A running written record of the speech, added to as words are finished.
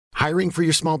Hiring for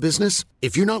your small business?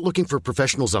 If you're not looking for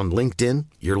professionals on LinkedIn,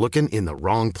 you're looking in the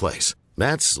wrong place.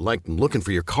 That's like looking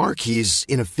for your car keys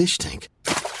in a fish tank.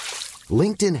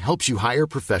 LinkedIn helps you hire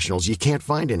professionals you can't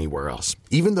find anywhere else,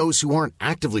 even those who aren't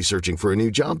actively searching for a new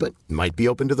job but might be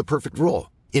open to the perfect role.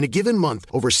 In a given month,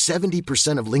 over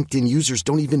 70% of LinkedIn users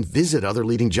don't even visit other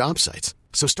leading job sites.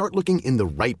 So start looking in the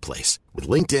right place. With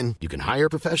LinkedIn, you can hire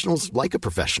professionals like a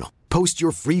professional. Post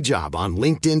your free job on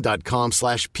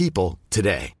linkedin.com/people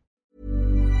today.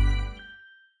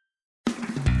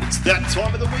 It's that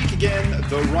time of the week again.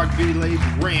 The Rugby League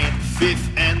rant,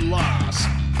 fifth and last.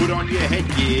 Put on your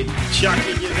headgear, chuck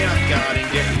in your mouthguard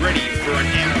and get ready for an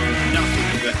hour of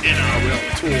nothing but NRL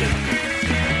talk.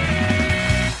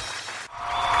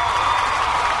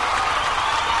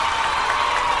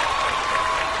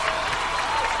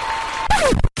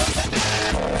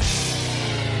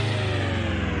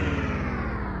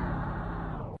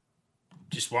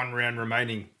 Just one round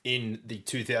remaining in the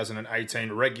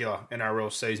 2018 regular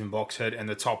NRL season box head, and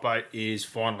the top 8 is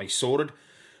finally sorted.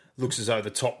 Looks as though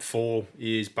the top 4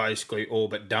 is basically all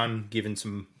but done, given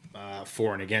some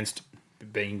for and against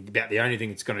being about the only thing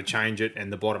that's going to change it,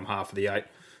 and the bottom half of the 8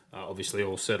 obviously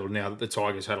all settled now that the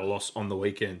Tigers had a loss on the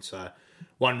weekend. So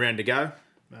one round to go.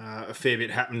 A fair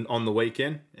bit happened on the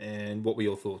weekend, and what were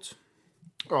your thoughts?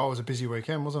 Oh, it was a busy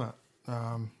weekend, wasn't it?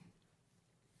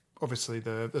 Obviously,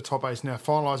 the top 8 is now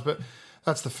finalised, but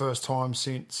that's the first time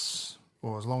since,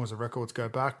 or as long as the records go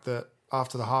back, that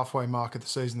after the halfway mark of the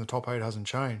season, the top 8 hasn't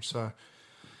changed. So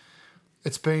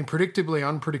it's been predictably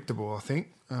unpredictable, I think,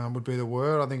 would be the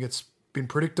word. I think it's been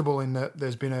predictable in that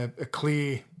there's been a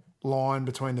clear line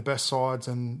between the best sides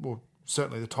and, well,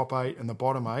 certainly the top 8 and the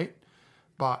bottom 8.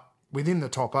 But within the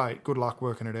top 8, good luck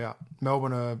working it out.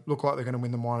 Melbourne look like they're going to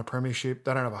win the minor premiership.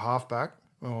 They don't have a halfback,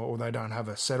 or they don't have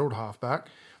a settled halfback.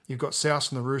 You've got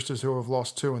South and the Roosters who have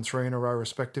lost 2 and 3 in a row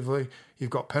respectively. You've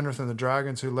got Penrith and the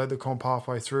Dragons who led the comp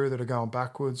halfway through that are going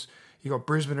backwards. You've got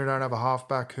Brisbane who don't have a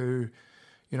halfback who,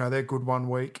 you know, they're good one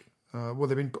week. I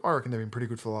reckon they've been pretty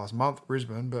good for the last month,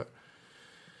 Brisbane, but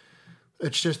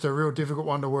it's just a real difficult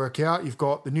one to work out. You've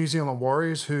got the New Zealand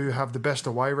Warriors who have the best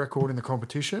away record in the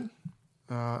competition.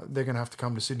 They're going to have to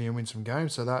come to Sydney and win some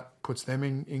games, so that puts them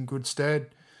in good stead.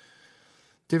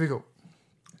 Difficult.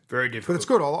 Very difficult. But it's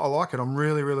good. I like it. I'm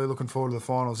really, really looking forward to the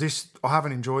finals. I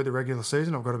haven't enjoyed the regular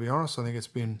season, I've got to be honest. I think it's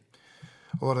been,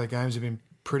 a lot of the games have been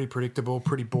pretty predictable,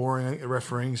 pretty boring. I think the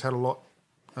refereeing's had a lot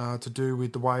to do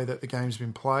with the way that the game's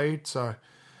been played. So I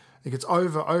think it's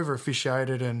over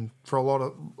officiated, and for a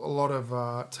lot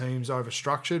of teams over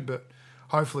structured. But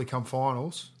hopefully, come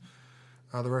finals,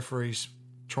 the referees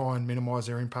try and minimise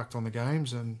their impact on the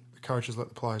games, and the coaches let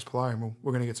the players play, and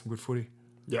we're going to get some good footy.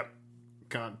 Yep.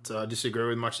 Can't disagree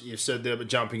with much that you've said there, but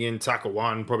jumping in, tackle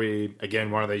one, probably,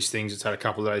 again, one of these things that's had a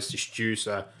couple of days to stew,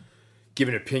 so give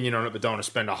an opinion on it, but don't want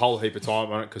to spend a whole heap of time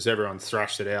on it because everyone's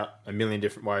thrashed it out a million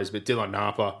different ways. But Dylan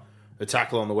Napa, the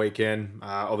tackle on the weekend,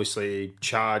 obviously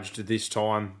charged this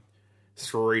time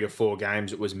 3 to 4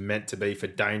 games. It was meant to be for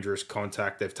dangerous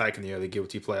contact. They've taken the early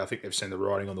guilty plea. I think they've seen the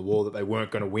writing on the wall that they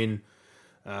weren't going to win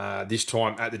this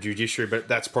time at the judiciary, but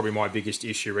that's probably my biggest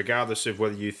issue. Regardless of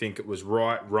whether you think it was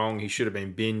right, wrong, he should have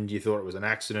been binned, you thought it was an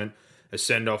accident, a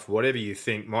send-off, whatever you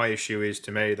think, my issue is,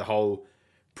 to me, the whole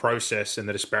process and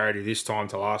the disparity this time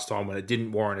to last time when it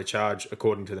didn't warrant a charge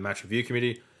according to the match review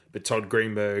committee, but Todd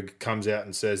Greenberg comes out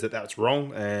and says that that's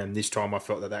wrong, and this time I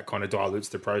felt that kind of dilutes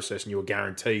the process and you were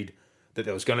guaranteed that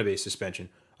there was going to be a suspension.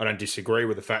 I don't disagree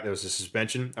with the fact there was a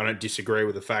suspension. I don't disagree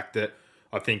with the fact that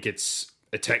I think it's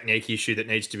a technique issue that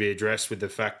needs to be addressed with the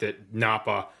fact that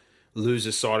Napa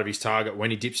loses sight of his target when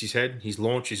he dips his head. His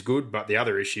launch is good, but the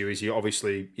other issue is he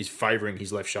obviously is favouring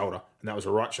his left shoulder, and that was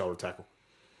a right shoulder tackle.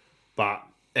 But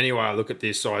anyway, I look at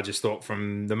this, so I just thought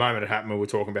from the moment it happened, we were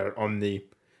talking about it on the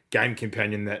Game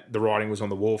Companion, that the writing was on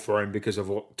the wall for him because of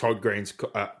what Todd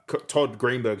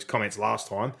Greenberg's comments last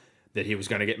time, that he was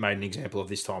going to get made an example of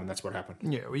this time, and that's what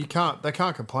happened. Yeah, well, they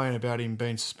can't complain about him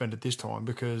being suspended this time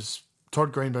because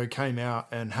Todd Greenberg came out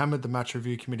and hammered the match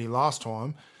review committee last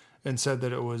time and said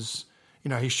that it was,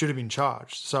 he should have been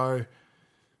charged. So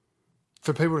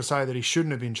for people to say that he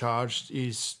shouldn't have been charged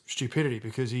is stupidity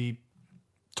because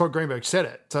Todd Greenberg said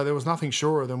it. So there was nothing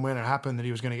surer than when it happened that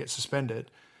he was going to get suspended.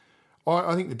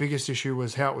 I think the biggest issue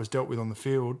was how it was dealt with on the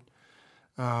field.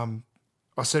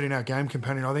 I said in our Game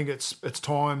Companion, I think it's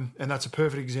time, and that's a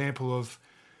perfect example of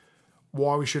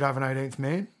why we should have an 18th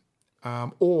man,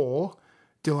 or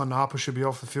Dylan Napa should be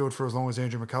off the field for as long as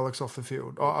Andrew McCulloch's off the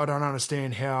field. I don't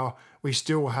understand how we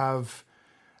still have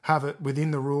it within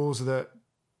the rules that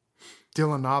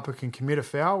Dylan Napa can commit a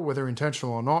foul, whether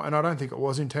intentional or not, and I don't think it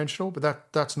was intentional,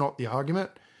 but that's not the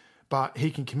argument. but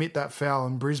he can commit that foul,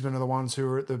 and Brisbane are the ones who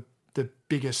are at the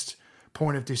biggest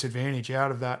point of disadvantage out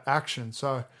of that action.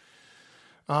 So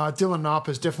Dylan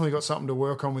Napa's definitely got something to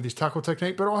work on with his tackle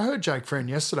technique. But I heard Jake Friend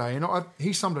yesterday, and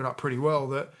he summed it up pretty well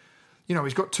that,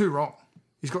 he's got two wrong.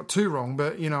 He's got two wrong,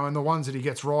 but, and the ones that he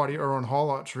gets right are on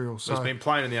highlights reels. So. He's been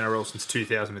playing in the NRL since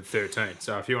 2013.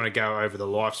 So if you want to go over the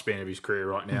lifespan of his career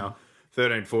right now,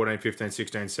 13, 14, 15,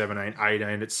 16, 17,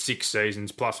 18, it's 6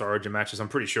 seasons plus Origin matches. I'm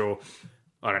pretty sure,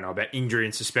 I don't know, about injury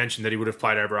and suspension that he would have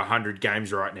played over 100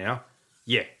 games right now.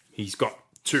 Yeah, he's got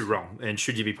two wrong. And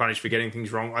should you be punished for getting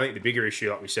things wrong? I think the bigger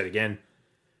issue, like we said again,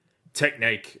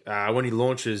 technique. When he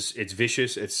launches, it's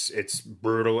vicious, it's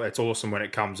brutal, it's awesome when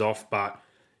it comes off, but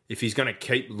if he's going to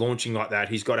keep launching like that,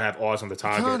 he's got to have eyes on the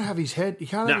target. He can't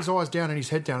have his eyes down and his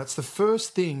head down. It's the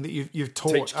first thing that you've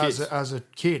taught as a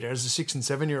kid, as a 6 and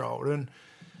 7 year old, and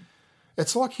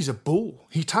it's like he's a bull.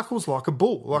 He tackles like a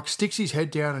bull, like sticks his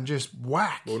head down and just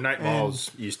whack. Well, Nate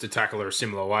Miles used to tackle her a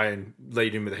similar way and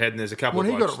lead him with the head, and there's a couple of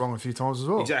he got it wrong a few times as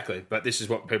well. Exactly, but this is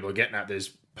what people are getting at. There's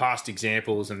past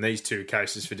examples, and these two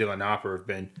cases for Dylan Napa have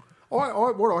been...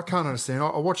 What I can't understand,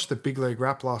 I watched the Big League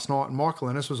Wrap last night, and Michael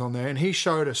Ennis was on there, and he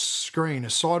showed a screen, a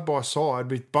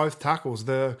side-by-side with both tackles,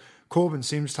 the Corbin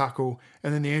Sims tackle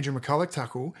and then the Andrew McCulloch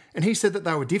tackle, and he said that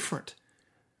they were different.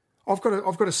 I've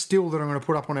got a still that I'm going to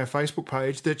put up on our Facebook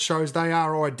page that shows they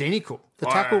are identical. The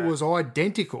tackle was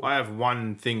identical. I have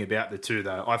one thing about the two,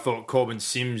 though. I thought Corbin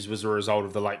Sims was a result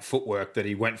of the late footwork that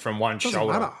he went from one shoulder.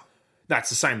 Doesn't matter. That's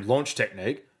the same launch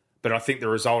technique. But I think the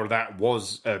result of that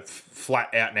was a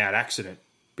flat out-and-out accident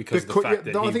because of the fact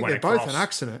that I think they're both an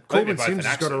accident. Corbin Sims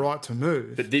has got a right to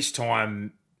move. But this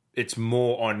time, it's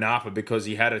more on Napa because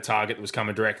he had a target that was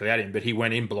coming directly at him, but he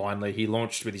went in blindly. He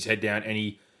launched with his head down, and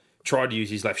he tried to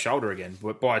use his left shoulder again.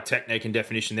 But by technique and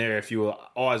definition there, if you were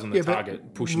eyes on the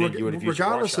target, pushing in, you would have used your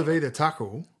right regardless shoulder. of either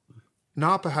tackle,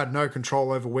 Napa had no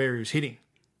control over where he was hitting.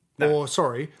 He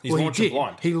did.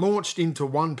 Blind. He launched into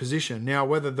one position. Now,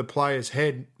 whether the player's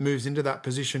head moves into that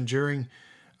position during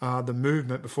the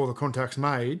movement before the contact's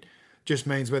made just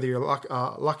means whether you're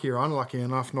lucky or unlucky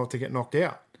enough not to get knocked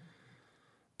out.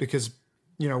 Because,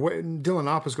 Dylan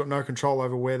Napa's got no control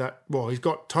over where that... Well, he's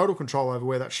got total control over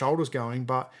where that shoulder's going,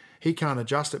 but he can't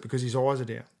adjust it because his eyes are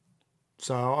down.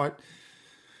 So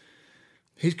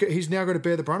he's now got to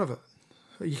bear the brunt of it.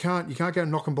 You can't go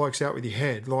knocking blokes out with your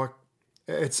head. Like,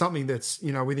 it's something that's,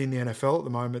 within the NFL at the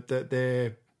moment that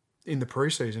they're in the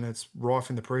preseason. It's rife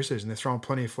in the preseason. They're throwing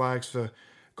plenty of flags for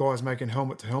guys making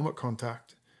helmet-to-helmet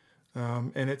contact.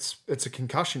 And it's a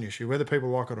concussion issue, whether people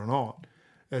like it or not.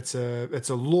 It's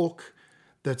a look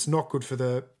that's not good for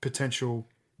the potential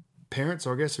parents,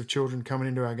 I guess, of children coming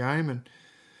into our game. And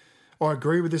I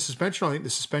agree with the suspension. I think the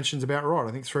suspension's about right.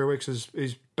 I think 3 weeks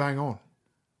is bang on.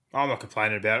 I'm not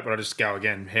complaining about it, but I just go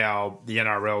again how the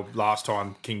NRL last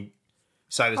time can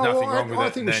say there's nothing wrong with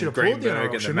it, and then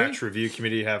Greenberg and the match review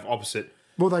committee have opposite.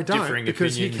 Well, they don't, differing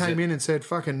because he opinions came in and said,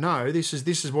 "Fucking no, this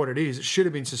is what it is. It should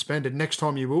have been suspended. Next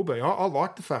time you will be." I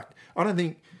like the fact. I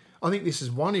think this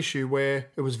is one issue where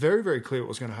it was very, very clear what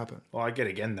was going to happen. Well, I get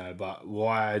again though, but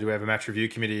why do we have a match review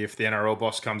committee if the NRL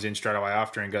boss comes in straight away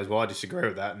after and goes, "Well, I disagree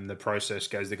with that," and the process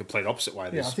goes the complete opposite way?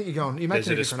 I think you're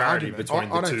making a different argument.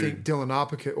 I don't think Dylan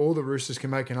Napa or the Roosters can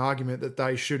make an argument that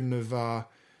they shouldn't have.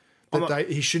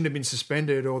 He shouldn't have been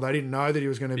suspended, or they didn't know that he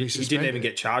was going to be suspended. He didn't even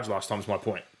get charged last time, is my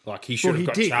point. Like, he should have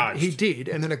got charged. He did,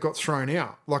 and then it got thrown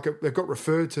out. Like, it got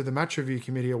referred to the match review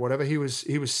committee or whatever. He was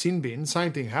sin binned.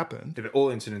 Same thing happened. Yeah, but all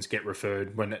incidents get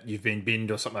referred when you've been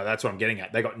binned or something like that. That's what I'm getting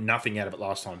at. They got nothing out of it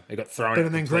last time. They got thrown out.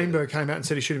 And then Greenberg came out and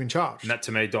said he should have been charged. And that,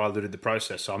 to me, diluted the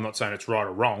process. So I'm not saying it's right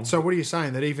or wrong. So what are you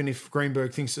saying? That even if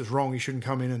Greenberg thinks it's wrong, he shouldn't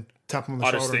come in and tap him on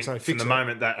the shoulder and say, fix it? From the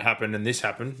moment that happened and this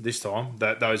happened this time,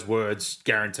 that those words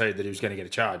guaranteed that he was going to get a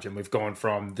charge. And we've gone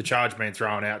from the charge being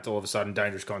thrown out to all of a sudden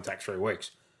dangerous contact 3 weeks.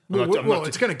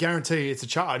 It's going to guarantee it's a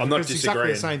charge. I'm not disagreeing. It's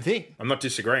exactly the same thing. I'm not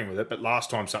disagreeing with it, but last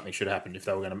time something should have happened if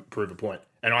they were going to prove a point.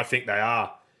 And I think they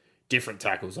are different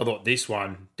tackles. I thought this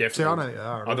one definitely... I don't think they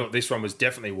are. I thought this one was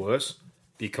definitely worse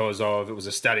because of it was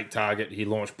a static target. He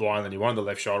launched blind and he won the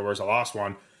left shoulder, whereas the last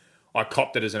one, I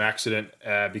copped it as an accident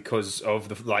because of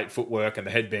the late footwork and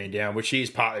the head being down, which he is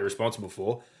partly responsible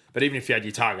for. But even if you had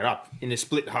your target up, in a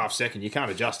split half second, you can't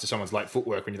adjust to someone's late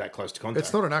footwork when you're that close to contact.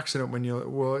 It's not an accident when you're...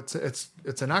 Well, it's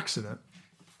an accident,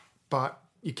 but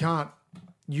you can't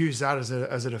use that as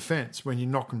a defence when you're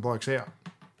knocking blokes out.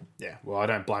 Yeah, well, I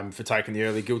don't blame them for taking the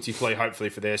early guilty plea. Hopefully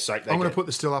for their sake, I'm going to put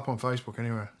this still up on Facebook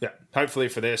anyway. Yeah, hopefully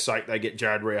for their sake, they get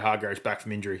Jared Rea-Hargreaves back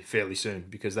from injury fairly soon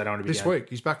because they don't want to be this week.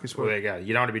 He's back this week. Well, there you go.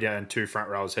 You don't want to be down 2 front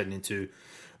rows heading into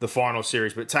the final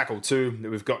series. But tackle 2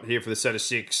 that we've got here for the set of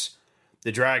 6,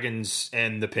 The Dragons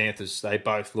and the Panthers, they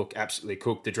both look absolutely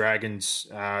cooked. The Dragons,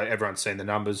 everyone's seen the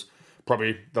numbers.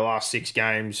 Probably the last 6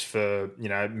 games for,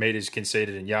 metres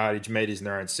conceded and yardage, metres in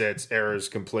their own sets, errors,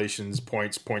 completions,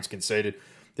 points conceded.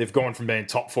 They've gone from being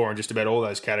top 4 in just about all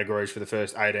those categories for the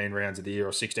first 18 rounds of the year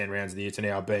or 16 rounds of the year to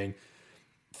now being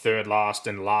third last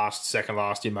and second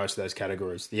last in most of those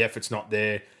categories. The effort's not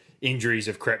there. Injuries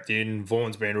have crept in.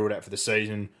 Vaughan's been ruled out for the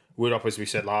season. Woodop, as we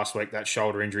said last week, that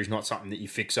shoulder injury is not something that you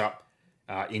fix up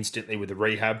instantly with a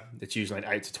rehab. It's usually an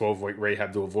 8 to 12 week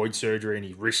rehab to avoid surgery, and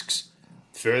he risks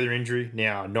further injury.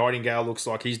 Now, Nightingale looks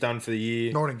like he's done for the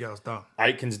year. Nightingale's done.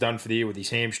 Aitken's done for the year with his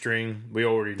hamstring. We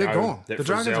already They're know gone. that The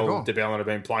Dragons are Frizzell, gone. DeBellin have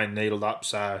been playing needled up,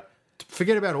 so...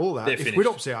 Forget about all that. They're If finished.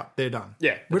 Widdop's out, they're done.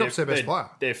 Yeah. Widdop's their best player.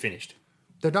 They're finished.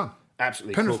 They're done.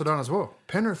 Absolutely Penrith cooked. are done as well.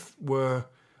 Penrith were...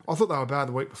 I thought they were bad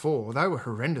the week before. They were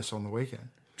horrendous on the weekend.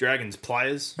 Dragons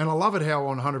players. And I love it how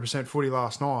on 100% footy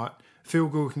last night, Phil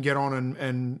Gould can get on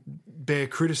and bear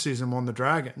criticism on the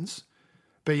Dragons,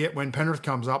 but yet when Penrith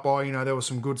comes up, there were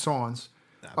some good signs.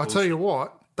 I tell you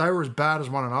what, they were as bad as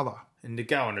one another. And to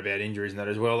go on about injuries and that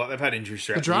as well, like they've had injuries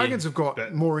throughout The Dragons year, have got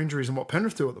but, more injuries than what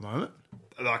Penrith do at the moment.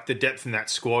 like the depth in that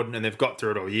squad, and they've got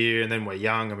through it all year, and then we're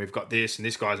young and we've got this, and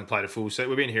this guy hasn't played a full set.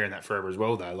 We've been hearing that forever as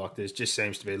well, though. Like there just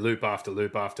seems to be loop after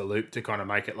loop after loop to kind of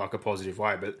make it like a positive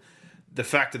way. But the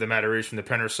fact of the matter is, from the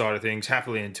Penrith side of things,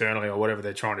 happily internally or whatever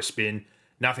they're trying to spin,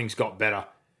 nothing's got better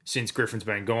since Griffin's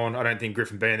been gone. I don't think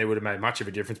Griffin being there would have made much of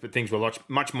a difference, but things were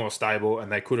much more stable,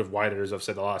 and they could have waited, as I've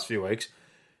said the last few weeks,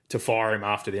 to fire him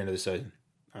after the end of the season.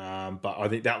 But I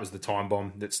think that was the time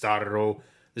bomb that started it all.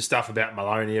 The stuff about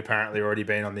Maloney apparently already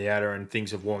been on the adder, and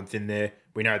things have worn thin there.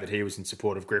 We know that he was in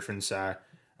support of Griffin, so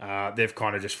they've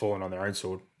kind of just fallen on their own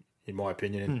sword, in my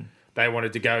opinion. And they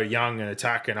wanted to go young and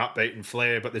attack and upbeat and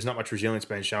flair, but there's not much resilience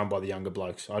being shown by the younger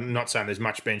blokes. I'm not saying there's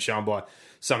much being shown by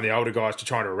some of the older guys to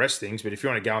try to arrest things, but if you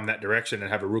want to go in that direction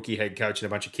and have a rookie head coach and a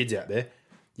bunch of kids out there,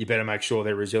 you better make sure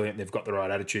they're resilient and they've got the right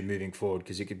attitude moving forward,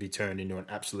 because it could be turned into an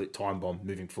absolute time bomb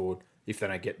moving forward if they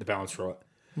don't get the balance right.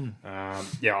 I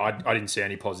didn't see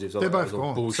any positives. They're both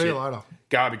gone. Bullshit. See you later.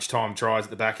 Garbage time tries at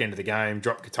the back end of the game,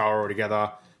 drop Katoa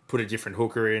altogether, put a different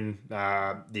hooker in,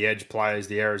 the edge players,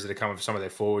 the errors that are coming from some of their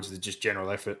forwards, the just general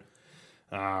effort.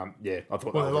 I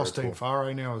thought Well, they they lost very Dean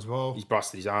Farray now as well. He's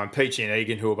busted his arm. Peachy and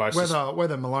Egan, who are both...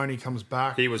 Whether Maloney comes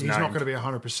back, he's not named. going to be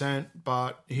 100%,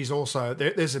 but he's also...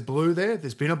 There's a blue there.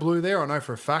 There's been a blue there. I know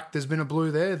for a fact there's been a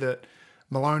blue there that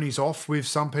Maloney's off with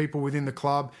some people within the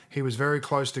club. He was very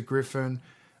close to Griffin.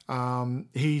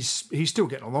 He's still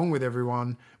getting along with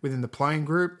everyone within the playing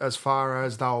group as far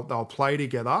as they'll play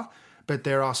together, but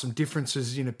there are some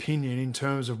differences in opinion in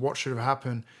terms of what should have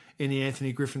happened in the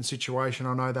Anthony Griffin situation.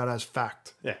 I know that as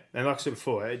fact. Yeah, and like I said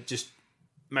before, it just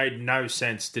made no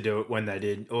sense to do it when they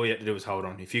did. All you had to do was hold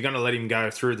on. If you're going to let him go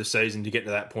through the season to get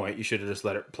to that point, you should have just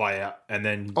let it play out and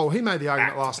then... Oh, he made the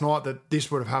argument last night that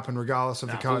this would have happened regardless of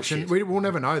the coach. And we'll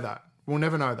never know that. We'll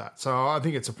never know that. So I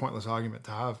think it's a pointless argument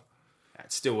to have.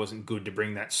 It still wasn't good to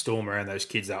bring that storm around those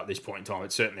kids out at this point in time.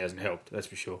 It certainly hasn't helped, that's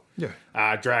for sure.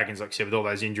 Yeah. Dragons, like I said, with all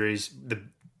those injuries, the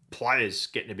players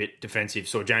getting a bit defensive.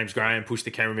 Saw James Graham push the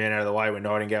cameraman out of the way when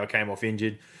Nightingale came off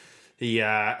injured. He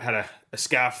had a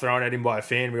scarf thrown at him by a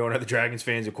fan. We all know the Dragons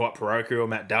fans are quite parochial.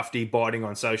 Matt Duffy biting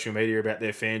on social media about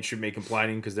their fans shouldn't be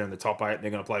complaining because they're in the top 8 and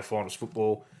they're going to play finals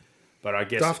football. But I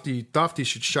guess... Duffy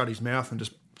should shut his mouth and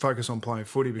just focus on playing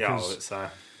footy because...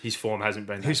 his form hasn't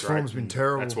been that his great. Form's been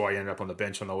terrible. That's why he ended up on the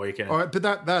bench on the weekend. All right, but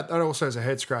that also is a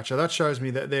head scratcher. That shows me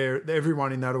that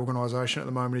everyone in that organisation at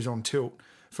the moment is on tilt.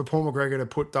 For Paul McGregor to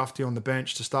put Duffy on the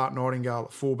bench to start Nightingale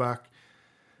at fullback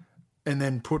and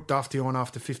then put Duffy on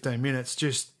after 15 minutes,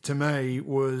 just to me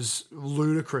was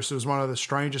ludicrous. It was one of the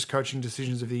strangest coaching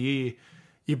decisions of the year.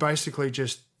 You're basically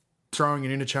just throwing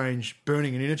an interchange,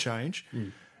 burning an interchange.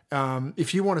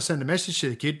 If you want to send a message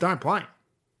to the kid, don't play him.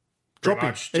 Drop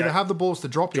him. Either have the balls to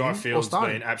drop him or Field's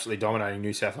start him. been absolutely dominating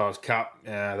New South Wales Cup.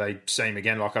 They seem,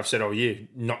 again, like I've said all year,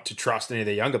 not to trust any of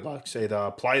their younger blokes.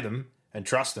 Either play them and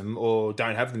trust them or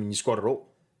don't have them in your squad at all.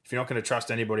 If you're not going to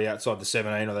trust anybody outside the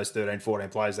 17 or those 13, 14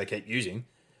 players they keep using,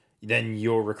 then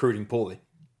you're recruiting poorly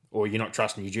or you're not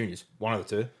trusting your juniors. One of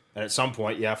the two. And at some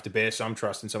point, you have to bear some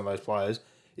trust in some of those players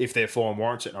if their form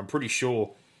warrants it. And I'm pretty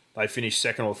sure they finished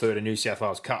second or third in New South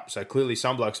Wales Cup. So clearly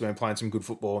some blokes have been playing some good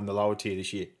football in the lower tier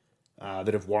this year.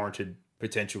 That have warranted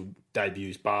potential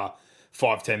debuts, bar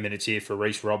 5-10 minutes here for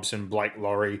Reece Robson, Blake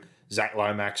Laurie, Zach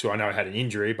Lomax, who I know had an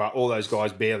injury, but all those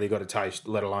guys barely got a taste,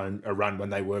 let alone a run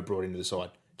when they were brought into the side.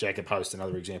 Jacob Host,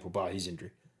 another example, bar his injury.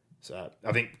 So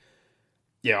I think,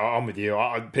 I'm with you.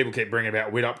 People keep bringing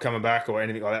about Widdop coming back or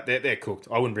anything like that. They're cooked.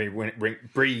 I wouldn't be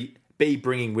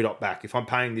bringing Widdop back. If I'm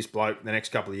paying this bloke the next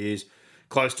couple of years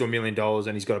close to $1 million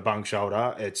and he's got a bung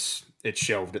shoulder, it's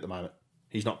shelved at the moment.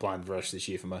 He's not playing the rest of this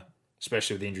year for me,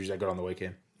 especially with the injuries they got on the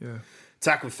weekend. Yeah.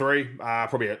 Tackle 3,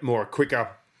 probably a quicker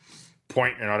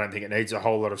point, and I don't think it needs a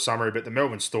whole lot of summary, but the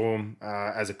Melbourne Storm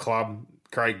as a club,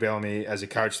 Craig Bellamy as a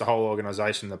coach, the whole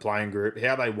organisation, the playing group,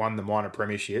 how they won the minor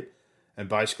premiership and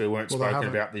basically weren't spoken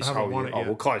about this whole year. Oh,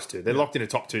 well, close to. They're locked in a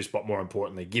top 2 spot, more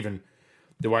importantly, given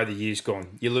the way the year's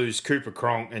gone. You lose Cooper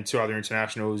Cronk and 2 other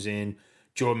internationals in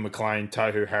Jordan McLean,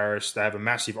 Tohu Harris. They have a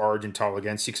massive origin toll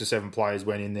again. 6 or 7 players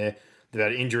went in there. They've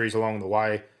had injuries along the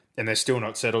way, and they're still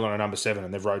not settled on a number 7,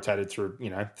 and they've rotated through,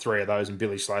 3 of those, and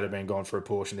Billy Slater being gone for a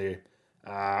portion there.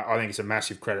 I think it's a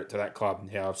massive credit to that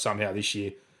club, how somehow this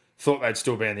year thought they'd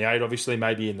still be in the 8, obviously,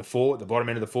 maybe in the 4, at the bottom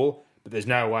end of the 4, but there's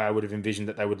no way I would have envisioned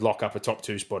that they would lock up a top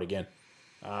 2 spot again.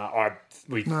 I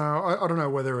don't know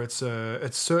whether it's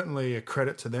certainly a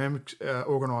credit to them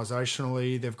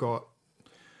organisationally. They've got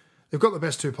the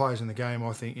best 2 players in the game,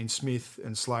 I think, in Smith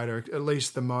and Slater. At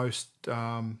least the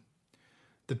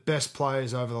best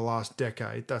players over the last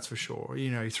decade, that's for sure.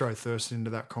 You throw Thurston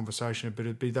into that conversation, but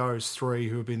it'd be those 3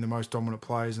 who have been the most dominant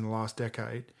players in the last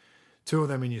decade. 2 of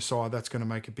them in your side, that's going to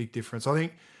make a big difference.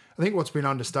 I think what's been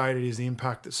understated is the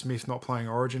impact that Smith not playing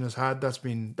Origin has had. That's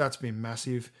been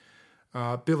massive.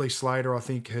 Billy Slater, I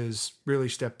think, has really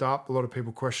stepped up. A lot of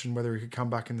people question whether he could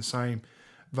come back in the same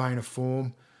vein of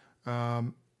form.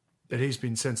 But he's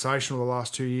been sensational the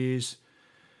last 2 years.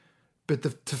 But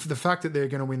the fact that they're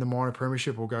going to win the minor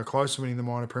premiership or go close to winning the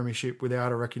minor premiership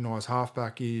without a recognised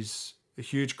halfback is a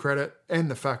huge credit.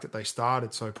 And the fact that they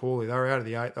started so poorly. They were out of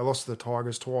the 8. They lost to the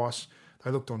Tigers twice.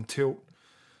 They looked on tilt.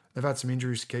 They've had some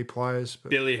injuries to key players. But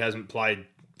Billy hasn't played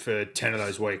for 10 of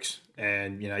those weeks.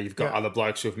 And, you've got other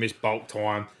blokes who have missed bulk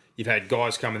time. You've had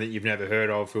guys coming that you've never heard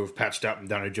of who have patched up and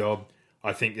done a job.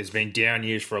 I think there's been down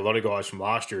years for a lot of guys from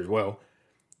last year as well.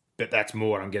 But that's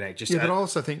more what I'm getting at. But I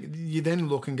also think you then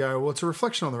look and go, well, it's a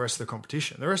reflection on the rest of the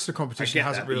competition. The rest of the competition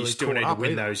hasn't really. You still need to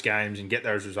win those games and get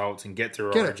those results and get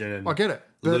through Origin and I get it.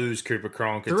 Lose Cooper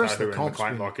Cronk and Tohu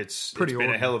and McLean. It's been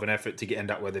a hell of an effort to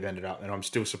end up where they've ended up. And I'm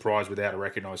still surprised without a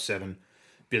recognised 7,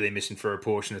 Billy missing for a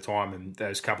portion of time and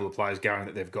those couple of players going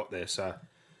that they've got there. So,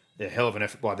 yeah, hell of an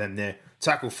effort by them there.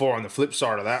 Tackle 4 on the flip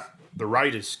side of that, the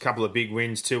Raiders, couple of big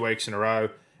wins 2 weeks in a row,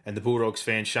 and the Bulldogs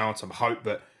fans showing some hope.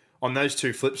 But on those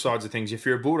 2 flip sides of things, if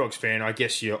you're a Bulldogs fan, I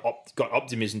guess you've got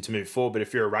optimism to move forward. But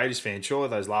if you're a Raiders fan, surely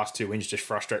those last 2 wins just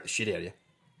frustrate the shit out of you,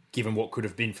 given what could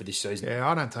have been for this season. Yeah,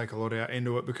 I don't take a lot out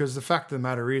into it because the fact of the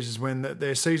matter is when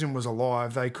their season was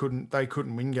alive, they couldn't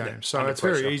win games. Yeah, so it's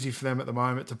pressure. Very easy for them at the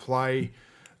moment to play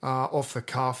off the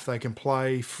cuff. They can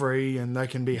play free and they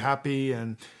can be happy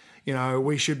and,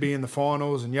 we should be in the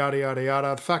finals and yada, yada,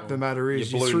 yada. The fact of the matter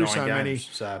is you threw so many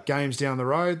games down the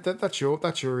road. That's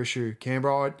your issue,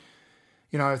 Canberra.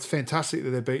 It's fantastic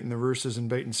that they're beating the Roosters and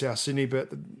beating South Sydney,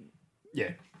 but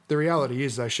the reality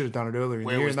is they should have done it earlier in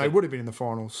the year and they would have been in the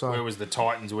finals. So where was the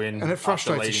Titans win? And it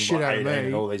frustrates the shit out of me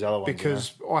and all these other ones,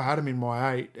 because I had them in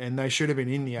my 8 and they should have been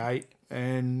in the 8.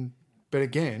 But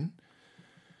again,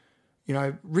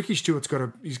 Ricky Stewart's got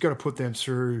to put them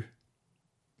through.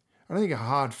 I don't think a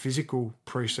hard physical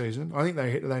preseason. I think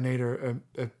they need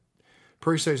a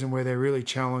preseason where they're really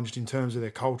challenged in terms of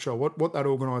their culture, what that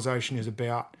organisation is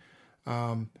about.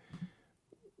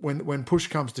 When push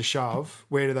comes to shove,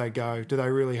 where do they go? Do they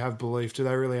really have belief? Do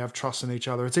they really have trust in each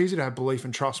other? It's easy to have belief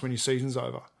and trust when your season's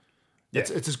over. Yeah.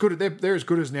 It's as good. They're as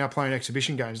good as now playing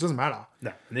exhibition games. It doesn't matter.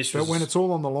 No, but when it's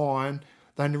all on the line,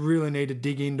 they really need to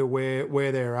dig into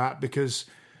where they're at because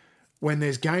when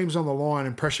there's games on the line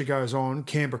and pressure goes on,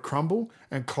 Canberra crumble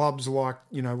and clubs like,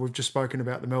 we've just spoken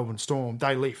about the Melbourne Storm,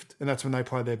 they lift and that's when they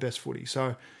play their best footy.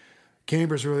 So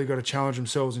Canberra's really got to challenge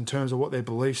themselves in terms of what their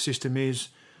belief system is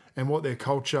and what their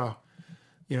culture,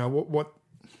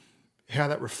 how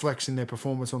that reflects in their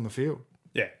performance on the field.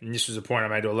 Yeah, and this was a point I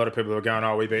made to a lot of people who were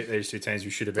going, we beat these 2 teams we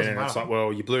should have been in. It's like,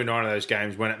 well, you blew 9 of those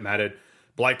games when it mattered.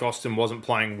 Blake Austin wasn't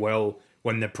playing well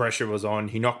when the pressure was on.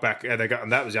 He knocked back, and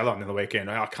that was the other one on the weekend.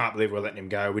 I can't believe we're letting him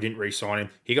go. We didn't re-sign him.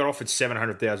 He got offered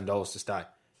 $700,000 to stay.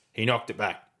 He knocked it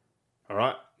back. All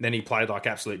right? Then he played like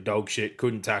absolute dog shit,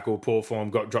 couldn't tackle, poor form,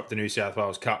 got dropped the New South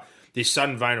Wales Cup. This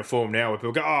sudden vein of form now where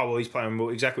people go, he's playing well.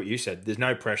 Exactly what you said. There's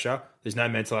no pressure. There's no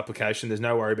mental application. There's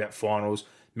no worry about finals,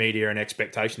 media and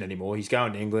expectation anymore. He's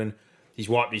going to England. He's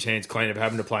wiped his hands clean of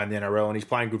having to play in the NRL and he's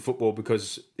playing good football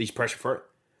because he's pressure-free.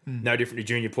 No different to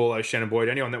Junior Paulo, Shannon Boyd,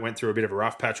 anyone that went through a bit of a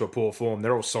rough patch or poor form,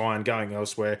 they're all signed, going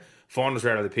elsewhere. Finals are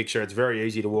out of the picture. It's very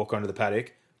easy to walk onto the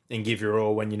paddock and give your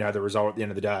all when you know the result at the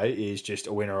end of the day is just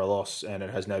a win or a loss and it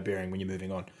has no bearing when you're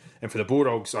moving on. And for the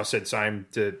Bulldogs, I said same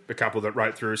to a couple that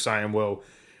wrote through saying, well,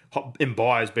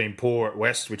 Mbaya's been poor at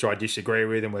West, which I disagree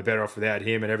with, and we're better off without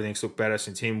him, and everything's looked better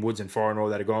since him, Woods and Foreign, all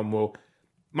that have gone. Well,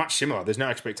 much similar. There's no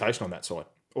expectation on that side.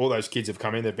 All those kids have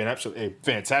come in. They've been absolutely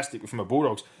fantastic. From a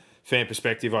Bulldogs fan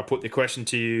perspective, I put the question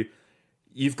to you,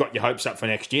 you've got your hopes up for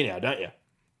next year now, don't you?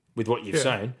 With what you've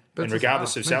seen. And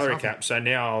regardless of salary cap. So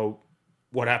now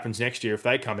what happens next year if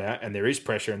they come out and there is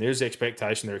pressure and there is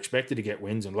expectation, they're expected to get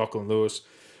wins, and Lachlan Lewis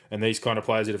and these kind of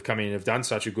players that have come in and have done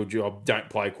such a good job don't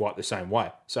play quite the same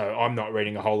way. So I'm not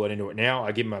reading a whole lot into it now.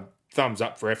 I give them a thumbs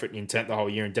up for effort and intent the whole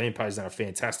year, and Dean Pay's done a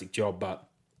fantastic job, but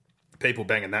people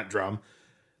banging that drum,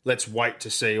 let's wait to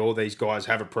see all these guys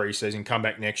have a pre-season, come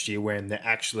back next year when they're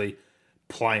actually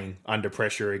playing under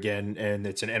pressure again, and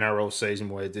it's an NRL season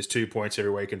where there's 2 points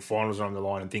every week and finals are on the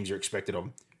line and things are expected of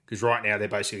them. Because right now they're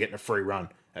basically getting a free run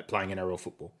at playing NRL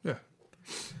football. Yeah.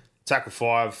 Tackle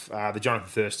 5, the Jonathan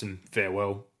Thurston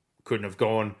farewell. Couldn't have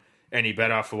gone any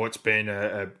better for what's been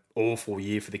an awful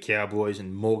year for the Cowboys,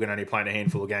 and Morgan only playing a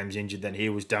handful of games injured, then he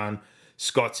was done.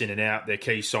 Scott's in and out, their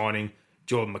key signing.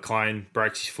 Jordan McLean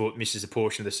breaks his foot, misses a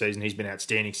portion of the season. He's been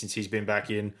outstanding since he's been back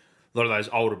in. A lot of those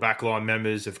older backline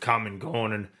members have come and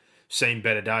gone and seen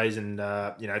better days, and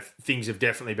things have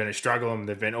definitely been a struggle, and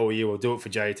they've been all year, we'll do it for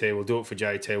JT, we'll do it for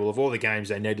JT. Well, of all the games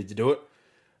they needed to do it,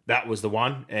 that was the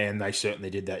one, and they certainly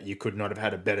did that. You could not have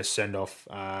had a better send-off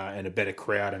and a better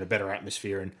crowd and a better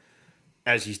atmosphere, and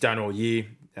as he's done all year,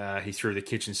 he threw the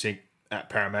kitchen sink at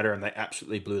Parramatta, and they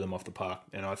absolutely blew them off the park.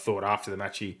 And I thought after the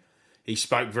match he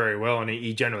spoke very well, and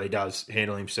he generally does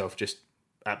handle himself just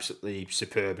absolutely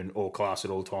superb and all class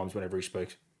at all times whenever he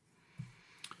speaks.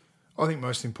 I think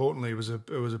most importantly, it was a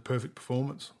perfect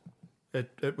performance.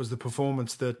 It was the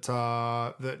performance that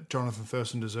Jonathan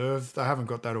Thurston deserved. They haven't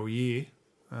got that all year.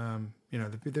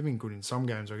 They've been good in some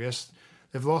games, I guess.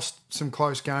 They've lost some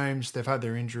close games. They've had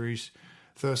their injuries.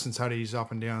 Thurston's had his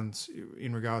up and downs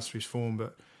in regards to his form,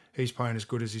 but he's playing as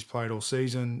good as he's played all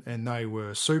season, and they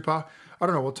were super. I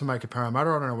don't know what to make of Parramatta.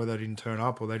 I don't know whether they didn't turn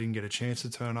up or they didn't get a chance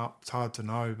to turn up. It's hard to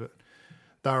know, but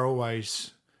they're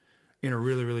always in a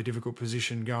really, really difficult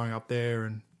position going up there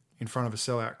and in front of a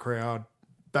sellout crowd.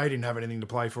 They didn't have anything to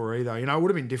play for either. It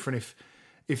would have been different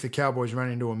if the Cowboys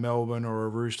ran into a Melbourne or a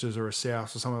Roosters or a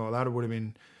South or something like that.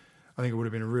 I think it would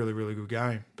have been a really, really good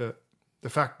game. But the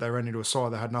fact they ran into a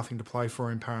side that had nothing to play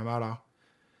for in Parramatta,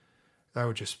 they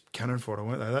were just cannon fodder,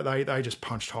 weren't they? They just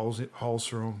punched holes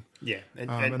through them. Yeah.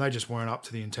 And they just weren't up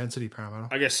to the intensity, Parramatta.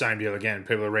 I guess same deal again.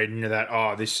 People are reading into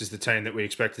that, this is the team that we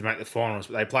expected to make the finals.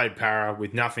 But they played Para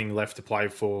with nothing left to play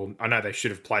for. I know they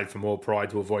should have played for more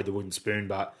pride to avoid the wooden spoon,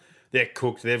 but they're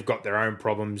cooked. They've got their own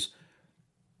problems.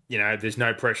 There's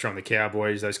no pressure on the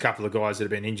Cowboys. Those couple of guys that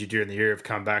have been injured during the year have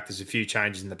come back. There's a few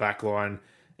changes in the back line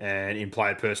and in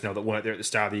player personnel that weren't there at the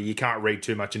start of the year. You can't read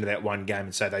too much into that one game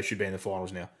and say they should be in the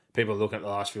finals now. People are looking at the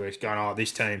last few weeks going,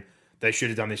 this team, they should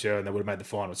have done this earlier and they would have made the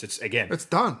finals. It's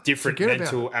done. Different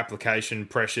mental application,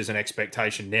 pressures and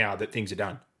expectation now that things are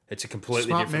done. It's a completely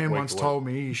Smart different man week once to told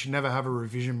me you should never have a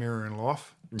revision mirror in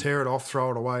life. Tear it off,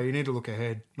 throw it away. You need to look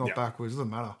ahead, not backwards. It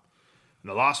doesn't matter. And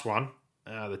the last one,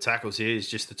 the tackles here, is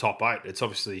just the top 8. It's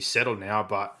obviously settled now,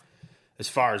 but as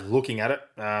far as looking at it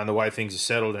and the way things are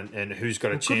settled and who's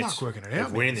got a chance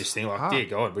of winning this thing, dear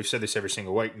God, we've said this every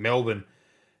single week. Melbourne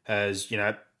has,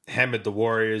 hammered the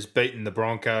Warriors, beaten the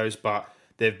Broncos, but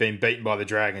they've been beaten by the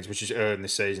Dragons, which is early in the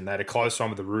season. They had a close one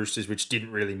with the Roosters, which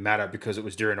didn't really matter because it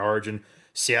was during Origin.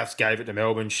 Souths gave it to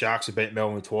Melbourne. Sharks have beaten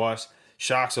Melbourne twice.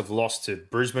 Sharks have lost to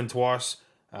Brisbane twice.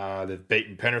 They've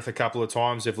beaten Penrith a couple of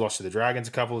times. They've lost to the Dragons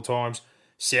a couple of times.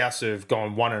 Souths have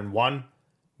gone 1-1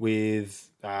 with,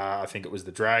 I think it was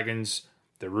the Dragons.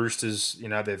 The Roosters,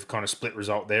 they've kind of split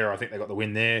result there. I think they got the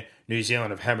win there. New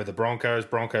Zealand have hammered the Broncos.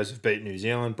 Broncos have beat New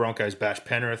Zealand. Broncos bashed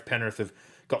Penrith. Penrith have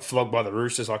got flogged by the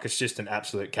Roosters. It's just an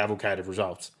absolute cavalcade of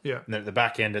results. Yeah. And then at the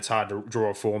back end, it's hard to draw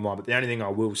a form line. But the only thing I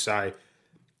will say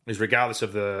is regardless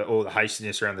of all the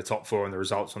hastiness around the top 4 and the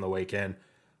results on the weekend,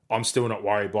 I'm still not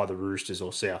worried by the Roosters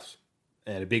or Souths.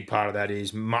 And a big part of that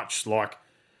is much like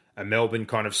a Melbourne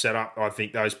kind of setup. I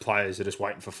think those players are just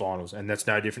waiting for finals. And that's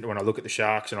no different to when I look at the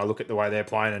Sharks and I look at the way they're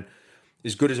playing. And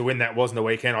as good as a win that was in the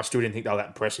weekend, I still didn't think they were that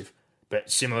impressive.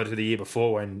 But similar to the year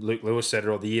before when Luke Lewis said it,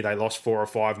 or the year they lost 4 or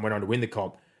 5 and went on to win the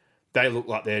comp, they look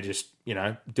like they're just,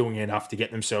 doing enough to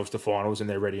get themselves to finals and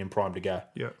they're ready and primed to go.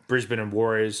 Yeah. Brisbane and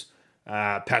Warriors,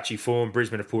 patchy form.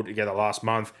 Brisbane have pulled it together last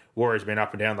month. Warriors have been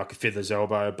up and down like a fiddler's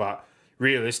elbow, but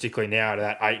realistically now to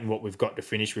that 8 and what we've got to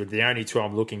finish with, the only 2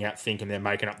 I'm looking at thinking they're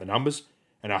making up the numbers,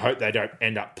 and I hope they don't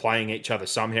end up playing each other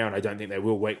somehow, and I don't think they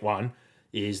will week 1,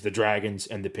 is the Dragons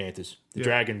and the Panthers. The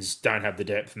Dragons don't have the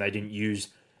depth, and they didn't use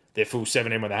their full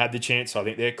 17 when they had the chance. So I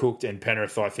think they're cooked, and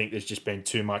Penrith, I think there's just been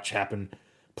too much happen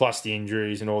plus the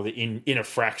injuries and all the inner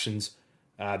fractions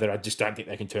that I just don't think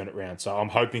they can turn it around. So I'm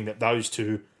hoping that those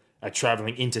two are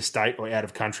travelling interstate or out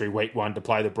of country week 1 to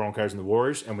play the Broncos and the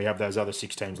Warriors, and we have those other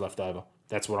 6 teams left over.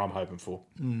 That's what I'm hoping for.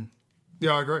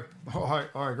 Yeah, I agree.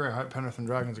 I agree. I hope Penrith and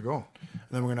Dragons are gone. And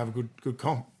then we're going to have a good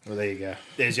comp. Well, there you go.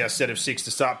 There's our set of 6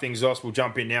 to start things off. We'll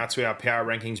jump in now to our power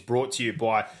rankings brought to you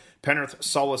by Penrith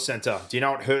Solar Centre. Do you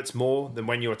know what hurts more than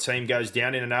when your team goes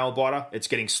down in a nail biter? It's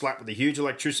getting slapped with a huge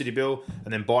electricity bill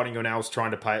and then biting your nails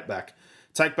trying to pay it back.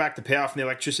 Take back the power from the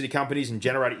electricity companies and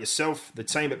generate it yourself. The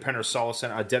team at Penrith Solar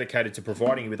Centre are dedicated to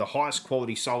providing you with the highest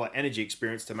quality solar energy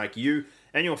experience to make you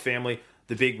and your family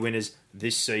the big winners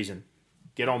this season.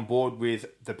 Get on board with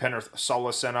the Penrith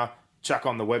Solar Centre. Chuck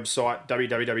on the website,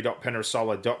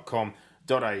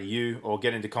 www.penrithsolar.com.au, or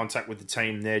get into contact with the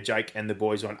team there, Jake and the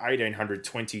boys, on 1800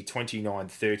 20 29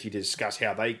 30 to discuss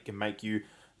how they can make you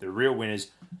the real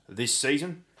winners this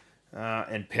season.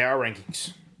 And power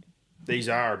rankings. These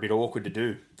are a bit awkward to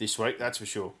do this week, that's for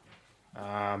sure.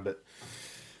 But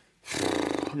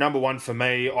number 1 for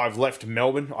me, I've left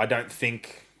Melbourne. I don't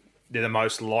think they're the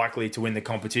most likely to win the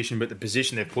competition, but the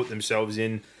position they've put themselves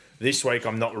in this week,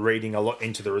 I'm not reading a lot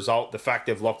into the result. The fact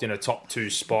they've locked in a top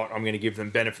 2 spot, I'm going to give them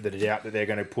benefit of the doubt that they're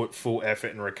going to put full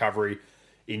effort and recovery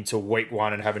into week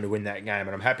 1 and having to win that game.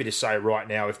 And I'm happy to say right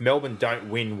now, if Melbourne don't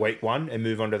win week 1 and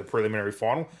move on to the preliminary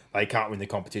final, they can't win the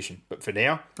competition. But for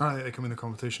now, I don't think they can win the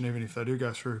competition even if they do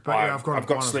go through. But I've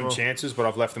got slim chances, but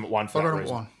I've left them at 1 for that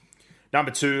reason. 1.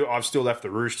 Number 2, I've still left the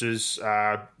Roosters.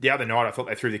 The other night, I thought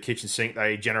they threw the kitchen sink.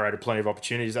 They generated plenty of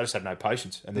opportunities. They just had no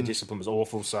patience, and their discipline was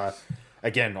awful. So,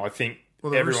 again, I think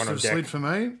everyone on deck. Slid for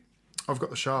me, I've got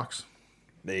the Sharks.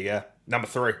 There you go. Number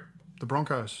 3. The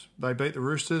Broncos. They beat the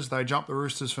Roosters. They jumped the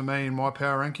Roosters for me in my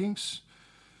power rankings.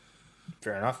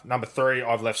 Fair enough. Number 3,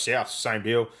 I've left South. Same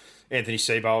deal. Anthony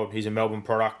Seibold, he's a Melbourne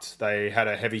product. They had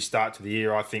a heavy start to the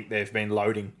year. I think they've been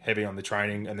loading heavy on the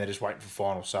training and they're just waiting for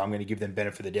finals. So I'm going to give them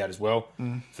benefit of the doubt as well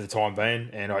for the time being.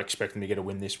 And I expect them to get a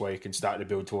win this week and start to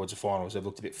build towards the finals. They've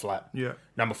looked a bit flat. Yeah.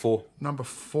 Number 4. Number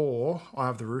 4, I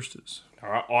have the Roosters.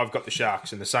 All right. I've got the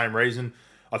Sharks, and the same reason.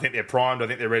 I think they're primed. I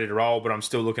think they're ready to roll, but I'm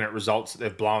still looking at results that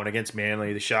they've blown against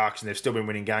Manly, the Sharks, and they've still been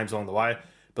winning games along the way.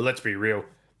 But let's be real.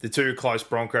 The 2 close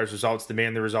Broncos results, the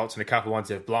Manly results, and a couple of ones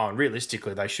they've blown,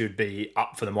 realistically, they should be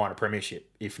up for the minor premiership,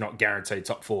 if not guaranteed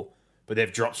top 4. But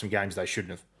they've dropped some games they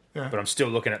shouldn't have. Yeah. But I'm still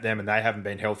looking at them, and they haven't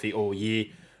been healthy all year.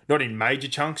 Not in major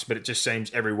chunks, but it just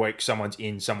seems every week someone's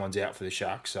in, someone's out for the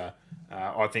Sharks. So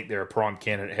I think they're a prime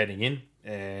candidate heading in,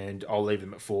 and I'll leave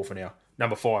them at 4 for now.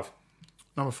 Number 5.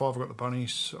 Number 5, I've got the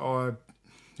Bunnies. I've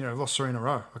lost 3 in a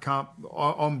row.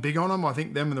 I'm big on them. I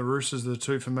think them and the Roosters are the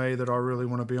 2 for me that I really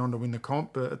want to be on to win the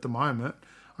comp. But at the moment,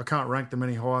 I can't rank them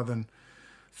any higher than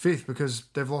 5th because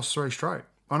they've lost 3 straight.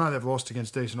 I know they've lost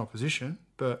against decent opposition,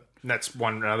 but... And that's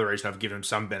another reason I've given them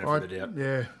some benefit of the doubt.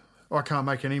 Yeah, I can't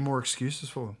make any more excuses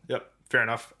for them. Yep, fair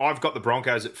enough. I've got the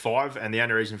Broncos at 5, and the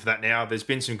only reason for that now, there's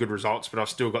been some good results, but I've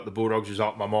still got the Bulldogs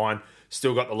result in my mind.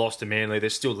 Still got the loss to Manly.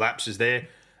 There's still lapses there.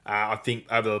 I think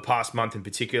over the past month in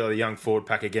particular, the young forward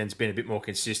pack again has been a bit more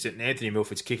consistent. And Anthony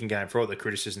Milford's kicking game, for all the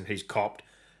criticism he's copped,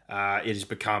 it has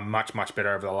become much, much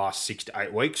better over the last 6 to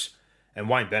 8 weeks. And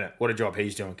Wayne Bennett, what a job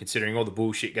he's doing, considering all the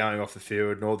bullshit going off the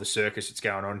field and all the circus that's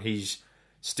going on. He's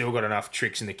still got enough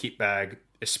tricks in the kit bag,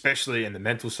 especially in the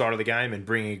mental side of the game and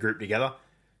bringing a group together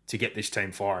to get this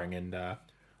team firing. And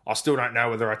I still don't know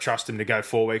whether I trust him to go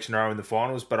 4 weeks in a row in the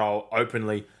finals, but I'll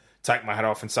openly take my hat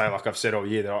off and say, like I've said all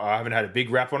year, that I haven't had a big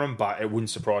rap on them, but it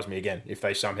wouldn't surprise me again if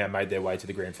they somehow made their way to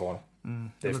the grand final.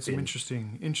 They've got some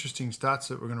interesting stats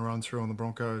that we're going to run through on the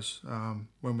Broncos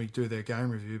when we do their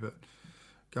game review, but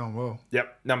going well.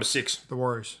 Yep. Number 6. The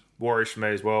Warriors. Warriors for me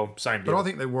as well. Same deal. But I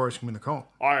think the Warriors can win the comp.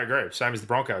 I agree. Same as the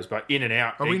Broncos, but in and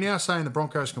out. Are we now saying the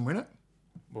Broncos can win it?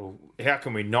 Well, how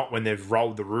can we not when they've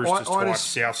rolled the Roosters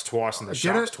twice, Souths twice, and the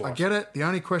Sharks twice? I get it. The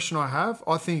only question I have,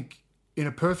 I think in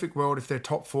a perfect world, if they're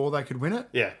top 4, they could win it.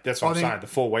 Yeah, that's what I'm saying. The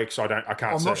 4 weeks, I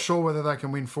can't. I'm not sure whether they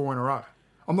can win 4 in a row.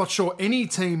 I'm not sure any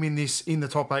team in the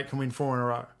top 8 can win 4 in a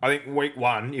row. I think week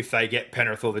 1, if they get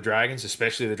Penrith or the Dragons,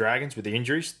 especially the Dragons with the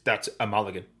injuries, that's a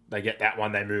mulligan. They get that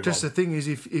one, they move on. Just the thing is,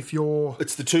 if you're...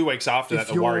 It's the 2 weeks after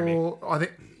that worry me. I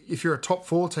think if you're a top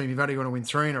 4 team, you've only got to win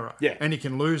 3 in a row. Yeah. And you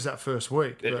can lose that first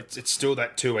week. It's still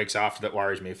that 2 weeks after that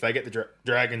worries me. If they get the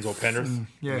Dragons or Penrith, and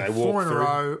they walk 4 in through, a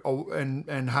row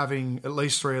and having at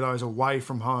least 3 of those away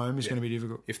from home is going to be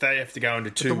difficult. If they have to go into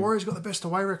 2... But the Warriors got the best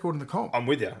away record in the comp. I'm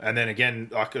with you. And then again,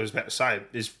 like I was about to say,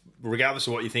 is regardless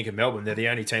of what you think of Melbourne, they're the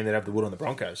only team that have the wood on the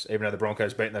Broncos, even though the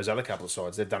Broncos beaten those other couple of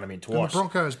sides. They've done them in twice.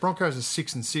 And the Broncos are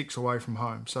 6-6 away from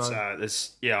home. So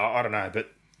there's, I don't know,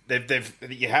 but they've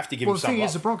you have to give them some the thing love.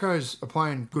 is, the Broncos are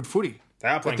playing good footy. They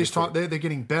are playing But this good time football. they're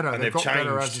getting better. And They've they've got better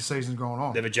changed. as the season's gone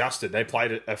on. They've adjusted. They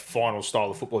played a final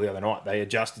style of football the other night. They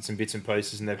adjusted some bits and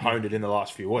pieces, and they've honed it in the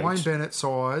last few weeks. Wayne Bennett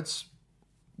sides,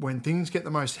 when things get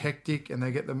the most hectic and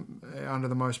they get them under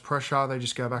the most pressure, they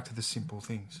just go back to the simple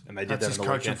things. And they did That's that his on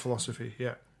the coaching weekend. philosophy.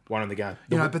 Yeah, One in the game.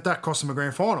 but that cost them a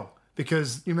grand final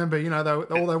because you remember,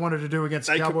 all they wanted to do against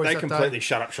the Cowboys They that completely day.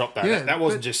 shut up shop, though. Yeah, that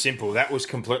wasn't but- just simple. That was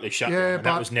completely shut down. Yeah, And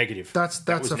but that was negative. That's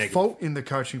That was a negative. fault in the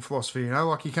coaching philosophy.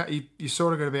 Like you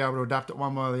sort of got to be able to adapt it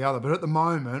one way or the other. But at the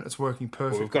moment, it's working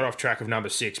perfectly. Well, we've got off track of number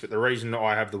 6, but the reason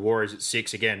I have the Warriors at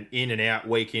 6, again, in and out,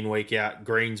 week in, week out.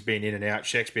 Green's been in and out,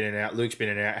 Sheck's been in and out, Luke's been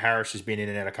in and out, Harris has been in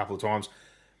and out a couple of times.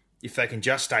 If they can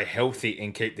just stay healthy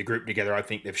and keep the group together, I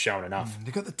think they've shown enough.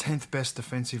 They've got the 10th best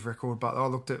defensive record, but I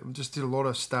just did a lot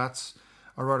of stats.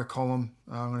 I wrote a column.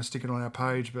 I'm going to stick it on our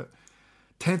page, but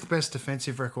 10th best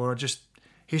defensive record.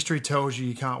 History tells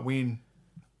you can't win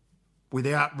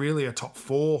without really a top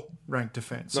 4 ranked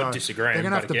defense. Not disagreeing, They're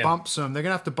going to have but to again- bump some. They're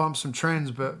going to have to bump some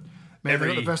trends, but man, they've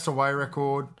got the best away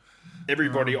record.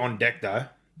 Everybody on deck, though,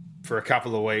 for a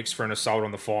couple of weeks for an assault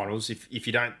on the finals.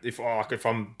 If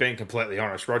I'm being completely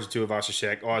honest, Roger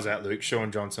Tuivasa-Sheck, Isaac Luke,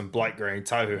 Sean Johnson, Blake Green,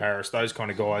 Tohu Harris, those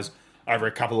kind of guys over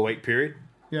a couple of week period.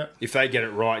 Yeah. If they get it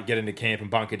right, get into camp and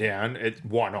bunker down,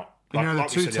 why not? The we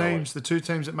said other week. the two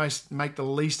teams that make the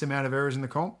least amount of errors in the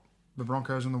comp, the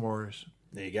Broncos and the Warriors.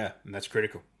 There you go, and that's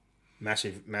critical.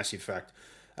 Massive, massive fact.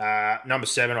 Number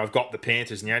 7, I've got the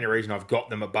Panthers, and the only reason I've got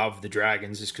them above the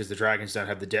Dragons is because the Dragons don't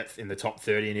have the depth in the top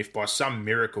 30, and if by some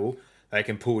miracle they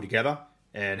can pull together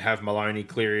and have Maloney,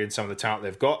 Cleary, and some of the talent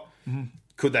they've got,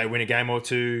 could they win a game or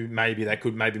two? Maybe they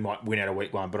could. Maybe might win out of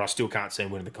week 1, but I still can't see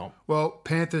them winning the comp. Well,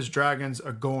 Panthers, Dragons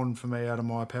are gone for me out of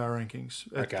my power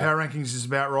rankings. Okay. Power rankings is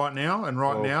about right now, and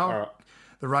All now right.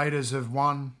 the Raiders have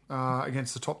won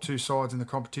against the top 2 sides in the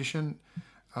competition.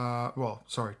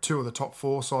 Two of the top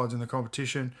 4 sides in the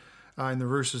competition in the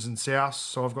Roosters and South,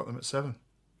 so I've got them at 7.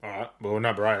 All right. Well,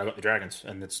 number 8, I've got the Dragons,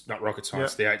 and it's not rocket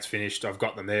science. Yep. The 8's finished. I've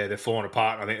got them there. They're falling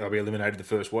apart, and I think they'll be eliminated the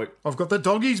first week. I've got the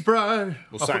doggies, bro. I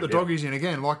same put the deal. doggies in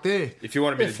again, like there. If you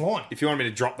wanted me They're flying. if you wanted me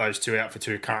to drop those 2 out for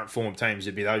 2 current form teams,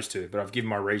 it'd be those 2. But I've given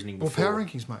my reasoning Well, before. power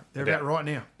rankings, mate. They're About- about right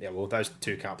now. Yeah, well, those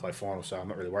 2 can't play finals, so I'm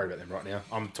not really worried about them right now.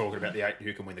 I'm talking about the 8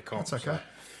 who can win the comp. That's okay. So.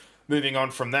 Moving on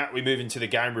from that, we move into the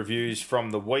game reviews from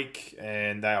the week,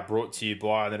 and they are brought to you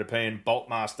by the Nepean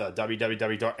Boltmaster,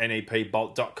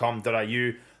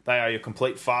 www.nepbolt.com.au. They are your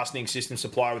complete fastening system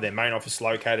supplier with their main office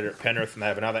located at Penrith, and they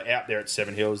have another out there at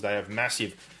Seven Hills. They have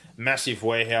massive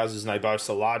warehouses, and they boast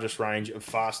the largest range of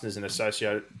fasteners and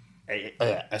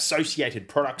associated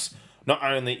products, not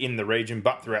only in the region,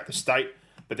 but throughout the state.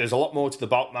 But there's a lot more to the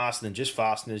Boltmaster than just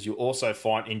fasteners. You'll also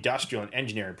find industrial and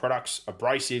engineering products,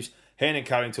 abrasives, hand and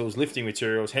cutting tools, lifting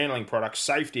materials, handling products,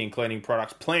 safety and cleaning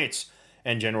products, plants,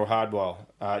 and general hardware.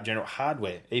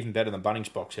 Even better than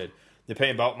Bunnings Boxhead. The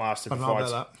Nepean Boltmaster I don't know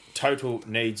provides about total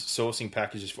needs sourcing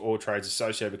packages for all trades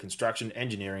associated with construction,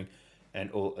 engineering, and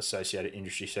all associated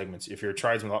industry segments. If you're a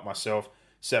tradesman like myself,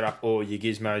 set up all your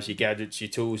gizmos, your gadgets, your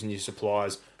tools, and your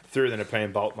supplies through the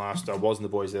Nepean Boltmaster. Was and the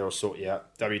boys there will sort you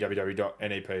out.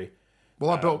 www.nep. Well,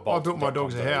 I built my Bolt.com.au.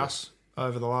 dogs a house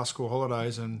over the last school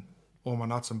holidays, and all my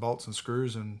nuts and bolts and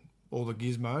screws and all the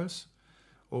gizmos,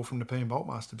 all from the Nepean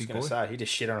Boltmaster, big I was boy. going to say, he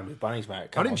just shit on him with Bunnings, mate.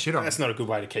 I didn't shit on him. That's not a good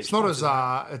way to keep It's not as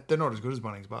sponsors. they're not as good as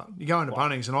Bunnings, but you go into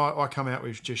Bunnings and I come out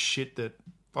with just shit that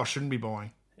I shouldn't be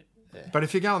buying. Yeah. But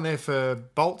if you're going there for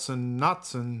bolts and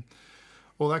nuts and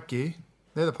all that gear,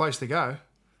 they're the place to go.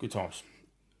 Good times.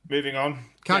 Moving on.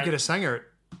 Can't get a Sanger at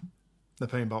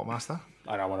Nepean Boltmaster.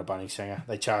 I don't want a Bunnings singer.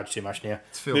 They charge too much now.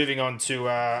 filthy. Moving on to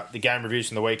the game reviews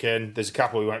from the weekend. There's a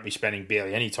couple we won't be spending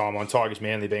barely any time on. Tigers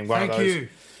Manly being one Thank of those. you.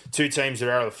 2 teams that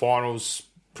are out of the finals.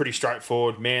 Pretty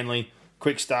straightforward. Manly,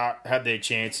 quick start, had their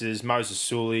chances. Moses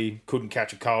Sully couldn't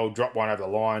catch a cold, dropped one over the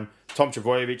line. Tom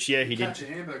Trbojevic, yeah, he did. Catch a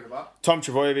hamburger, but Tom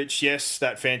Trbojevic, yes,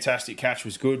 that fantastic catch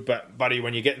was good, but buddy,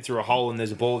 when you're getting through a hole and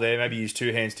there's a ball there, maybe use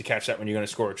 2 hands to catch that when you're going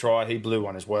to score a try. He blew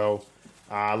one as well.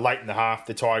 Late in the half,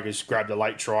 the Tigers grabbed a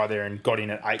late try there and got in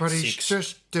at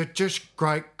 8-6. they're just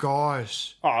great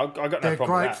guys. Oh, I got no They're problem with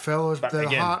great that. fellas. But They're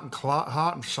again, the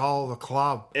heart and soul of the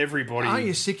club. everybody. Aren't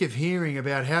you sick of hearing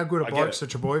about how good a get blokes it.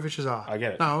 the Trbojeviches are? I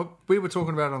get it. No, we were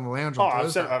talking about it on the lounge Oh, on I've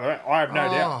Thursday. said it, I have no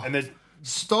doubt. Oh. And there's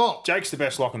Stop. Jake's the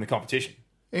best lock in the competition.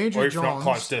 Andrew or if not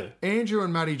close Johns, to. Andrew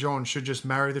and Matty Johns should just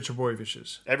marry the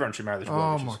Trbojeviches. Everyone should marry the Oh,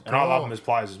 Trbojevics. my And I love God. them as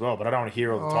players as well, but I don't want to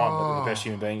hear all the time that they're the best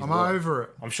human beings I'm in the world. over it.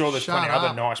 I'm sure there's Shut plenty of up.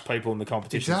 other nice people in the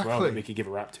competition as well that Exactly. we could give a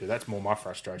rap to. That's more my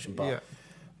frustration. But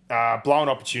Yeah. blown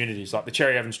opportunities. Like the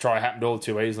Cherry Evans try happened all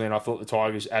too easily, and I thought the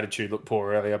Tigers' attitude looked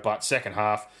poor earlier. But second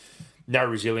half, No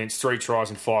resilience, 3 tries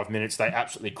in 5 minutes. They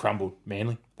absolutely crumbled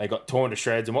Manly. They got torn to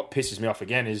shreds. And what pisses me off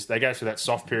again is they go through that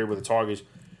soft period where the Tigers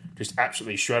just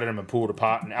absolutely shredded them and pulled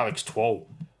apart. And Alex Twal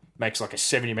makes like a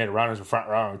 70-metre run as a front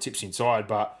rower and tips inside.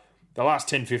 But the last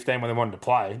 10-15 when they wanted to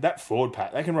play, that forward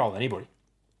pack, they can roll anybody.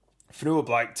 Fanua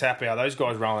Blake, Tapau, those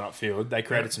guys rolling upfield, they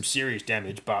created some serious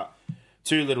damage, but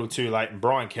too little, too late. And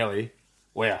Brian Kelly,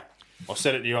 wow. I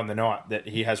said it to you on the night that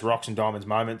he has rocks and diamonds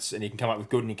moments and he can come up with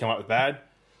good and he can come up with bad.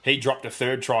 He dropped a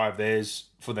third try of theirs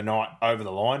for the night over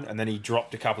the line, and then he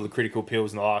dropped a couple of critical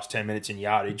pills in the last 10 minutes in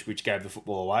yardage, which gave the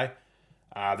football away.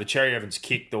 The Cherry Evans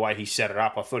kick, the way he set it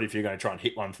up, I thought if you're going to try and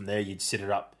hit one from there, you'd sit it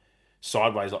up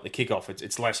sideways like the kickoff.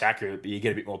 It's less accurate, but you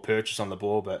get a bit more purchase on the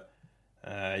ball. But,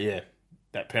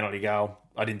 that penalty goal,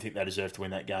 I didn't think they deserved to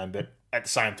win that game. But at the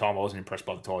same time, I wasn't impressed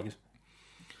by the Tigers.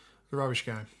 A rubbish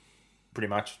game. Pretty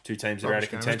much. Two teams that are out of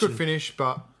contention. It was a good finish,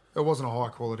 but it wasn't a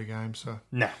high-quality game. So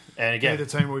no. And again, neither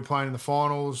team will be playing in the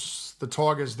finals. The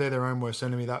Tigers, they're their own worst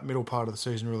enemy. That middle part of the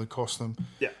season really cost them.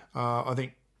 Yeah. I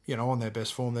think, on their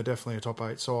best form, they're definitely a top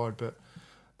 8 side, but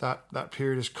that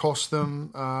period has cost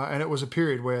them. And it was a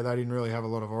period where they didn't really have a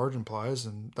lot of Origin players,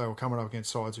 and they were coming up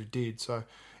against sides who did. So,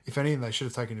 if anything, they should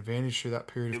have taken advantage through that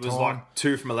period of time. It was like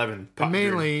 2 from 11.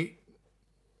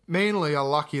 Manly are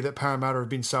lucky that Parramatta have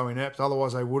been so inept.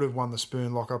 Otherwise, they would have won the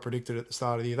Spoon like I predicted at the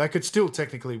start of the year. They could still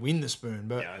technically win the Spoon,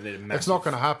 but it's not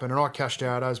going to happen. And I cashed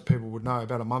out, as people would know,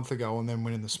 about a month ago on them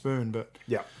winning the Spoon. But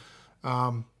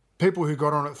people who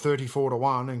got on at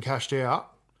 34-1 and cashed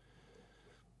out,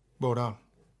 well done.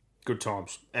 Good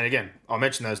times. And again, I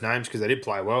mentioned those names because they did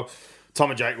play well. Tom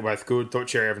and Jake were both good. Thought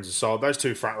Cherry Evans was solid. Those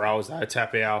 2 front rowers, though,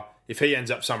 Tapau, if he ends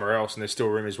up somewhere else and there's still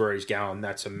rumours where he's going,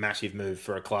 that's a massive move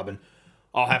for a club. And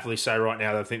I'll happily say right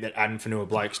now that I think that Adam Fanua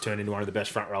Blake's turned into one of the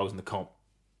best front rowers in the comp.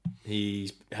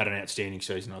 He's had an outstanding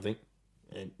season, I think.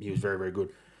 And he was very, very good.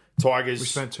 Tigers. We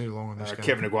spent too long on this game.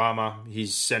 Kevin Aguama,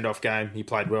 his send-off game, he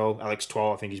played well. Alex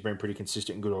Twal, I think he's been pretty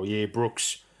consistent and good all year.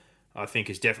 Brooks, I think,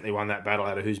 has definitely won that battle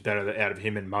out of who's better out of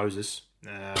him and Moses.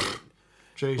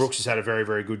 Brooks has had a very,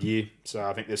 very good year. So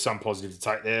I think there's some positive to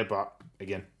take there. But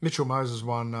again, Mitchell Moses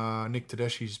won Nick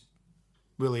Tedeschi's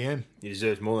Willie M. He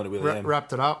deserves more than a Willie M.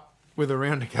 Wrapped it up with a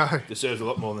round to go. Deserves a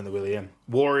lot more than the Willie M.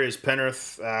 Warriors,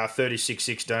 Penrith,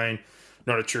 36-16.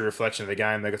 Not a true reflection of the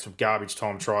game. They got some garbage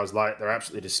time tries late. They're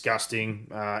absolutely disgusting.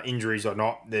 Injuries or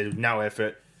not, there's no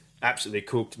effort. Absolutely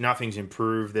cooked. Nothing's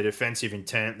improved. Their defensive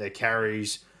intent, their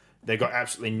carries, they got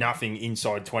absolutely nothing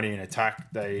inside 20 in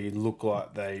attack. They look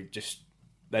like they just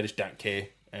don't care,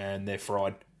 and they're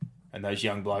fried. And those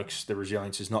young blokes, the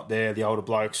resilience is not there. The older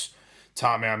blokes,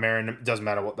 Tamau, Merrin, it doesn't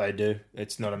matter what they do.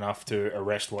 It's not enough to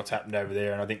arrest what's happened over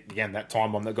there. And I think, again, that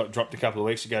time bomb that got dropped a couple of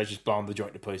weeks ago is just blowing the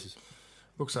joint to pieces.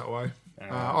 Looks that way.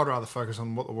 I'd rather focus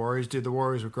on what the Warriors did. The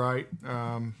Warriors were great.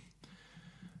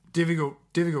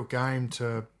 Difficult game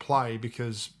to play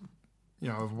because,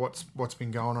 of what's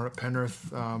been going on at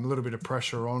Penrith. A little bit of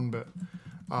pressure on, but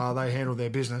they handled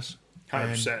their business.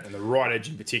 100%. And the right edge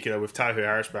in particular with Tohu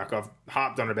Harris back, I've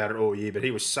harped on about it all year, but he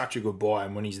was such a good buy,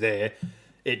 and when he's there,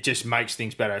 it just makes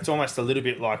things better. It's almost a little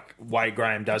bit like Wade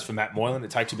Graham does for Matt Moylan. It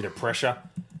takes a bit of pressure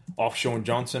off Sean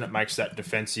Johnson. It makes that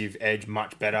defensive edge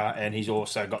much better, and he's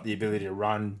also got the ability to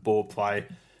run, ball play.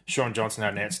 Sean Johnson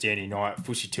had an outstanding night.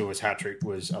 Fusi Tua's hat-trick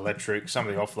was electric. Some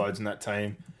of the offloads in that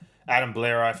team. Adam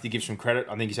Blair, I have to give some credit.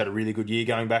 I think he's had a really good year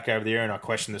going back over there, and I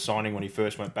questioned the signing when he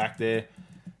first went back there.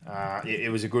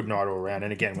 It was a good night all around.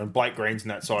 And again, when Blake Green's in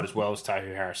that side as well as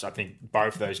Tohu Harris, I think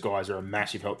both of those guys are a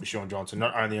massive help to Sean Johnson,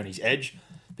 not only on his edge,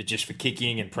 but just for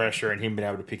kicking and pressure and him being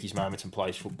able to pick his moments and play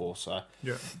his football. So,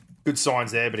 good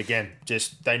signs there. But again,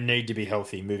 just they need to be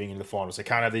healthy moving into the finals. They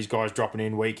can't have these guys dropping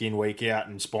in, week out,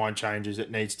 and spine changes.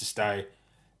 It needs to stay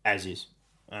as is.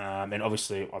 And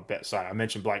obviously, I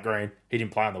mentioned Blake Green. He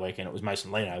didn't play on the weekend. It was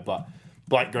Mason Lino, but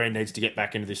Blake Green needs to get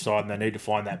back into this side, and they need to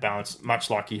find that balance, much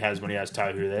like he has when he has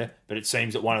Tohu there. But it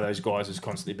seems that one of those guys has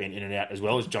constantly been in and out, as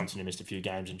well as Johnson, who missed a few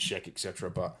games, and Sheck, etc.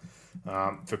 But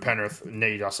for Penrith,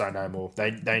 I say no more.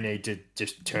 They need to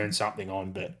just turn something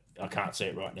on, but I can't see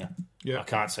it right now. I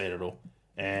can't see it at all.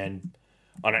 And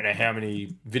I don't know how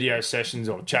many video sessions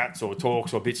or chats or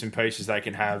talks or bits and pieces they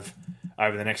can have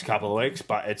over the next couple of weeks,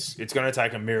 but it's going to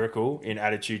take a miracle in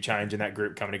attitude change in that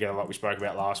group coming together like we spoke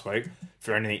about last week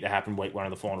for anything to happen week 1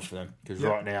 of the finals for them. Because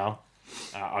right now,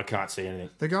 I can't see anything.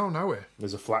 They're going nowhere.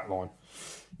 There's a flat line.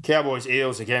 Cowboys,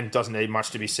 Eels, again, doesn't need much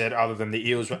to be said other than the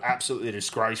Eels were absolutely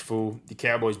disgraceful. The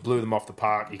Cowboys blew them off the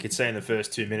park. You could see in the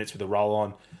first 2 minutes with the roll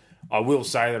on. I will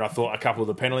say that I thought a couple of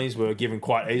the penalties were given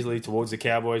quite easily towards the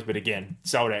Cowboys, but again,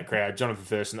 sold out crowd. Jonathan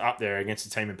Thurston up there against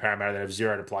a team in Parramatta that have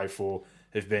 0 to play for,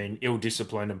 have been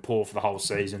ill-disciplined and poor for the whole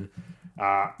season.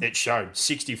 It showed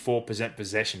 64%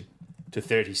 possession to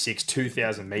 36,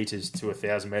 2,000 metres to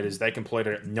 1,000 metres. They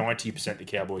completed it 90%, the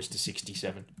Cowboys, to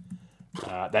 67.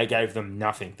 They gave them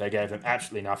nothing. They gave them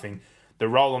absolutely nothing. The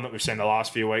roll-on that we've seen the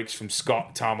last few weeks from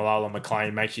Scott, Tamalolo,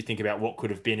 McLean makes you think about what could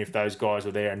have been if those guys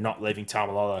were there and not leaving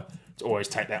Tamalolo to always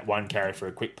take that one carry for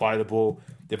a quick play of the ball.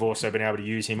 They've also been able to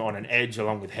use him on an edge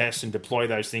along with Hess and deploy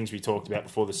those things we talked about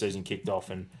before the season kicked off.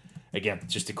 And again,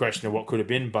 it's just a question of what could have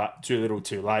been, but too little,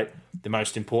 too late. The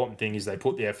most important thing is they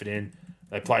put the effort in,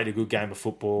 they played a good game of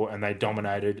football, and they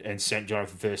dominated and sent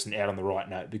Jonathan Thurston out on the right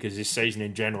note, because this season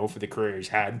in general, for the career he's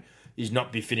had, is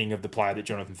not befitting of the player that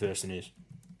Jonathan Thurston is.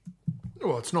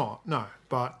 Well, it's not, no.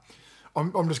 But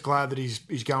I'm just glad that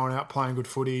he's going out playing good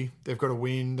footy. They've got to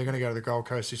win. They're going to go to the Gold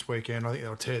Coast this weekend. I think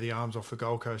they'll tear the arms off the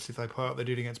Gold Coast if they play like they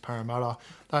did against Parramatta.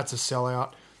 That's a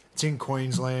sellout. It's in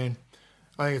Queensland.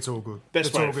 I think it's all good.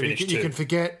 Best way to finish You can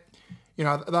forget,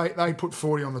 they put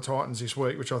 40 on the Titans this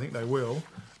week, which I think they will.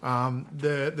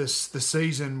 The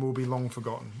season will be long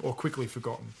forgotten or quickly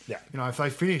forgotten. Yeah. If they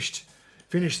finished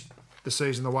the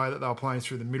season the way that they were playing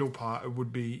through the middle part, it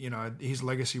would be, his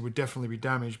legacy would definitely be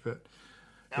damaged, but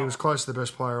he was close to the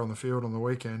best player on the field on the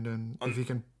weekend, and if he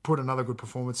can put another good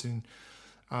performance in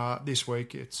this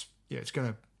week, it's just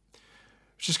going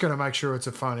to make sure it's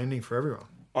a fun ending for everyone.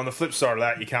 On the flip side of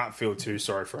that, you can't feel too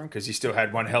sorry for him, because he still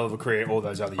had one hell of a career all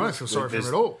those other years. I don't feel sorry for him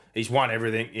at all. He's won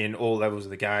everything in all levels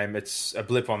of the game. It's a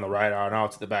blip on the radar. I know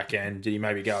it's at the back end. Did he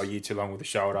maybe go a year too long with the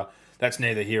shoulder? That's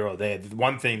neither here or there. The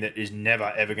one thing that is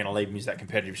never, ever going to leave him is that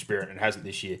competitive spirit, and hasn't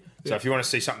this year. So if you want to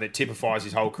see something that typifies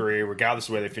his whole career, regardless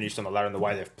of where they finished on the ladder and the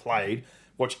way they've played,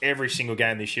 watch every single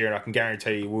game this year, and I can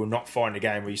guarantee you will not find a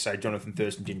game where you say Jonathan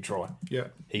Thurston didn't try. Yeah.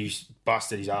 He's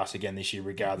busted his ass again this year,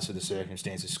 regardless of the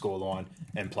circumstances, scoreline,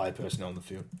 and play personnel on the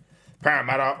field.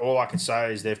 Parramatta, all I can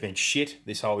say is they've been shit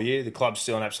this whole year. The club's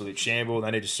still an absolute shamble.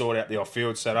 They need to sort out the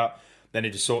off-field setup. They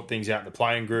need to sort things out in the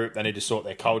playing group. They need to sort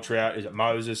their culture out. Is it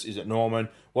Moses? Is it Norman?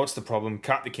 What's the problem?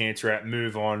 Cut the cancer out.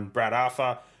 Move on. Brad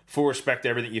Arthur, full respect to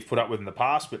everything you've put up with in the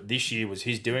past, but this year was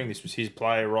his doing. This was his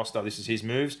player roster. This is his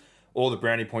moves. All the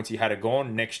brownie points he had are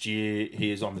gone. Next year,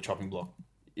 he is on the chopping block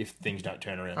if things don't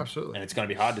turn around. Absolutely. And it's going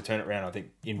to be hard to turn it around, I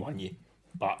think, in 1 year.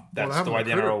 But that's the way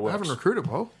the NRL works. They haven't recruited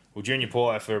well. Well, Junior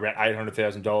Paulo for about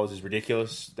 $800,000 is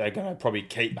ridiculous. They're going to probably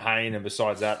keep Hayne, and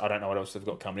besides that, I don't know what else they've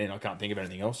got coming in. I can't think of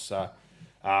anything else.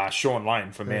 Sean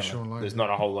Lane from Manly. Sean Lane, There's not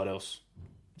a whole lot else.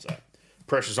 So,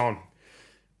 pressure's on.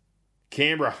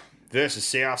 Canberra versus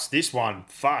South. This one,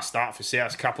 fast start for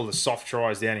South. Couple of soft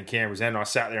tries down in Canberra's end. I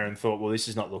sat there and thought, well, this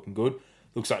is not looking good.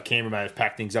 Looks like Canberra may have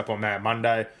packed things up on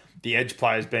Monday. The edge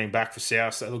players being back for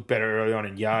South, they look better early on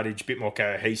in yardage, a bit more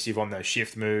cohesive on those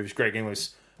shift moves. Greg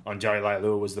Inglis on Joey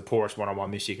Leilua was the poorest one-on-one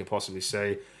miss you could possibly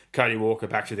see. Cody Walker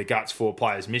back to the guts. 4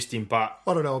 players missed him, but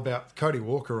I don't know about Cody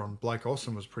Walker on Blake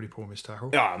Austin was a pretty poor miss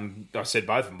tackle. I said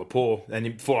both of them were poor,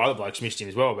 and 4 other blokes missed him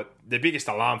as well. But the biggest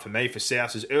alarm for me for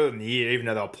South is early in the year, even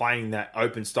though they were playing that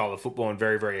open style of football and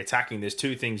very, very attacking, there's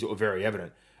 2 things that were very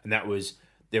evident, and that was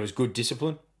there was good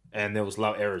discipline and there was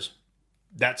low errors.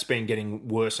 That's been getting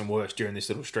worse and worse during this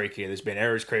little streak here. There's been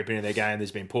errors creeping into their game.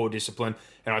 There's been poor discipline.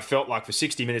 And I felt like for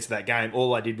 60 minutes of that game,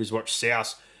 all I did was watch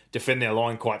South defend their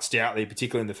line quite stoutly,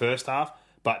 particularly in the first half,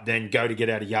 but then go to get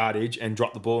out of yardage and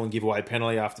drop the ball and give away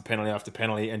penalty after penalty after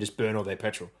penalty and just burn all their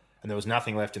petrol. And there was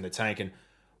nothing left in the tank. And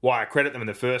why I credit them in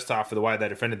the first half for the way they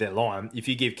defended their line, if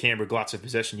you give Canberra gluts of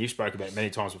possession, you spoke about it many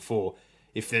times before,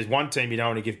 if there's one team you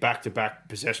don't want to give back-to-back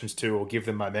possessions to or give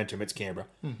them momentum, it's Canberra.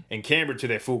 And Canberra, to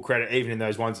their full credit, even in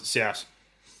those ones that South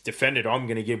defended, I'm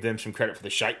going to give them some credit for the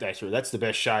shape they threw. That's the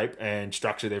best shape and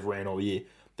structure they've ran all year.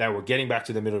 They were getting back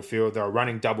to the middle of the field. They were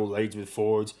running double leads with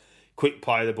forwards, quick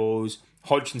play the balls.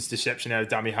 Hodgson's deception out of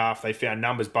dummy half. They found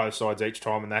numbers both sides each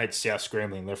time, and they had South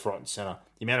scrambling left, right and centre.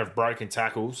 The amount of broken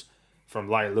tackles from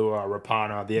Leilua,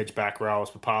 Rapana, the edge back rows,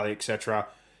 Papali, etc.,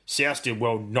 South did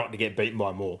well not to get beaten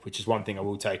by more, which is one thing I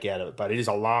will take out of it. But it is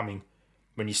alarming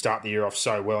when you start the year off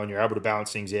so well and you're able to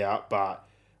balance things out. But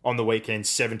on the weekend,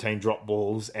 17 drop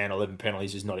balls and 11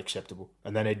 penalties is not acceptable.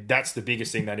 And that's the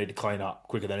biggest thing they need to clean up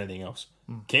quicker than anything else.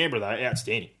 Canberra, though,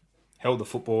 outstanding. Held the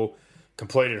football,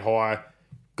 completed high,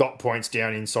 got points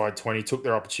down inside 20, took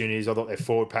their opportunities. I thought their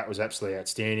forward pack was absolutely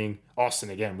outstanding. Austin,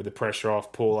 again, with the pressure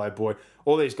off, Paulo, Boyd.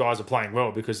 All these guys are playing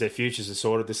well because their futures are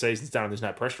sorted. The season's done and there's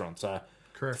no pressure on. So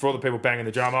correct. For all the people banging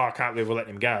the drum, I can't believe we're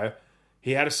letting him go.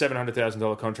 He had a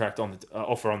 $700,000 contract on the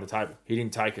offer on the table. He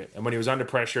didn't take it. And when he was under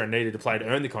pressure and needed to play to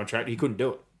earn the contract, he couldn't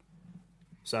do it.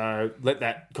 So let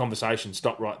that conversation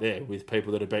stop right there with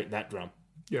people that are beating that drum.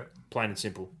 Yeah. Plain and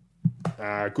simple.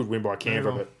 Good win by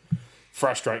Canberra, but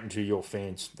frustrating to your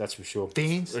fans, that's for sure.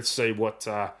 Fans? Let's see what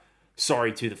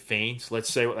sorry to the fans.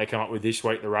 Let's see what they come up with this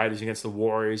week. The Raiders against the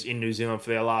Warriors in New Zealand for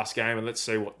their last game, and let's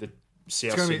see what the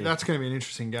South Sydney... That's going to be an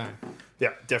interesting game.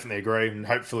 Yeah, definitely agree, and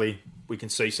hopefully we can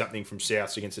see something from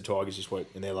Souths against the Tigers this week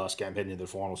in their last game heading into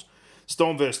the finals.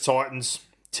 Storm versus Titans,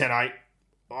 10-8.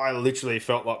 I literally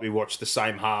felt like we watched the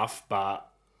same half, but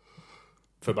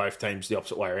for both teams the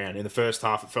opposite way around. In the first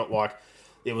half, it felt like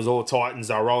it was all Titans.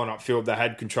 They were rolling upfield. They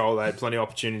had control. They had plenty of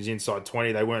opportunities inside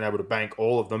 20. They weren't able to bank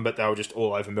all of them, but they were just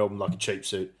all over Melbourne like a cheap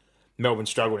suit. Melbourne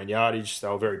struggled in yardage. They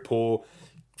were very poor.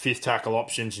 Fifth tackle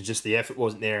options and just the effort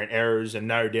wasn't there and errors. And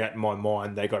no doubt in my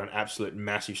mind, they got an absolute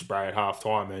massive spray at half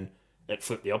time and it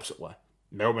flipped the opposite way.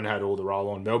 Melbourne had all the roll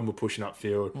on. Melbourne were pushing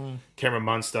upfield. Cameron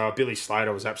Munster, Billy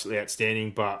Slater was absolutely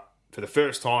outstanding. But for the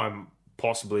first time,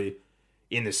 possibly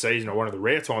in the season, or one of the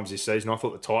rare times this season, I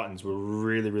thought the Titans were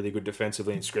really, really good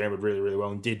defensively and scrambled really, really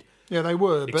well and did. Yeah, they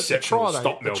were. But the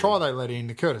try they let in,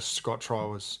 the Curtis Scott try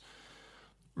was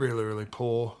really, really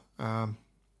poor. I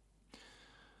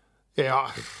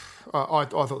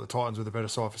thought the Titans were the better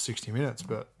side for 60 minutes,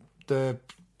 but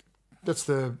that's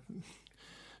the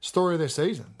story of their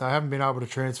season. They haven't been able to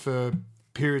transfer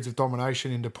periods of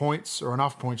domination into points or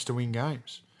enough points to win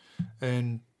games.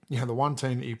 And the one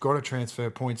team that you've got to transfer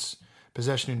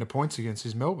possession into points against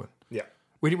is Melbourne. Yeah.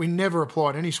 We never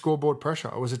applied any scoreboard pressure.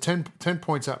 It was a 10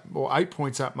 points up or 8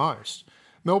 points at most.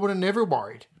 Melbourne are never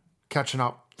worried catching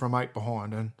up from 8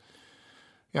 behind, and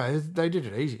they did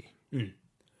it easy.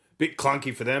 Bit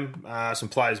clunky for them. Some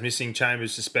players missing.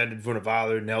 Chambers suspended,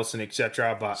 Vunivalu, Nelson,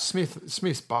 etc. But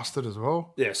Smith's busted as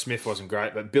well. Yeah, Smith wasn't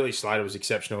great, but Billy Slater was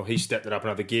exceptional. He stepped it up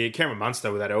another gear. Cameron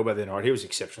Munster with that elbow the night, he was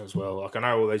exceptional as well. Like, I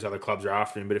know all these other clubs are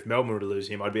after him, but if Melbourne were to lose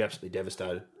him, I'd be absolutely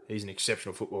devastated. He's an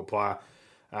exceptional football player.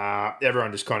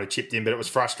 Everyone just kind of chipped in, but it was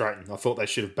frustrating. I thought they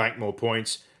should have banked more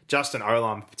points. Justin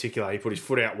Olam in particular, he put his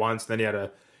foot out once, then he had a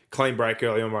clean break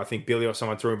early on where I think Billy or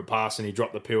someone threw him a pass and he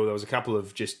dropped the pill. There was a couple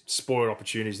of just spoiled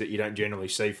opportunities that you don't generally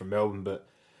see from Melbourne, but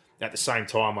at the same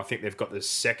time, I think they've got the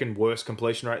second worst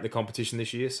completion rate in the competition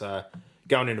this year. So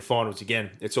going into finals,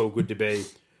 again, it's all good to be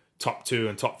top 2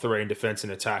 and top 3 in defence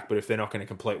and attack, but if they're not going to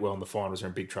complete well in the finals, they're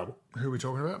in big trouble. Who are we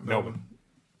talking about? Melbourne.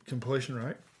 Completion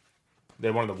rate?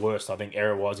 They're one of the worst, I think,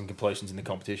 error-wise in completions in the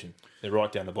competition. They're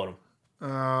right down the bottom.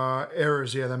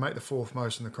 Errors, they make the 4th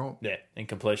most in the comp. Yeah, and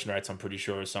completion rates, I'm pretty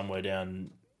sure, is somewhere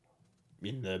down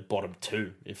in the bottom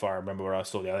 2, if I remember what I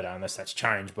saw the other day, unless that's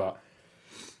changed. But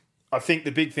I think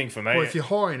the big thing for me... Well, if you're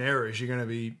high in errors, you're going to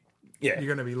be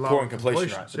low in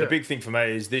completion rates. So the big thing for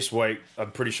me is this week,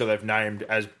 I'm pretty sure they've named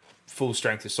as full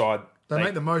strength aside. They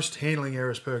make the most handling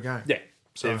errors per game. Yeah.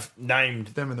 So they've named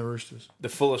them and the Roosters the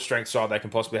fullest strength side they can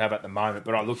possibly have at the moment.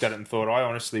 But I looked at it and thought, I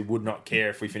honestly would not care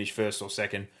if we finish first or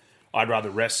second. I'd rather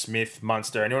rest Smith,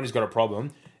 Munster, anyone who's got a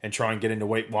problem, and try and get into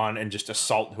week 1 and just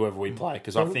assault whoever we play.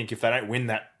 Because I think if they don't win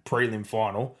that prelim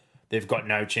final, they've got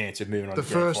no chance of moving on to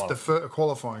the grand final. The first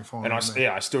qualifying final. And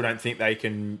I still don't think they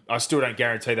can. I still don't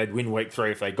guarantee they'd win week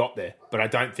 3 if they got there. But I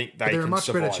don't think they can survive. They're a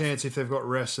much better chance if they've got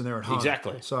rest and they're at home.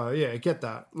 Exactly. So I get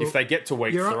that. Look, if they get to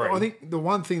week 3, I think the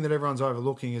one thing that everyone's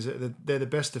overlooking is that they're the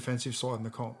best defensive side in the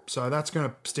comp. So that's going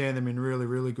to stand them in really,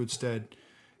 really good stead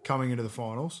coming into the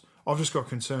finals. I've just got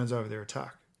concerns over their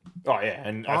attack. Oh, yeah.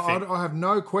 And I have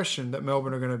no question that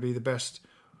Melbourne are going to be the best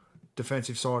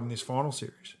defensive side in this final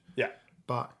series. Yeah.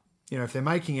 But, if they're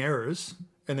making errors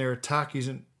and their attack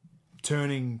isn't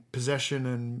turning possession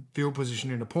and field position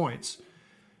into points,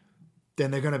 then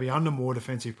they're going to be under more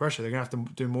defensive pressure. They're going to have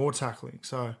to do more tackling.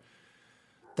 So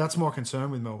that's my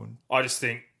concern with Melbourne. I just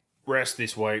think rest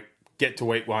this week, get to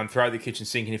week 1, throw the kitchen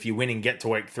sink, and if you win and get to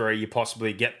week 3, you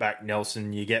possibly get back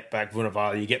Nelson, you get back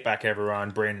Vunivalu, you get back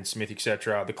everyone, Brandon Smith,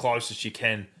 etc., the closest you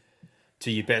can to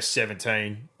your best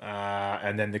 17.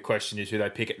 And then the question is who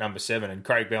they pick at number 7. And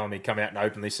Craig Bellamy come out and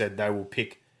openly said they will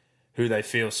pick who they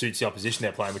feel suits the opposition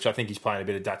they're playing, which I think he's playing a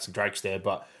bit of Dutch and Drakes there.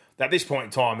 But at this point in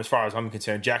time, as far as I'm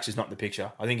concerned, Jax is not in the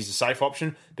picture. I think he's a safe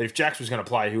option, but if Jax was going to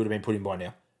play, he would have been put in by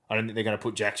now. I don't think they're going to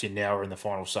put Jax in now or in the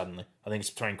final suddenly. I think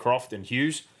it's between Croft and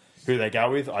Hughes. Who they go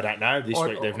with, I don't know. This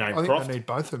week they've named Croft. I think they need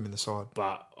both of them in the side.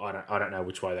 But I don't know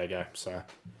which way they go. So,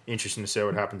 interesting to see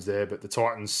what happens there. But the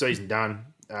Titans, season done.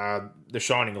 The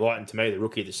shining light, and to me, the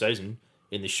rookie of the season,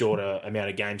 in the shorter amount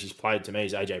of games he's played, to me,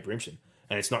 is AJ Brimson.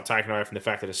 And it's not taken away from the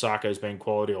fact that Asako's been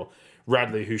quality, or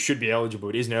Radley, who should be eligible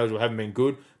but isn't eligible, haven't been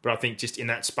good. But I think just in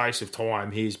that space of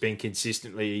time, he's been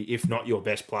consistently, if not your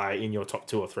best player, in your top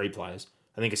 2 or 3 players.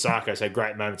 I think Asako's had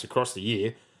great moments across the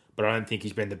year, but I don't think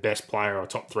he's been the best player or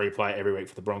top 3 player every week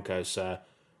for the Broncos. So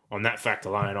on that fact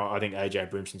alone, I think AJ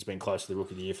Brimson's been close to the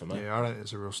Rookie of the Year for me. Yeah, I don't think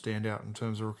there's a real standout in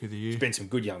terms of Rookie of the Year. There's been some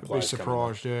good young players. Be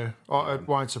surprised, yeah. It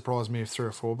won't surprise me if 3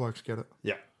 or 4 blokes get it.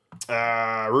 Yeah.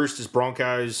 Roosters,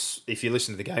 Broncos, if you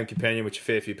listen to the Game Companion, which a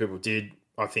fair few people did,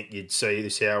 I think you'd see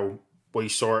this how we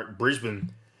saw it.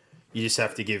 Brisbane, you just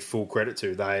have to give full credit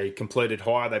to. They completed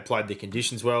high, they played the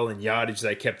conditions well. In yardage,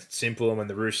 they kept it simple. And when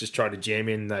the Roosters tried to jam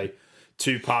in, they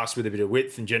two-passed with a bit of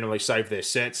width and generally saved their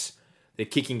sets. Their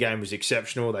kicking game was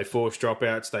exceptional. They forced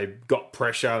dropouts. They got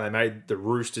pressure. They made the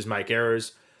Roosters make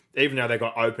errors. Even though they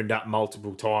got opened up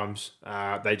multiple times,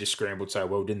 they just scrambled so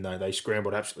well, didn't they? They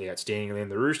scrambled absolutely outstandingly.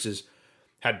 And the Roosters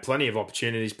had plenty of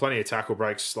opportunities, plenty of tackle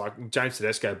breaks. Like James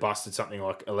Tedesco busted something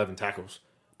like 11 tackles.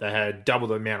 They had double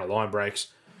the amount of line breaks.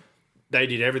 They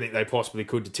did everything they possibly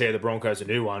could to tear the Broncos a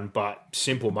new one, but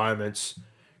simple moments,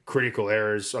 critical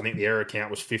errors. I think the error count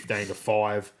was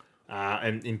 15-5,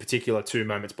 and in particular, 2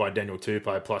 moments by Daniel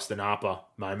Tupou plus the Napa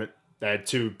moment. They had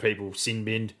 2 people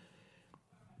sin-binned.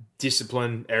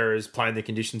 Discipline, errors, playing the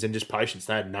conditions, and just patience.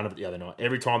 They had none of it the other night.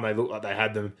 Every time they looked like they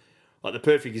had them, like the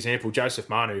perfect example, Joseph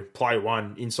Manu, play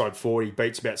 1, inside 40,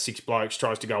 beats about 6 blokes,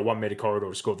 tries to go a 1 metre corridor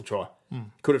to score the try.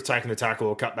 Could have taken the tackle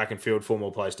or cut back and field, 4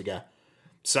 more plays to go.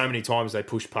 So many times they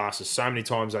pushed passes. So many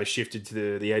times they shifted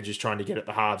to the edges trying to get at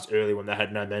the halves early when they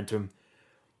had no momentum.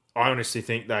 I honestly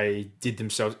think they did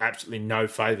themselves absolutely no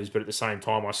favours, but at the same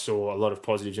time I saw a lot of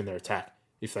positives in their attack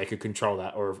if they could control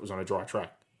that or if it was on a dry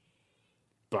track.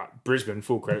 But Brisbane,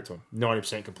 full credit to them.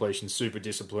 90% completion, super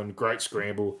disciplined, great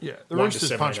scramble. Yeah, the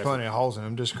Roosters punched plenty of holes in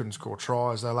them, just couldn't score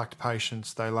tries. They lacked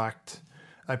patience. They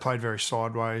played very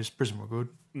sideways. Brisbane were good.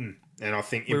 And I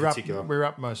think in particular... We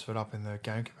wrapped most of it up in the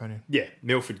Game Companion. Yeah,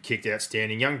 Milford kicked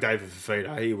outstanding. Young David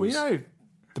Fifita, he was... Well,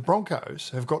 the Broncos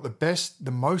have got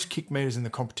the most kick meters in the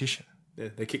competition. Yeah,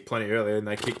 they kicked plenty earlier and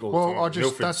they kicked all the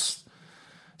time. That's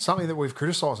something that we've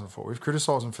criticised them for. We've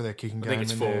criticised them for their kicking game. I think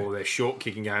it's for their short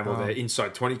kicking game or their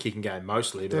inside 20 kicking game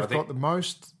mostly. But they've got the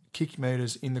most kick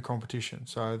meters in the competition.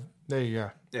 So there you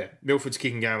go. Yeah, Milford's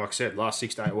kicking game, like I said, last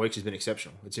 6 to 8 weeks has been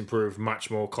exceptional. It's improved much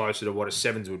more closer to what a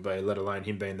 7s would be, let alone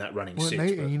him being that running 6.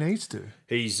 He needs to.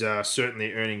 He's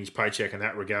certainly earning his paycheck in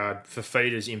that regard.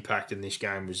 Fifita's impact in this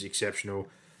game was exceptional.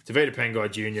 Tavita Pangai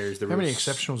Jr. is the... How many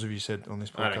exceptionals have you said on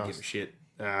this podcast? I don't give a shit.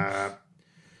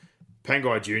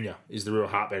 Pangai Jr. is the real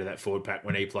heartbeat of that forward pack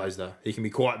when he plays, though. He can be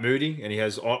quite moody, and he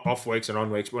has off weeks and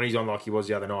on weeks. But when he's on like he was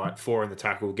the other night, 4 in the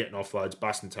tackle, getting offloads,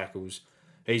 busting tackles,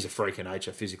 he's a freak of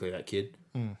nature physically, that kid.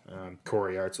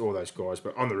 Corey Oates, all those guys.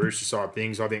 But on the Rooster side of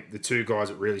things, I think the 2 guys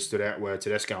that really stood out were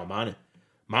Tedesco and Manu.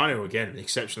 Manu, again,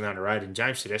 exceptionally underrated. And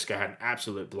James Tedesco had an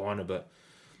absolute blinder, but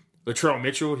Latrell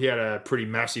Mitchell, he had a pretty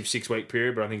massive 6-week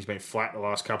period, but I think he's been flat the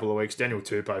last couple of weeks. Daniel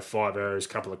Tupou, 5 errors, a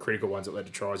couple of critical ones that led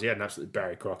to tries. He had an absolute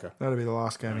Barry Crocker. That'll be the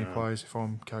last game he plays if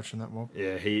I'm coaching that mob.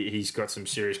 Yeah, he's got some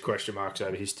serious question marks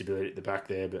over his stability at the back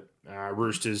there. But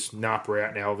Roosters, Napa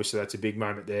out now. Obviously, that's a big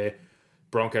moment there.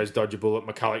 Broncos dodge a bullet.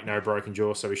 McCulloch, no broken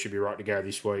jaw, so he should be right to go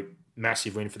this week.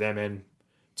 Massive win for them, and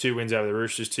 2 wins over the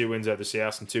Roosters, 2 wins over the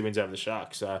South, and 2 wins over the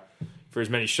Sharks. So for as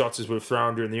many shots as we've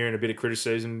thrown during the year and a bit of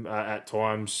criticism at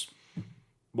times,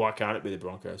 why can't it be the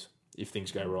Broncos if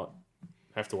things go right?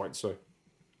 Have to wait and see.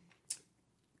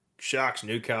 Sharks,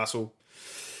 Newcastle,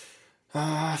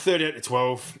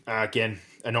 38-12. Again,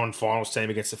 a non-finals team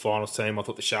against the finals team. I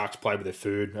thought the Sharks played with their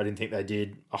food. I didn't think they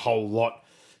did a whole lot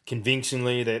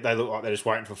convincingly. They look like they're just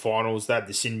waiting for finals. They had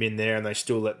the sin bin there and they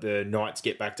still let the Knights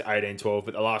get back to 18-12.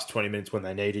 But the last 20 minutes when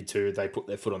they needed to, they put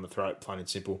their foot on the throat, plain and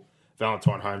simple.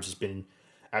 Valentine Holmes has been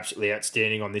absolutely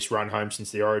outstanding on this run home since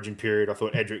the Origin period. I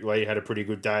thought Edric Lee had a pretty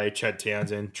good day. Chad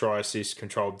Townsend, try assist,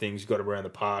 controlled things, got him around the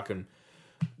park, and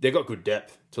they've got good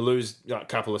depth. To lose a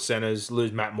couple of centres,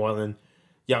 lose Matt Moylan,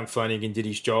 young Flanagan did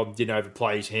his job, didn't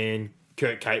overplay his hand.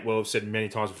 Kurt Capewell, I've said many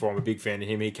times before, I'm a big fan of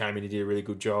him. He came in and did a really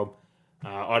good job.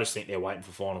 I just think they're waiting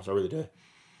for finals. I really do.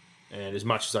 And as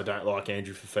much as I don't like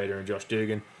Andrew Fifita and Josh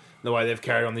Dugan, the way they've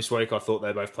carried on this week, I thought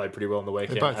they both played pretty well on the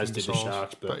weekend, as did the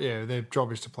Sharks. But yeah, their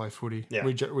job is to play footy. Yeah.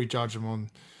 We judge them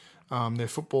on their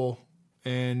football,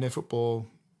 and their football,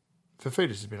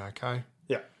 Fifita's has been okay.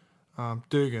 Yeah.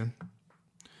 Dugan,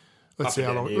 let's see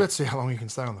how long he can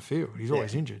stay on the field. He's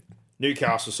always injured.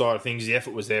 Newcastle side of things, the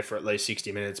effort was there for at least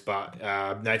 60 minutes, but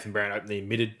Nathan Brown openly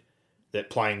admitted that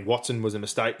playing Watson was a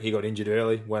mistake. He got injured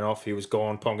early, went off, he was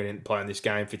gone. Ponga didn't play in this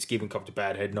game. Fitzgibbon copped a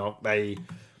bad head knock.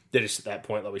 They're just at that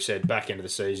point, like we said, back end of the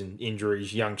season,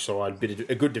 injuries, young side,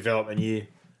 a good development year.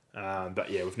 But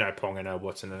yeah, with no Ponga, no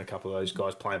Watson, and a couple of those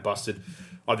guys playing busted,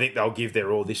 I think they'll give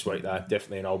their all this week, though.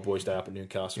 Definitely an old boys' day up at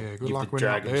Newcastle. Yeah, good luck winning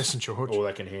up there, St George. All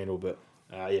they can handle, but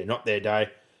not their day.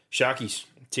 Sharkies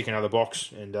tick another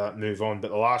box and move on.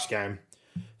 But the last game,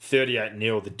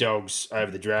 38-0, the Dogs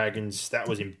over the Dragons. That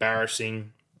was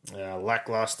embarrassing,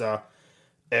 lackluster,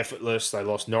 effortless. They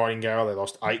lost Nightingale, they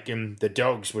lost Aitken. The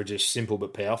Dogs were just simple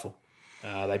but powerful.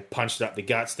 They punched it up the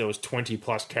guts. There was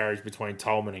 20-plus carries between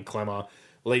Tolman and Clemmer.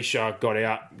 Leisha got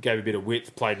out, gave a bit of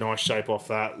width, played nice shape off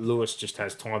that. Lewis just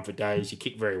has time for days. He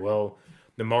kicked very well.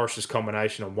 The Morris's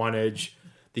combination on one edge.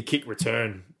 The kick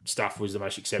return stuff was the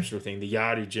most exceptional thing. The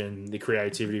yardage and the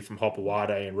creativity from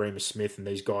Hopewade and Remus Smith and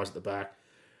these guys at the back.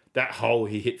 That hole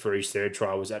he hit for his third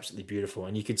try was absolutely beautiful.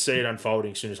 And you could see it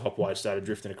unfolding as soon as Hopewade started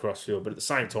drifting across field. But at the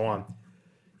same time,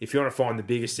 if you want to find the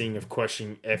biggest thing of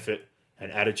questioning effort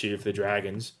and attitude of the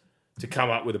Dragons, to come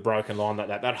up with a broken line like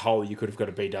that hole you could have got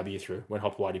a BW through when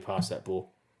Hopewade passed that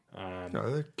ball. No,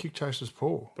 the kick chase is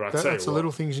poor. But That's the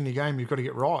little things in your game you've got to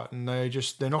get right, and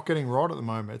they're not getting right at the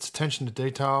moment. It's attention to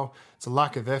detail. It's a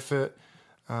lack of effort.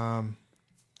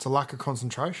 It's a lack of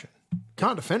concentration.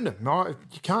 Can't defend them. No,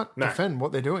 you can't defend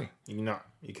what they're doing. No,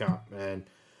 you can't. And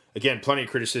again, plenty of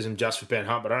criticism just for Ben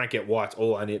Hunt, but I don't get why it's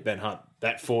all only at Ben Hunt.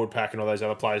 That forward pack and all those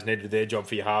other players needed their job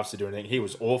for your halves to do anything. He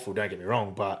was awful, don't get me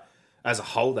wrong, but as a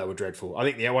whole, they were dreadful. I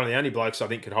think one of the only blokes I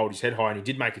think could hold his head high, and he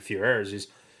did make a few errors, is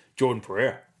Jordan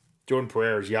Pereira. Jordan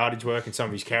Pereira's yardage work and some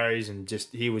of his carries, and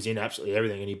just he was in absolutely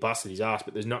everything, and he busted his ass.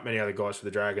 But there's not many other guys for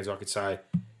the Dragons I could say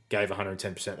gave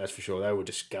 110%. That's for sure. They were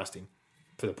disgusting.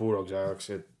 For the Bulldogs, like I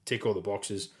said, tick all the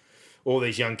boxes. All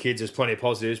these young kids, there's plenty of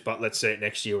positives, but let's see it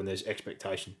next year when there's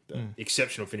expectation. But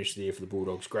exceptional finish of the year for the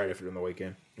Bulldogs. Great effort on the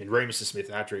weekend. And Remus Smith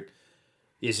hat-trick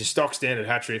is a stock standard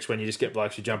hat-tricks when you just get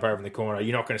blokes who jump over in the corner.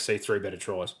 You're not going to see 3 better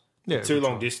tries. Yeah, the 2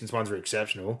 long distance ones were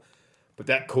exceptional. But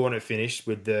that corner finish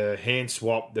with the hand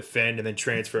swap, the fend, and then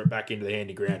transfer it back into the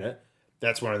handy grounder,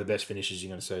 that's one of the best finishes you're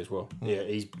going to see as well. Yeah,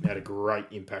 he's had a great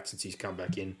impact since he's come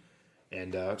back in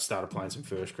and started playing some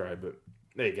first grade. But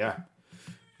there you go.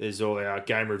 There's all our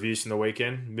game reviews from the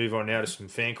weekend. Move on now to some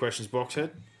fan questions,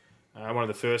 Boxhead. One of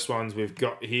the first ones we've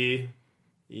got here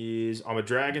is, I'm a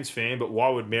Dragons fan, but why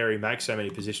would Mary make so many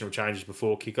positional changes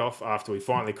before kickoff after we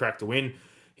finally cracked the win?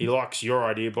 He likes your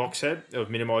idea, Boxhead, of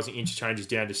minimising interchanges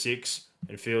down to 6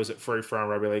 and feels that free throw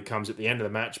rugby league comes at the end of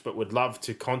the match, but would love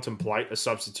to contemplate a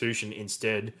substitution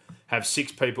instead. Have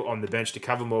 6 people on the bench to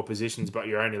cover more positions, but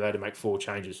you're only allowed to make 4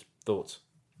 changes. Thoughts?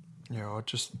 Yeah, it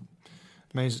just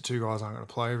means that 2 guys aren't going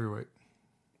to play every week.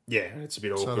 Yeah, it's a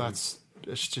bit awkward. So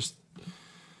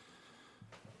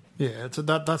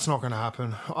that's not going to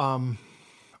happen.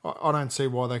 I don't see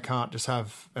why they can't just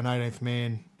have an 18th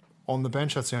man on the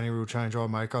bench. That's the only real change I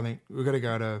make. I think we've got to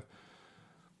go to,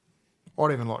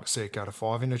 I'd even like to see it go to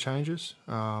 5 interchanges.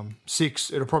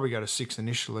 6, it'll probably go to 6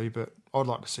 initially, but I'd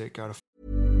like to see it go to 5.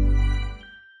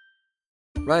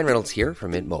 Ryan Reynolds here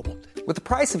from Mint Mobile. With the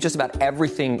price of just about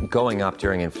everything going up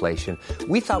during inflation,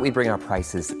 we thought we'd bring our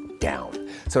prices down.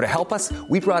 So to help us,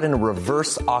 we brought in a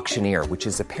reverse auctioneer, which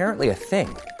is apparently a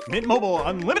thing. Mint Mobile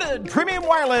Unlimited Premium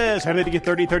Wireless. How to get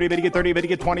 30, 30, bit to get 30, bit to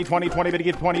get 20, 20, 20, bit to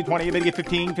get 20, 20, bit to get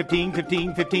 15, 15,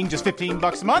 15, 15, just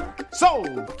 $15 a month?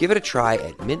 Sold! Give it a try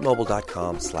at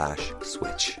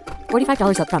mintmobile.com/switch.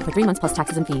 $45 up front for 3 months plus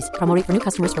taxes and fees. Promo rate for new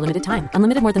customers for limited time.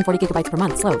 Unlimited more than 40 gigabytes per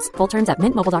month. Slows full terms at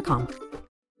mintmobile.com.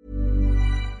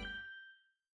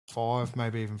 5,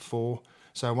 maybe even 4.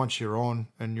 So once you're on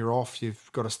and you're off,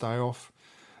 you've got to stay off.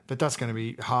 But that's going to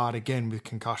be hard again with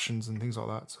concussions and things like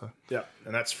that. So yeah,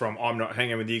 and that's from I'm Not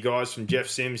Hanging With You Guys, from Jeff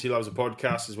Sims. He loves a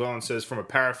podcast as well and says, from a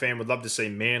Para fan, would love to see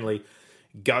Manly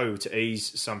go to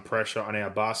ease some pressure on our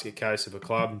basket case of a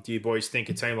club. Do you boys think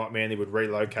a team like Manly would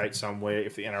relocate somewhere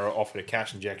if the NRL offered a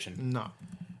cash injection? No.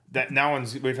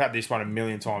 We've had this one a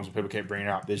million times and people keep bringing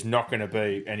it up. There's not going to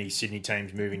be any Sydney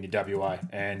teams moving to WA.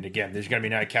 And again, there's going to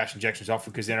be no cash injections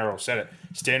offered because the NRL said it.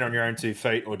 Stand on your own 2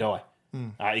 feet or die.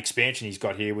 Expansion he's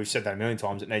got here, we've said that a million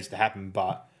times, it needs to happen,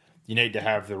 but you need to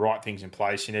have the right things in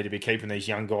place. You need to be keeping these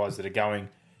young guys that are going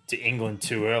to England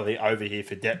too early over here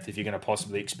for depth if you're going to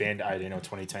possibly expand to 18 or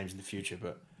 20 teams in the future.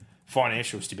 But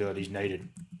financial stability is needed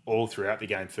all throughout the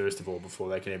game, first of all, before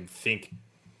they can even think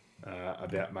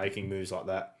about making moves like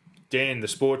that. Dan, the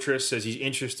Sportress, says he's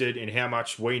interested in how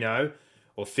much we know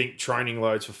or think training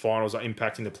loads for finals are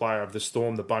impacting the player of the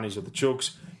Storm, the Bunnies, or the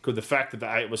Chooks. Could the fact that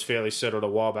the 8 was fairly settled a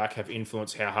while back have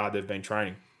influenced how hard they've been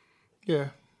training? Yeah,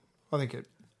 I think it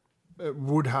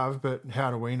would have, but how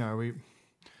do we know?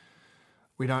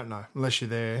 We don't know unless you're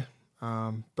there.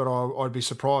 But I'd be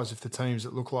surprised if the teams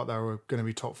that look like they were going to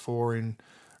be top 4 in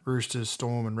Roosters,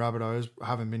 Storm and Rabbitohs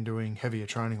haven't been doing heavier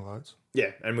training loads.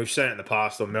 Yeah, and we've seen it in the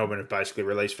past, or Melbourne have basically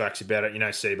released facts about it. You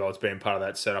know, Seabold's been part of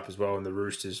that setup as well, and the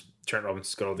Roosters, Trent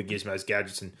Robinson's got all the gizmos,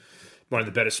 gadgets, and one of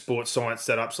the better sports science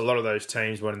setups. A lot of those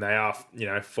teams, when they are,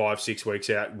 5-6 weeks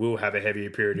out, will have a heavier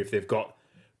period if they've got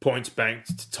points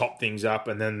banked to top things up,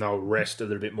 and then they'll rest a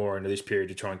little bit more into this period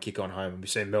to try and kick on home. We've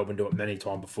seen Melbourne do it many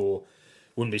times before.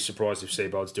 Wouldn't be surprised if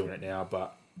Seabold's doing it now,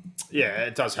 but yeah,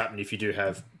 it does happen if you do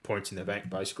have points in the bank,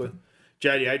 basically.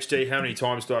 JDHD, how many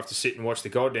times do I have to sit and watch the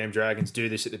goddamn Dragons do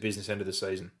this at the business end of the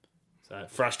season? So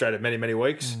frustrated many, many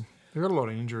weeks. They've got a lot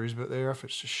of injuries, but their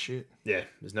effort's just shit. Yeah,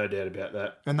 there's no doubt about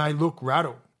that. And they look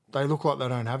rattled. They look like they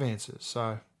don't have answers.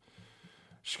 So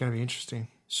it's going to be interesting.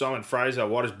 Simon Fraser,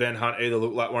 why does Ben Hunt either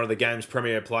look like one of the game's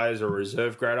premier players or a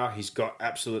reserve grader? He's got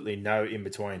absolutely no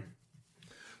in-between.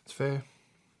 It's fair.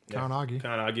 Can't argue.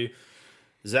 Can't argue.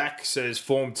 Zach says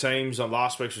form teams on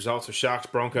last week's results of Sharks,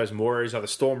 Broncos and Warriors. Are the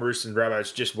Storm, Roosters and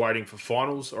Rabbits just waiting for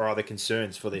finals, or are there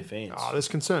concerns for their fans? There's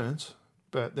concerns,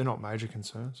 but they're not major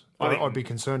concerns. I'd be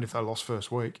concerned if they lost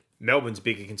first week. Melbourne's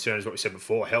bigger concern is what we said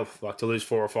before, health. Like to lose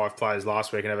 4 or 5 players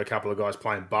last week and have a couple of guys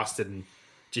playing busted, and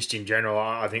just in general,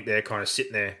 I think they're kind of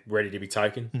sitting there ready to be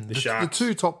taken. The Sharks. The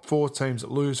 2 top 4 teams that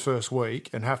lose first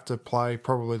week and have to play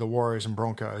probably the Warriors and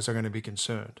Broncos are going to be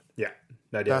concerned. Yeah,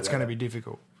 no doubt. That's going to be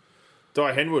difficult.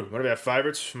 Di Henwood, one of our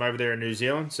favourites from over there in New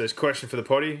Zealand, says, question for the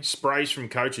potty. Sprays from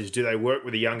coaches, do they work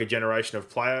with a younger generation of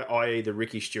player, i.e. the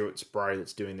Ricky Stewart spray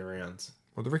that's doing the rounds?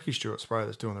 Well, the Ricky Stewart spray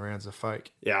that's doing the rounds are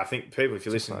fake. Yeah, I think people, if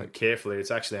you listen carefully,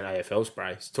 it's actually an AFL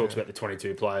spray. It talks about the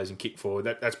 22 players and kick forward.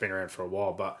 That's been around for a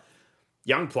while. But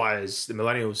young players, the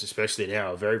millennials especially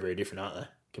now, are very, very different, aren't they?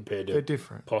 Compared to They're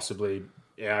different. Possibly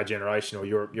our generation, or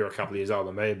you're a couple of years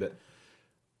older than me. But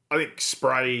I think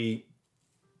spray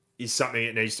is something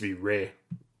that needs to be rare,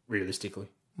 realistically.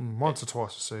 Once or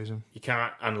twice a season. You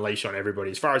can't unleash on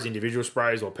everybody. As far as individual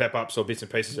sprays or pep-ups or bits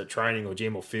and pieces at training or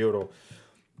gym or field, or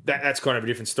that's kind of a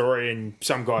different story. And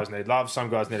some guys need love, some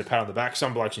guys need a pat on the back,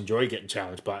 some blokes enjoy getting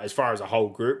challenged. But as far as a whole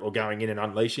group or going in and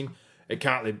unleashing, it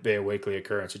can't be a weekly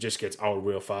occurrence. It just gets old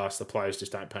real fast. The players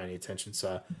just don't pay any attention.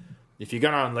 So if you're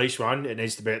going to unleash one, it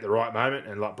needs to be at the right moment.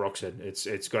 And like Brock said,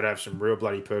 it's got to have some real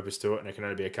bloody purpose to it, and it can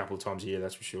only be a couple of times a year,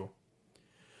 that's for sure.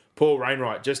 Paul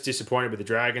Rainwright, just disappointed with the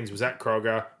Dragons, was at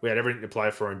Kroger. We had everything to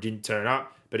play for and didn't turn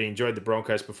up, but he enjoyed the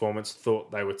Broncos' performance, thought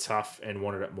they were tough and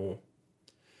wanted it more.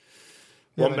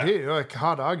 Yeah, they did. Like,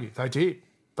 hard to argue. They did.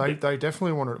 They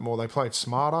definitely wanted it more. They played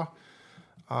smarter,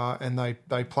 and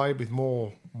they played with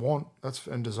more want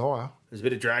and desire. There's a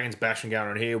bit of Dragons bashing going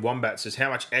on here. Wombat says, how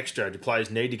much extra do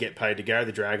players need to get paid to go to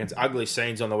the Dragons? Ugly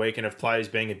scenes on the weekend of players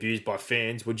being abused by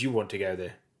fans. Would you want to go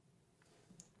there?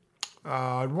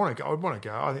 I'd want to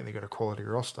go. I think they've got a quality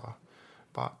roster,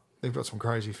 but they've got some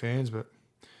crazy fans. But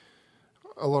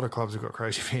a lot of clubs have got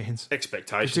crazy fans.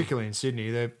 Expectations, particularly in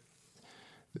Sydney.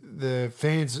 The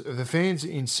fans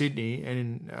in Sydney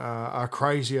are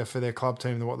crazier for their club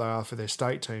team than what they are for their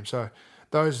state team. So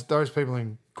those people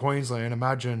in Queensland,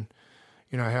 imagine,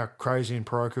 how crazy and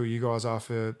parochial you guys are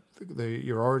for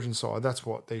your Origin side. That's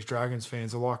what these Dragons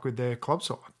fans are like with their club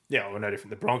side. Yeah, well, no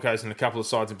different. The Broncos and a couple of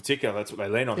sides in particular, that's what they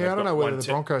lean on. Yeah, I don't know whether the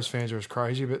Broncos fans are as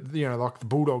crazy, but, like the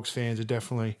Bulldogs fans are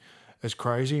definitely as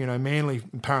crazy. Manly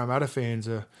and Parramatta fans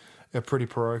are pretty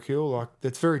parochial. Like,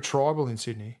 it's very tribal in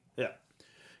Sydney. Yeah.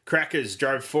 Crackers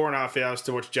drove 4.5 hours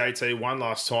to watch JT one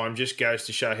last time. Just goes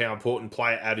to show how important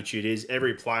player attitude is.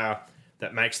 Every player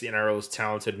that makes the NRL is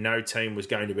talented. No team was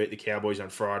going to beat the Cowboys on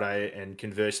Friday, and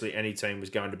conversely, any team was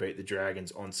going to beat the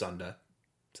Dragons on Sunday.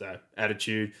 So,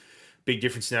 attitude... Big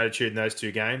difference in attitude in those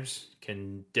two games.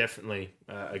 Can definitely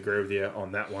agree with you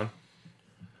on that one.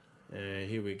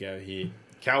 Here we go here.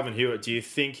 Calvin Hewitt, do you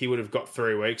think he would have got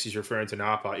 3 weeks? He's referring to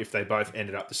Napa if they both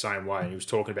ended up the same way. And he was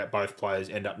talking about both players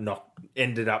ended up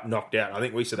knocked out. I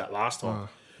think we said that last time.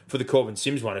 For the Corbin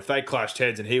Sims one, if they clashed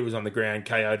heads and he was on the ground,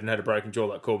 KO'd and had a broken jaw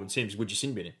like Corbin Sims, would you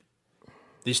sin bin him?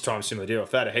 This time, similar deal. If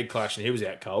they had a head clash and he was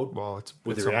out cold, well, it's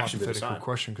the a hypothetical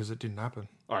question because it didn't happen.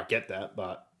 I get that,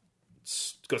 but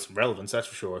it's got some relevance, that's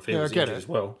for sure, if he was injured as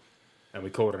well. And we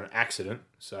called it an accident.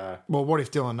 So, well, what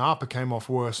if Dylan Napa came off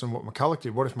worse than what McCulloch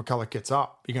did? What if McCulloch gets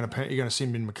up? You're going to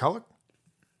sin bin McCulloch?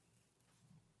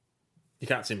 You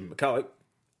can't sin bin McCulloch,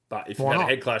 but if you had a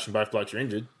head clash and both blokes are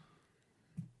injured,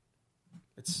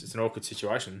 it's an awkward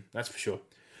situation, that's for sure.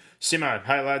 Simo,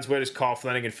 hey lads, where does Kyle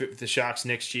Flanagan fit with the Sharks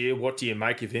next year? What do you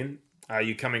make of him? Are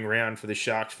you coming round for the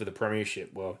Sharks for the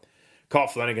premiership? Well, Kyle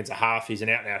Flanagan's a half. He's an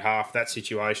out-and-out half. That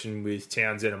situation with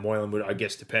Townsend and Moylan would, I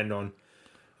guess, depend on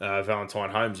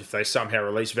Valentine Holmes. If they somehow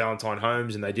release Valentine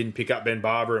Holmes and they didn't pick up Ben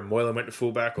Barber and Moylan went to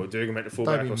fullback or Dugan went to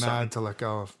fullback or something. They'd be mad to let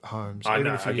go of Holmes. I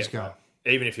know, I get that.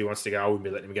 Even if he wants to go, I wouldn't be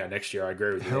letting him go next year. I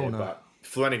agree with you there. No. But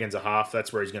Flanagan's a half.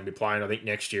 That's where he's going to be playing. I think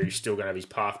next year he's still going to have his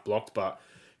path blocked, but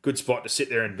good spot to sit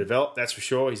there and develop, that's for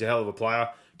sure. He's a hell of a player.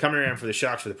 Coming around for the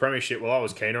Sharks for the premiership, well, I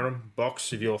was keen on him.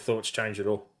 Box, have your thoughts changed at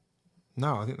all?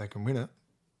 No, I think they can win it.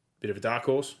 Bit of a dark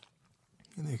horse?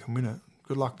 I think they can win it.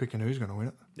 Good luck picking who's going to win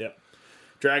it. Yep.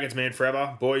 Dragons man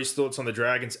forever. Boys, thoughts on the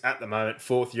Dragons at the moment.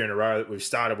 4th year in a row that we've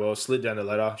started well, slid down the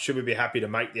ladder. Should we be happy to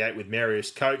make the 8 with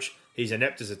Marius coach? He's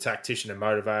inept as a tactician and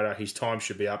motivator. His time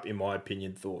should be up, in my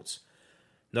opinion. Thoughts?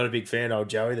 Not a big fan, old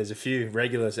Joey. There's a few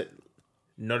regulars that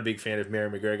not a big fan of Mary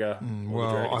McGregor.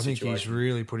 Well, I think he's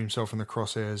really put himself in the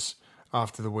crosshairs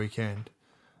after the weekend.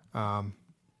 Not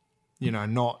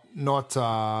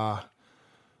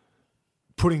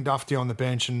putting Dufty on the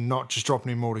bench and not just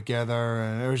dropping him altogether,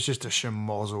 and it was just a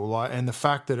schmozzle. And the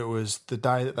fact that it was the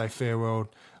day that they farewelled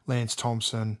Lance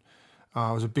Thompson,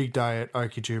 it was a big day at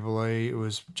Oakey Jubilee. It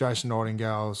was Jason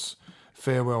Nightingale's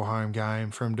farewell home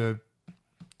game for him to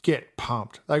get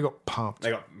pumped. They got pumped. They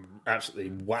got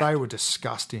absolutely whacked. They were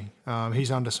disgusting.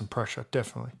 He's under some pressure,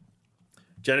 definitely.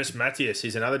 Janice Matthias,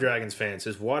 he's another Dragons fan,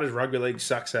 says, why does rugby league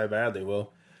suck so badly?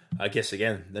 Well, I guess,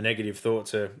 again, the negative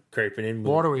thoughts are creeping in.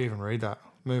 Why do we even read that?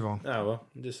 Move on. Oh, well,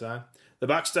 I'm just saying. The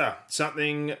Buckster,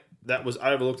 something that was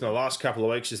overlooked in the last couple of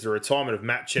weeks is the retirement of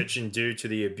Matt Chechen due to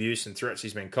the abuse and threats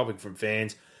he's been copying from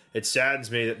fans. It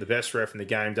saddens me that the best ref in the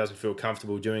game doesn't feel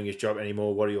comfortable doing his job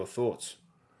anymore. What are your thoughts?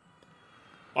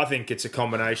 I think it's a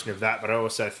combination of that, but I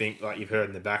also think, like you've heard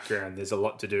in the background, there's a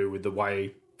lot to do with the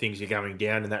way things are going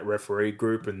down in that referee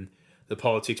group and the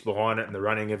politics behind it and the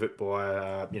running of it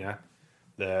by,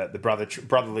 the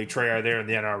brotherly trio there in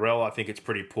the NRL. I think it's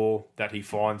pretty poor that he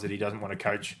finds that he doesn't want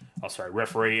to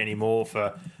referee anymore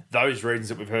for those reasons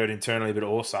that we've heard internally, but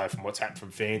also from what's happened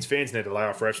from fans. Fans need to lay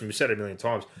off refs, and we've said it a million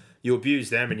times. You abuse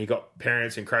them and you got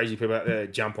parents and crazy people out there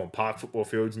that jump on park football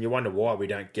fields, and you wonder why we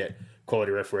don't get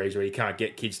quality referees or you can't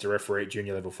get kids to referee at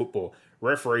junior level football.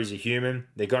 Referees are human.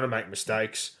 They're going to make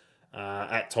mistakes.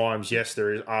 At times, yes,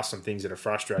 there are some things that are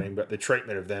frustrating, but the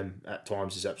treatment of them at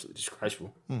times is absolutely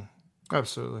disgraceful.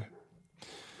 Absolutely.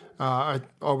 I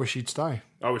wish he'd stay.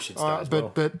 I wish he'd stay as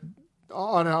well. But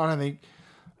I don't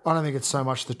think it's so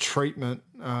much the treatment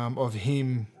of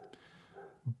him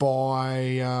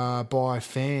by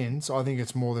fans. I think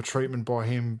it's more the treatment by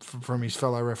him from his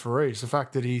fellow referees. The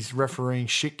fact that he's refereeing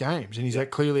shit games and he's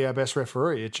clearly our best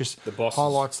referee. It just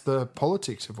highlights the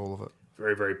politics of all of it.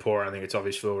 Very, very poor. I think it's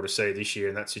obvious for all to see this year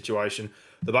in that situation.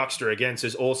 The Buckster again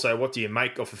says, also, what do you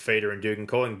make of a feeder and Dugan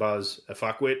calling Buzz a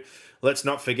fuckwit? Let's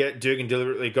not forget, Dugan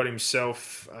deliberately got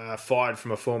himself fired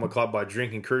from a former club by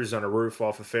drinking cruises on a roof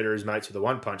while Fafita is mates with a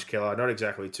one-punch killer. Not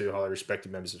exactly two highly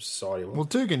respected members of society. Well,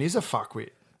 Dugan is a fuckwit.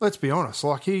 Let's be honest.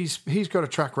 Like, he's got a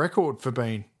track record for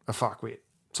being a fuckwit.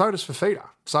 So does Fafita.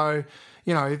 So,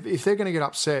 if they're going to get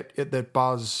upset at that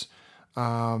Buzz...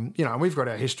 and we've got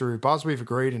our history with Buzz. We've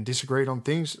agreed and disagreed on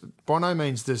things. By no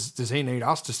means does he need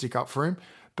us to stick up for him.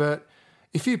 But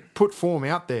if you put form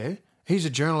out there, he's a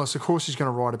journalist. Of course he's going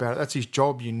to write about it. That's his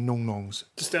job, you nong-nongs.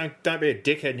 Just don't be a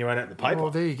dickhead and you won't out in the paper.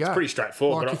 Well, there you go. It's pretty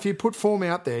straightforward. Like, if you put form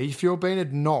out there, if you're being a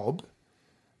knob,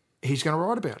 he's going to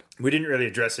write about it. We didn't really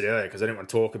address it earlier because I didn't want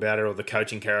to talk about it or the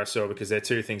coaching carousel because they're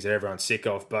two things that everyone's sick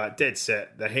of. But dead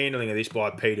set, the handling of this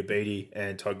by Peter Beattie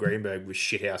and Todd Greenberg was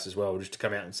shithouse as well. Just to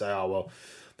come out and say, oh, well,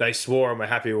 they swore and were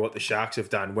happy with what the Sharks have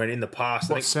done. When in the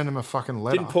past... send him a fucking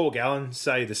letter? Didn't Paul Gallen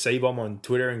say the C-bomb on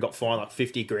Twitter and got fined like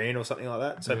 50 grand or something like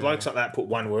that? So blokes like that put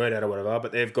one word out or whatever,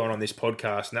 but they've gone on this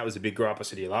podcast, and that was the big gripe I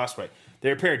said to you last week.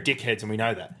 They're a pair of dickheads, and we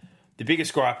know that. The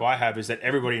biggest gripe I have is that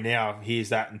everybody now hears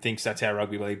that and thinks that's how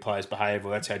rugby league players behave,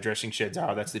 or that's how dressing sheds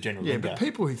are, or that's the general lingo. But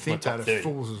people who think that are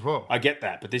fools as well. I get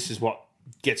that, but this is what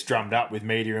gets drummed up with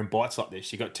media and bites like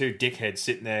this. You got two dickheads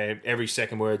sitting there, every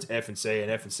second word's F and C,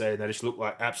 and they just look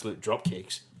like absolute drop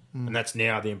kicks. And that's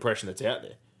now the impression that's out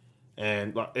there.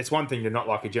 And it's one thing to not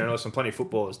like a journalist, and plenty of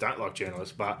footballers don't like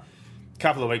journalists, but a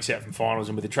couple of weeks out from finals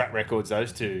and with the track records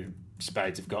those two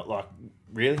spades have got,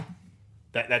 really?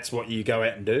 That's what you go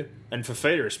out and do. And for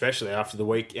Fafita especially, after the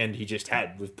weekend he just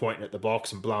had with pointing at the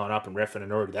box and blowing up and reffing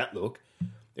and already that look,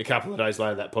 a couple of days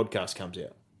later that podcast comes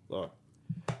out.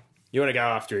 You want to go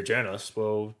after a journalist,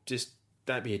 well, just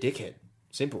don't be a dickhead.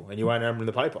 Simple. And you won't have them in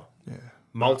the paper. Yeah.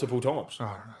 Multiple times.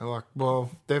 I don't know.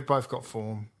 They've both got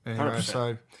form. Anyway, 100%.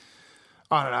 so,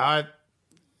 I don't know.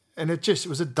 And it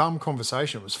was a dumb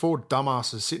conversation. It was four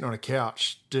dumbasses sitting on a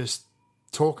couch just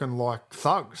talking like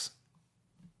thugs.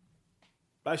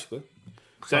 Basically.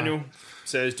 Daniel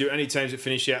says, do any teams that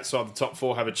finish outside the top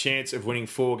four have a chance of winning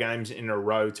 4 games in a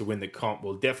row to win the comp?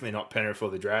 Well, definitely not Penrith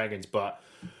or the Dragons, but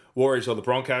Warriors or the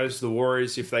Broncos. The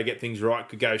Warriors, if they get things right,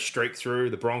 could go streak through.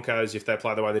 The Broncos, if they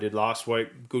play the way they did last week,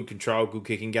 good control, good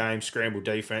kicking game, scramble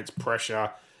defence,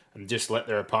 pressure, and just let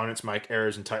their opponents make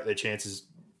errors and take their chances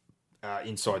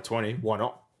inside 20. Why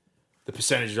not? The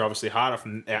percentages are obviously harder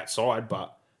from outside,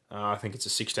 but I think it's a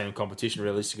 16 competition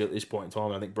realistically at this point in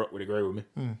time. I think Brock would agree with me.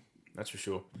 That's for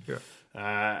sure.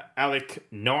 Yeah. Alec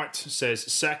Knight says,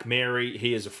 sack Mary,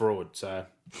 he is a fraud. So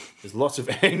there's lots of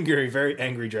angry, very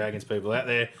angry Dragons people out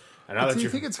there. Another Do you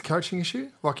think it's a coaching issue?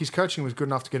 Like his coaching was good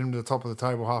enough to get him to the top of the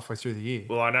table halfway through the year.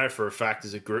 Well, I know for a fact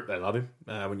as a group they love him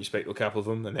when you speak to a couple of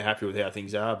them and they're happy with how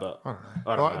things are, but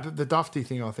I don't know. The Dufty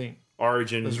thing, I think.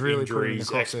 Origin, really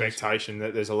injuries, expectation,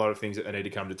 that there's a lot of things that they need to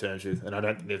come to terms with. And I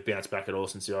don't think they've bounced back at all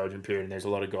since the Origin period. And there's a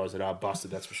lot of guys that are busted,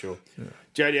 that's for sure. Yeah.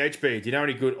 JDHB, do you know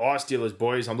any good ice dealers,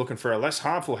 boys? I'm looking for a less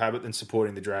harmful habit than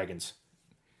supporting the Dragons.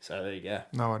 So there you go.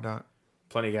 No, I don't.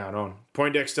 Plenty going on.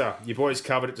 Poindexter, you boys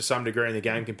covered it to some degree in the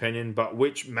game companion, but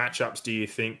which matchups do you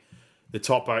think the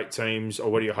top 8 teams,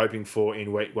 or what are you hoping for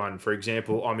in week 1? For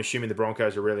example, I'm assuming the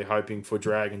Broncos are really hoping for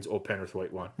Dragons or Penrith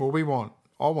week 1. Well,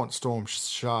 I want Storm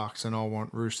Sharks and I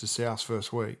want Roosters South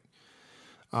first week.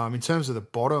 In terms of the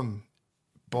bottom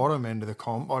end of the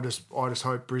comp, I just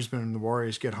hope Brisbane and the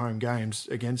Warriors get home games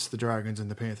against the Dragons and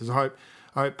the Panthers. I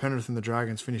hope Penrith and the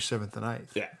Dragons finish 7th and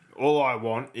 8th. Yeah. All I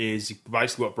want is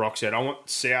basically what Brock said. I want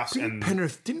South and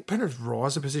Didn't Penrith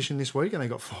rise a position this week and they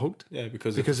got flogged? Yeah,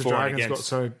 because the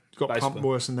Dragons got pumped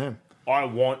worse than them. I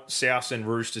want South and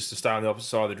Roosters to stay on the opposite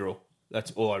side of the draw. That's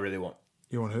all I really want.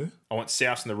 You want who? I want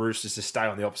South and the Roosters to stay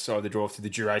on the opposite side of the draw through the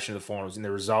duration of the finals. And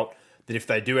the result that if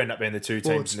they do end up being the two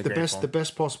teams in the grand final, the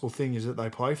best possible thing is that they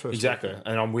play first. Exactly,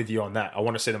 and I'm with you on that. I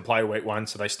want to see them play week 1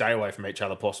 so they stay away from each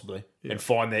other possibly and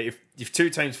find their if two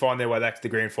teams find their way back to the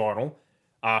grand final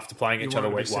after playing each other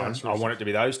week 1, I want it to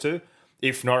be those two.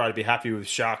 If not, I'd be happy with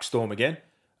Sharks Storm again.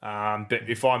 But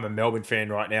if I'm a Melbourne fan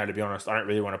right now, to be honest, I don't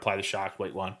really want to play the Sharks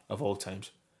week 1 of all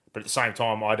teams. But at the same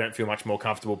time, I don't feel much more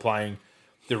comfortable playing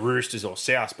the Roosters or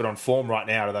South. But on form right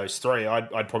now, out of those 3,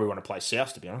 I'd probably want to play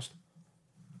South, to be honest.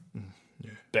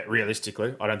 But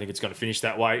realistically, I don't think it's going to finish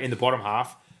that way. In the bottom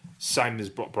half, same as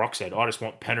Brock said, I just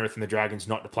want Penrith and the Dragons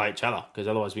not to play each other because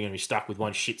otherwise we're going to be stuck with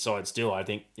one shit side still, I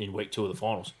think, in week 2 of the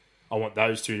finals. I want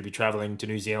those two to be travelling to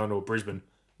New Zealand or Brisbane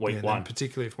week 1.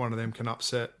 Particularly if one of them can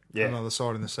upset another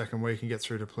side in the second week and get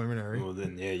through to preliminary. Well,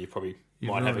 then, you probably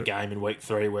might have a game in week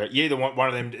 3 where you either want one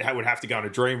of them would have to go on a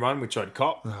dream run, which I'd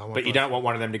cop, but you don't want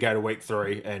one of them to go to week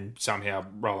 3 and somehow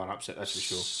roll an upset, that's for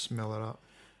sure. Smell it up.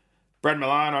 Brad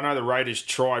Milan, I know the Raiders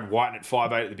tried Whiten at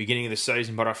 5'8" at the beginning of the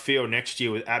season, but I feel next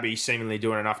year with Abbey seemingly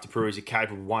doing enough to prove he's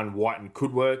capable one, Whiten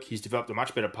could work. He's developed a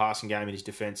much better passing game and his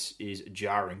defence is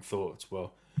jarring. Thoughts?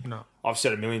 Well, no. I've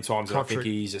said a million times that I think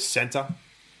he's a centre.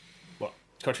 What?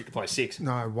 Kotrick to play 6?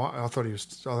 No, I thought he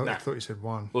was. I thought you said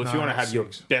 1. Well, if you want to have your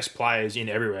best players in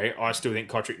everywhere, I still think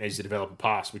Kotrick needs to develop a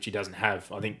pass, which he doesn't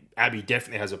have. I think Abbey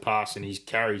definitely has a pass and his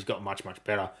carry's got much, much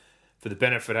better. For the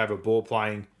benefit of a ball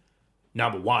playing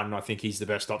number 1, I think he's the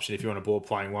best option if you want a ball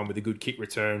playing one with a good kick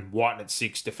return. Whiten at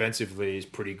 6 defensively is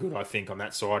pretty good, I think, on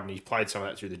that side, and he's played some of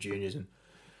that through the juniors. And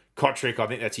Kotrick, I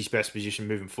think that's his best position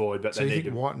moving forward. But so you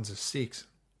think Whiten's a 6?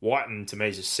 Whiten, to me,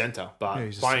 is a centre,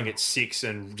 but playing at 6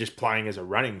 and just playing as a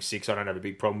running 6, I don't have a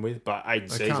big problem with. But Aiden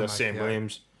Caesar, Sam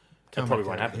Williams, that probably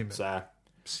won't happen. So,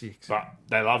 6. But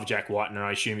they love Jack Whiten, and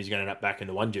I assume he's going to end up back in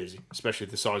the 1 jersey, especially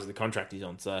with the size of the contract he's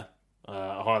on. So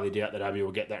I highly doubt that Abbey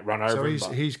will get that run over him.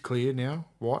 So he's clear now,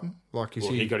 Whiten?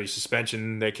 He got his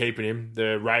suspension. They're keeping him.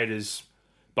 The Raiders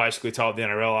basically told the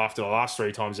NRL after the last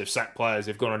 3 times they've sacked players,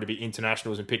 they've gone on to be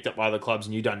internationals and picked up by other clubs,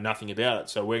 and you've done nothing about it.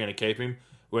 So we're going to keep him.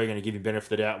 We're going to give him benefit of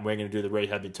the doubt, and we're going to do the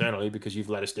rehab internally because you've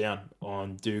let us down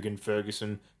on Dugan,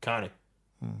 Ferguson, Carney.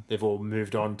 They've all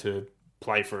moved on to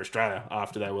play for Australia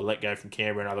after they were let go from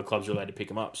Canberra and other clubs were allowed to pick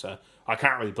them up. So I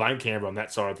can't really blame Canberra on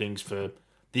that side of things for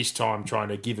this time trying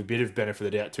to give a bit of benefit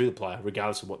of the doubt to the player,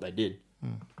 regardless of what they did.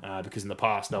 Because in the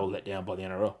past, they were let down by the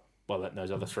NRL by letting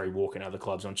those other 3 walk in other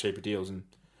clubs on cheaper deals and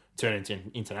turn into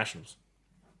internationals.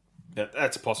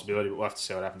 That's a possibility, but we'll have to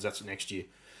see what happens. That's next year.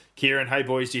 Kieran, hey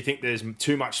boys, do you think there's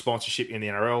too much sponsorship in the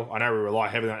NRL? I know we rely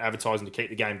heavily on advertising to keep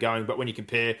the game going, but when you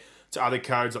compare to other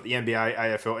codes like the NBA,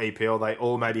 AFL, EPL, they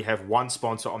all maybe have 1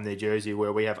 sponsor on their jersey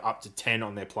where we have up to 10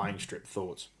 on their playing strip.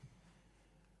 Thoughts?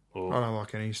 I don't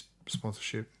like any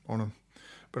sponsorship on them,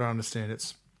 but I understand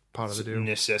it's part of the deal.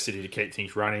 Necessity to keep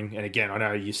things running. And again, I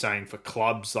know you're saying for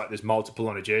clubs, like there's multiple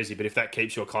on a jersey, but if that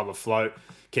keeps your club afloat,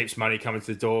 keeps money coming to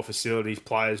the door, facilities,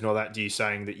 players and all that, do you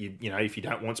saying that you know, if you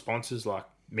don't want sponsors, like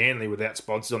Manly without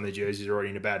sponsors on their jerseys are already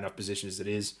in a bad enough position as it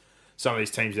is. Some of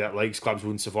these teams without leagues, clubs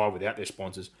wouldn't survive without their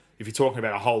sponsors. If you're talking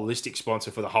about a holistic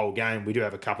sponsor for the whole game, we do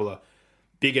have a couple of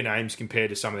bigger names compared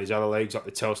to some of these other leagues, like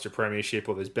the Telstra Premiership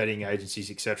or there's betting agencies,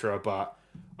 etc. But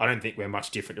I don't think we're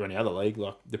much different to any other league.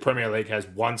 Like the Premier League has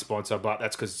 1 sponsor, but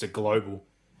that's because it's a global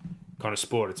kind of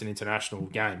sport. It's an international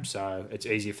game, so it's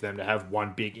easier for them to have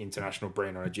 1 big international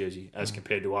brand on a jersey as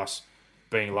compared to us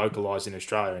being localised in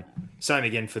Australia. Same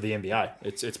again for the NBA.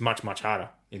 It's much, much harder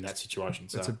in that situation.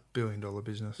 So it's a $1 billion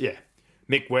business. Yeah.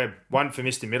 Mick Webb, 1 for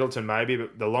Mr. Middleton maybe,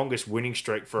 but the longest winning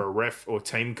streak for a ref or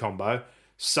team combo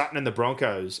Sutton and the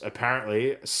Broncos,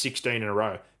 apparently 16 in a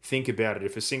row. Think about it.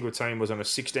 If a single team was on a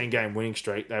 16-game winning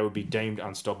streak, they would be deemed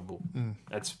unstoppable.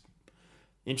 That's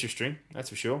interesting, that's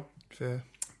for sure. Fair.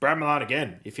 Brad Milan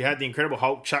again. If you had the Incredible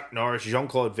Hulk, Chuck Norris,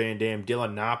 Jean-Claude Van Damme,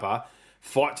 Dylan Napa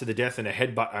fight to the death in a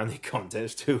headbutt-only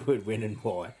contest, who would win and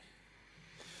why?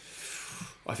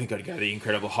 I think I'd go the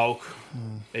Incredible Hulk,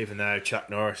 even though Chuck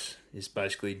Norris is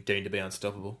basically deemed to be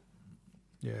unstoppable.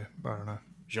 Yeah, I don't know.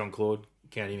 Jean-Claude,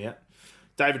 count him out.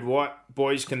 David White,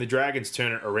 boys, can the Dragons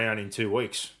turn it around in 2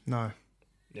 weeks? No.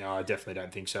 No, I definitely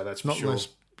don't think so, that's for Not sure. unless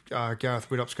Gareth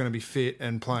Widdop's going to be fit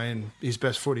and playing his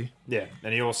best footy. Yeah,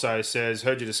 and he also says,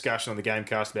 heard your discussion on the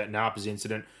Gamecast about Napa's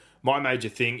incident. My major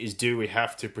thing is, do we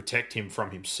have to protect him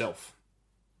from himself?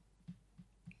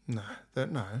 No,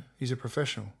 he's a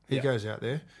professional. He goes out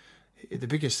there. The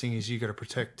biggest thing is you got to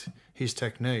protect his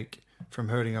technique from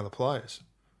hurting other players.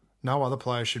 No other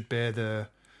player should bear the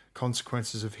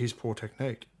consequences of his poor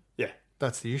technique. Yeah.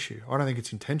 That's the issue. I don't think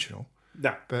it's intentional.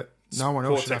 No. But no one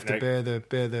else Poor should have to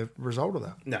bear the result of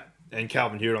that. No. And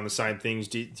Calvin Hewitt on the same things.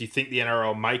 Do you think the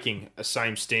NRL making a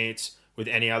same stance with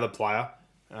any other player,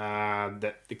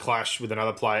 that the clash with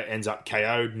another player ends up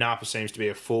KO'd? Napa seems to be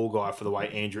a fall guy for the way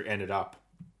Andrew ended up.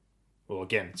 Well,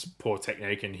 again, it's poor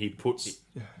technique, and he put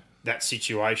that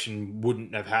situation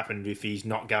wouldn't have happened if he's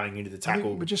not going into the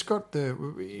tackle. We just got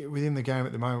within the game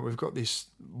at the moment, we've got this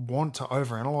want to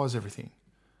overanalyze everything.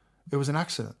 It was an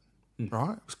accident,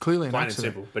 right? It was clearly an Plain accident.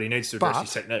 and simple, but he needs to address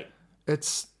his technique.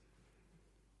 It's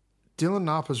Dylan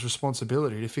Napa's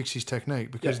responsibility to fix his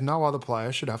technique because no other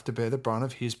player should have to bear the brunt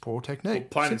of his poor technique. Well,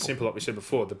 plain and simple, like we said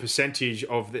before, the percentage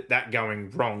of that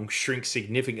going wrong shrinks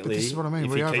significantly. But this is what I mean.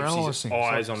 If We he keeps overanalyze his things.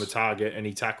 eyes on the target and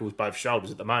he tackles both shoulders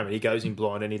at the moment. He goes in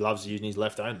blind and he loves using his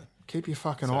left only. Keep your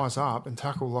fucking eyes up and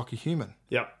tackle like a human.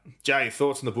 Yep. Jay,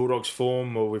 thoughts on the Bulldogs'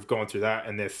 form? Well, we've gone through that,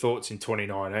 and their thoughts in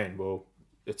 2019. Well,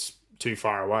 it's too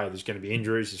far away. There's going to be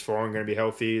injuries. Is Foran going to be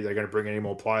healthy? They're going to bring any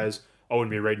more players. I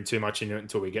wouldn't be reading too much into it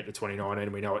until we get to 2019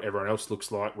 and we know what everyone else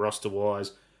looks like,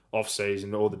 roster-wise,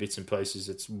 off-season, all the bits and pieces.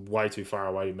 It's way too far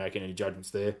away to make any judgments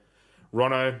there.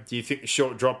 Rono, do you think the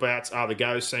short dropouts are the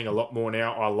go? Seeing a lot more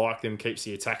now. I like them. Keeps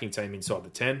the attacking team inside the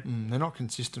 10. They're not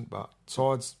consistent, but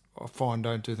sides, I find,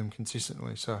 don't do them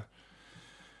consistently. So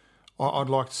I'd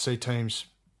like to see teams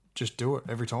just do it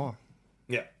every time.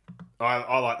 Yeah.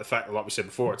 I like the fact that, like we said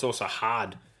before, it's also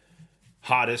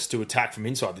hardest to attack from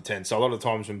inside the 10. So a lot of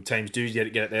times when teams do get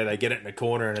it there, they get it in a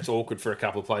corner and it's awkward for a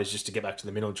couple of plays just to get back to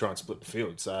the middle and try and split the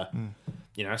field. So,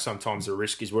 sometimes the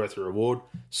risk is worth the reward.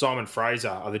 Simon Fraser,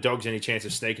 are the Dogs any chance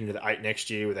of sneaking into the 8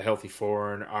 next year with a healthy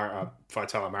Foran,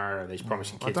 Faitala Mara and these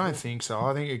promising kids? I don't think so.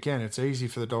 I think, again, it's easy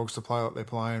for the Dogs to play like they're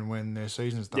playing when their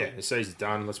season's done. Yeah, the season's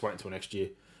done. Let's wait until next year.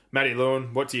 Matty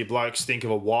Lewin, what do you blokes think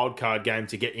of a wild card game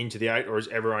to get into the 8, or is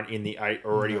everyone in the 8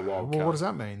 already a wild card? Well, what does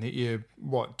that mean?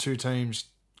 That two teams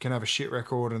can have a shit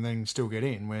record and then still get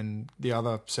in when the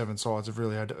other 7 sides have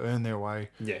really had to earn their way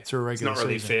through a regular season? It's not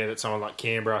really fair that someone like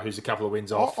Canberra, who's a couple of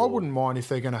wins off... I wouldn't mind if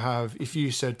they're going to have... If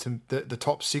you said to the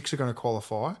top 6 are going to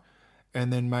qualify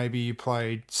and then maybe you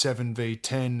played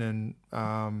 7v10 and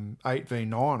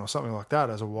 8v9 or something like that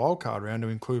as a wild card round to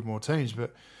include more teams,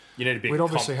 but... You need a big We'd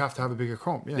obviously have to have a bigger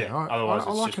comp. Yeah, otherwise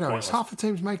I like it how it's half the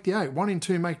teams make the 8. 1 in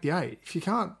 2 make the 8. If you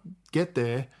can't get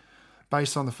there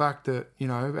based on the fact that,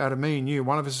 out of me and you,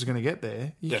 one of us is going to get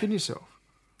there, you're kidding yourself.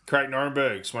 Craig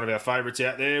Norrenberg's one of our favourites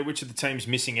out there. Which of the teams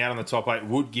missing out on the top 8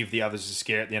 would give the others a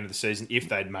scare at the end of the season if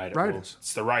they'd made it? Raiders. Well,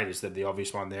 it's the Raiders. They're the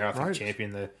obvious one there. I think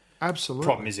champion. The Absolutely.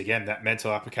 problem is, again, that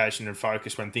mental application and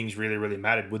focus when things really, really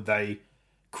mattered. Would they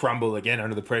crumble again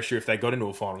under the pressure if they got into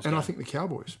a finals game? I think the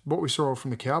Cowboys, what we saw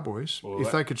from the Cowboys,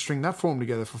 if they could string that form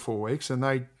together for 4 weeks, and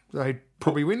they'd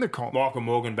probably win the comp. Michael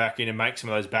Morgan back in and make some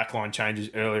of those backline changes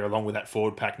earlier, along with that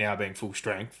forward pack now being full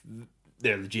strength.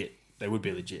 They're legit. They would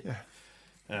be legit.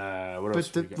 Yeah. What else?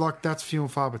 But that's few and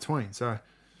far between. So,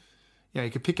 you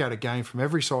could pick out a game from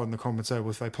every side in the comp and say,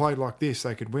 well, if they played like this,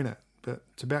 they could win it. But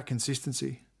it's about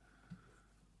consistency.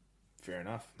 Fair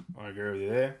enough. I agree with you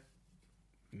there.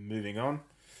 Moving on.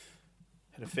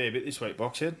 Had a fair bit this week,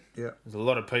 Boxhead. Yeah. There's a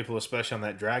lot of people, especially on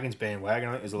that Dragons bandwagon.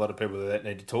 I think there's a lot of people that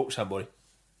need to talk to somebody.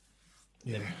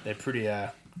 Yeah. They're pretty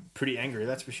angry,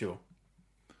 that's for sure.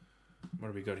 What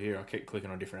have we got here? I keep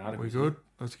clicking on different articles. We good?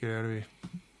 Let's get out of here.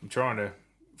 I'm trying to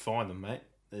find them, mate.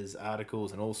 There's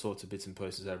articles and all sorts of bits and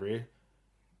pieces over here.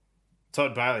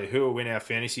 Todd Bailey, who will win our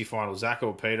fantasy final, Zach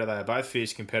or Peter? They are both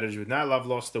fierce competitors with no love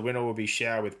lost. The winner will be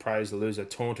showered with praise. The loser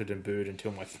taunted and booed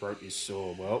until my throat is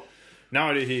sore. Well, no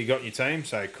idea who you got in your team,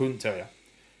 so couldn't tell you.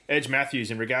 Edge Matthews,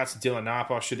 in regards to Dylan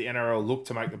Napa, should the NRL look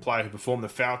to make the player who performed the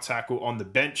foul tackle on the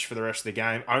bench for the rest of the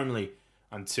game only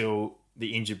until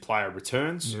the injured player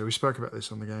returns. Yeah, we spoke about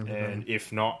this on the game. And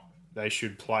if not, they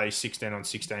should play 16 on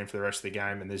 16 for the rest of the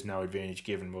game, and there's no advantage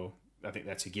given. Well, I think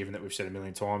that's a given that we've said a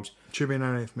million times. Should be an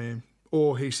 18th man.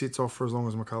 Or he sits off for as long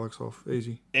as McCulloch's off.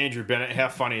 Easy. Andrew Bennett, how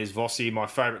funny is Vossi? My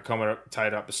favourite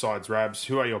commentator besides Rabs.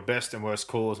 Who are your best and worst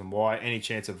callers and why? Any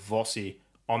chance of Vossi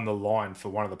on the line for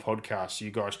one of the podcasts?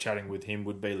 You guys chatting with him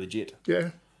would be legit. Yeah.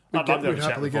 I'd love to have a We'd chat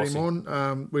happily with get Vossi. him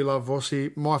on. We love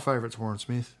Vossi. My favourite's Warren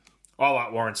Smith. I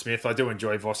like Warren Smith. I do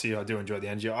enjoy Vossi. I do enjoy the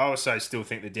energy. I also still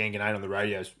think that Dan Ganane on the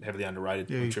radio is heavily underrated.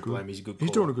 Yeah, on he's Triple good. M. He's a good He's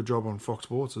caller. doing a good job on Fox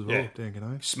Sports as well, Yeah. Dan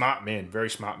Ganane. Smart man. Very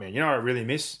smart man. You know what I really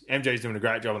miss? MJ's doing a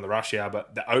great job on the rush hour,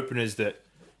 but the openers that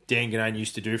Dan Ganane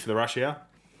used to do for the rush hour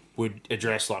would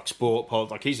address like sport,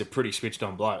 politics. Like he's a pretty switched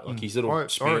on bloke. Like his little I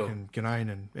spiel reckon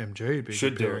Ganane and MG would be a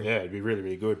should good do it. pairing. Yeah, it'd be really,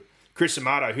 really good. Chris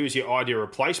Amato, who's your ideal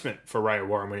replacement for Ray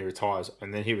Warren when he retires?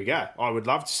 And then here we go. I would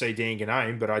love to see Dan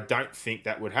Ganane, but I don't think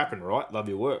that would happen, right? Love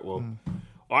your work. Well,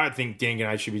 I think Dan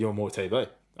Ganane should be doing more TV.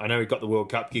 I know he got the World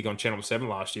Cup gig on Channel 7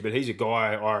 last year, but he's a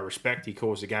guy I respect. He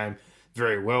calls the game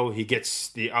very well. He gets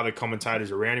the other commentators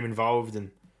around him involved,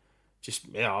 and just,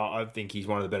 yeah, I think he's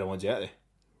one of the better ones out there,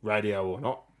 radio or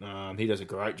not. He does a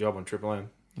great job on Triple M.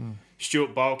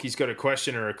 Stuart Bulk, he's got a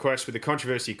question or request. With the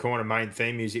Controversy Corner main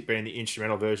theme music being the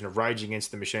instrumental version of Rage Against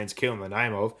the Machine's Killing the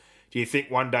Name Of, do you think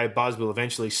one day Buzz will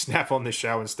eventually snap on the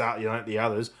show and start yelling at the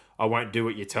others, I won't do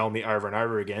what you tell me over and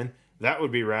over again? That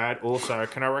would be rad. Also,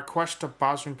 can I request a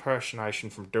Buzz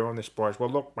impersonation from doing this, boys? Well,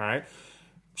 look, mate,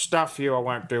 stuff you, I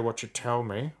won't do what you tell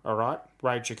me, all right?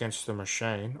 Rage Against the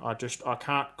Machine. I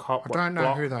can't cop. I don't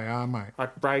know who they are,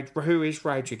 mate. Who is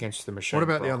Rage Against the Machine? What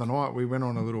about the Brock? other night? We went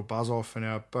on a little buzz off, and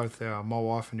my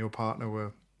wife and your partner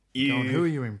were You- going, who are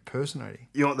you impersonating?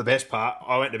 You know what the best part?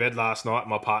 I went to bed last night.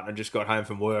 My partner just got home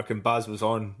from work, and Buzz was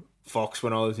on Fox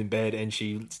when I was in bed, and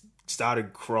she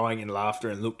started crying in laughter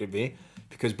and looked at me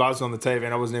because Buzz was on the TV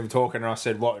and I wasn't even talking. And I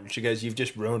said, "What?" And she goes, "You've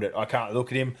just ruined it. I can't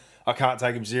look at him. I can't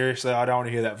take him seriously. I don't want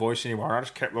to hear that voice anymore." I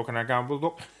just kept looking at her going, "Well,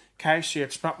 look, Casey,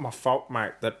 it's not my fault,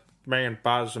 mate, that me and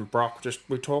Buzz and Brock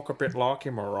we talk a bit like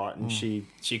him, all right." And she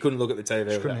couldn't look at the TV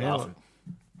without couldn't handle laughing.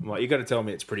 I'm like, you got to tell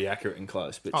me it's pretty accurate and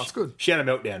close. But Oh, it's good. She had a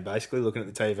meltdown basically looking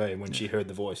at the TV, and when she heard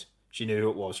the voice, she knew who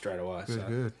it was straight away. Good, so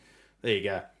good. there you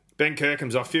go. Ben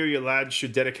Kirkhams, I feel your lads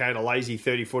should dedicate a lazy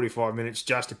 30, 45 minutes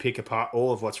just to pick apart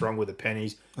all of what's wrong with the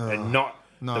pennies and not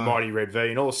the mighty Red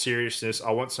V. In all seriousness, I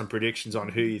want some predictions on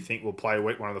who you think will play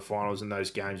week one of the finals and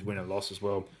those games, win and loss as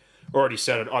well. Already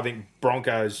said it. I think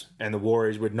Broncos and the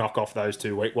Warriors would knock off those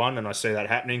two week one, and I see that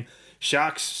happening.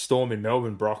 Sharks Storm in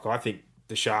Melbourne, Brock. I think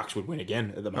the Sharks would win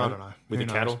again at the I moment. don't know. With Who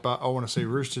the knows? Cattle. But I want to see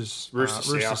Roosters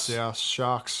South,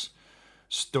 Sharks,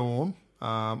 Storm.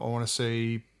 I want to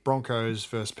see Broncos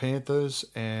versus Panthers,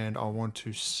 and I want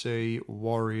to see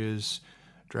Warriors,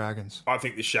 Dragons. I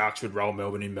think the Sharks would roll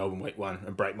Melbourne in Melbourne week one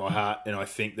and break my heart. And I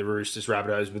think the Roosters,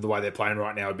 Rabbitohs, with the way they're playing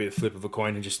right now, would be a flip of a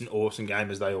coin and just an awesome game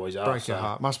as they always are. Break your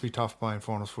heart. Must be tough playing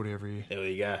finals footy every year. There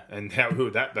you go. And who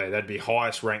would that be? That'd be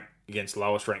highest ranked against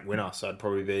lowest ranked winner. So it'd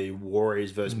probably be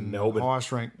Warriors versus Melbourne.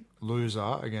 Highest ranked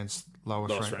loser against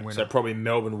lowest ranked winner. So probably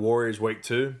Melbourne Warriors week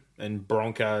 2 and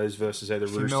Broncos versus either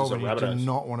For Roosters or Melbourne, you do Rabbitohs.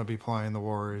 not want to be playing the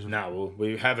Warriors. No, well,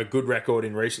 we have a good record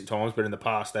in recent times, but in the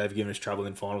past they've given us trouble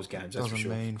in finals games. That's Doesn't for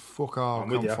sure. mean fuck all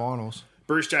with come ya. finals.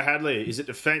 Bruce J. Hadley, is it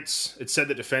defence? It's said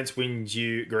that defence wins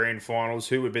you grand finals.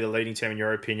 Who would be the leading team in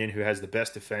your opinion who has the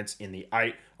best defence in the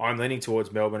 8? I'm leaning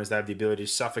towards Melbourne as they have the ability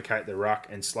to suffocate the ruck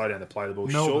and slow down the play of the ball.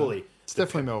 Melbourne. It's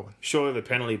definitely Melbourne. Surely the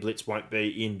penalty blitz won't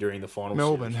be in during the finals.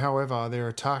 Melbourne, however, their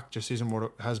attack just isn't what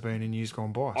it has been in years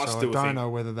gone by. So I still don't think- know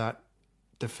whether that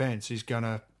defence is going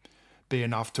to be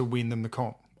enough to win them the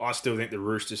comp. I still think the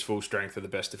Roosters full strength are the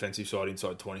best defensive side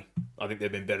inside 20. I think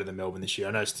they've been better than Melbourne this year.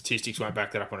 I know statistics won't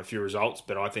back that up on a few results,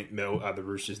 but I think the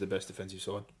Roosters the best defensive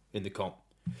side in the comp.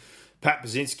 Pat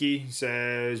Baczynski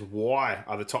says, why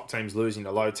are the top teams losing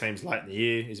to low teams late in the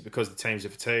year? Is it because the teams are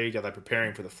fatigued? Are they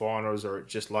preparing for the finals? Or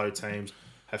just low teams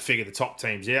have figured the top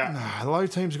teams out? The low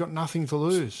teams have got nothing to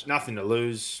lose. Nothing to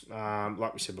lose.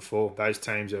 Like we said before, those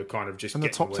teams are kind of just And the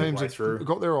getting top their teams way have through.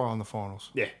 got their eye on the finals.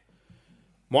 Yeah.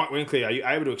 Mike Winkley, are you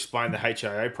able to explain the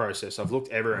HIA process? I've looked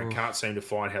everywhere and can't seem to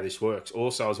find how this works.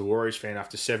 Also, as a Warriors fan,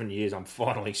 after 7 years, I'm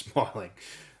finally smiling.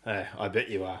 I bet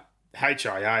you are.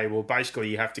 HIA, well, basically,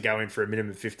 you have to go in for a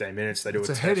minimum of 15 minutes. They do It's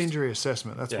a a test. head injury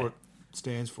assessment. That's Yeah. what it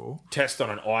stands for. Test on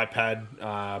an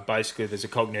iPad. Basically, there's a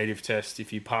cognitive test.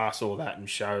 If you pass all that and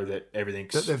show that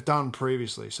everything's... That they've done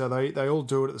previously. So they all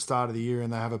do it at the start of the year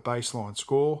and they have a baseline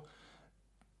score.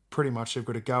 Pretty much they've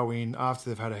got to go in after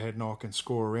they've had a head knock and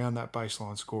score around that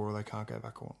baseline score or they can't go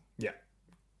back on. Yeah.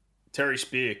 Terry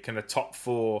Spear, can a non-top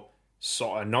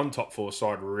four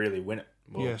side really win it?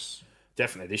 Well, Yes.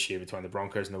 definitely this year between the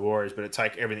Broncos and the Warriors, but it'd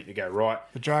take everything to go right.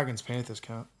 The Dragons, Panthers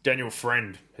can't. Daniel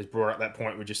Friend has brought up that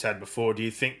point we just had before. Do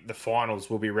you think the finals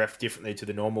will be ref differently to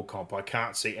the normal comp? I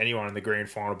can't see anyone in the grand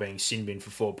final being sin bin for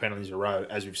 4 penalties a row,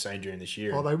 as we've seen during this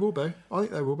year. Oh, they will be. I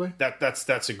think they will be.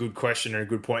 That's a good question and a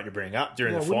good point to bring up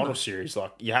during the final series.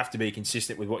 Like, you have to be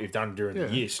consistent with what you've done during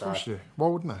the year. Of course you do. Why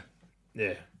wouldn't they?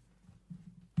 Yeah.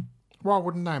 Why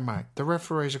wouldn't they, mate? The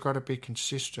referees have got to be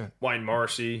consistent. Wayne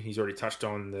Morrissey, he's already touched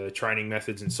on the training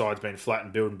methods and sides being flat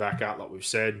and building back up, like we've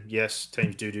said. Yes,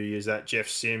 teams do use that. Jeff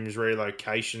Sims,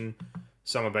 relocation.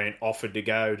 Some are being offered to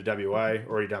go to WA.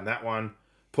 Already done that one.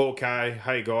 Paul Kay,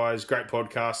 hey guys, great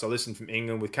podcast. I listened from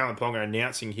England with Callum Ponga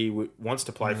announcing he wants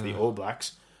to play for the All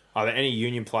Blacks. Are there any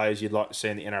union players you'd like to see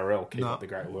in the NRL? Keep up the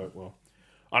great work. Well,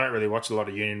 I don't really watch a lot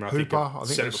of union. I think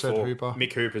they said Hooper.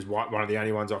 Mick Hooper's one of the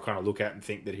only ones I kind of look at and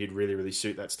think that he'd really, really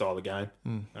suit that style of game.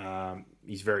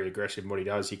 He's very aggressive in what he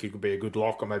does. He could be a good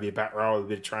lock or maybe a back row with a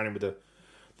bit of training with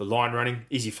the line running.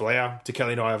 Izzy Folau,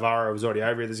 Tekeli Naiavara was already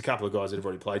over here. There's a couple of guys that have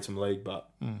already played some league, but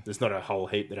there's not a whole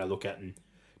heap that I look at and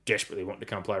desperately want to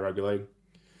come play rugby league.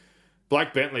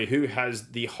 Blake Bentley, who has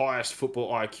the highest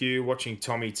football IQ, watching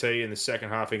Tommy T in the second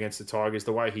half against the Tigers,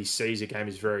 the way he sees a game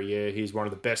is he's one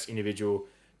of the best individual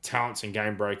talents and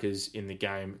game breakers in the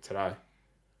game today.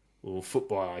 Well,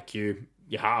 football IQ,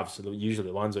 your halves are usually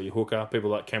the ones, or your hooker, people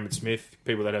like Cameron Smith,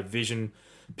 people that have vision,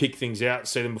 pick things out,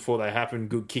 see them before they happen,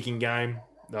 good kicking game.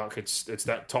 Like it's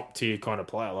that top tier kind of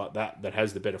player like that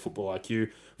has the better football IQ.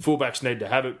 Fullbacks need to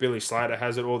have it. Billy Slater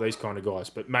has it, all these kind of guys.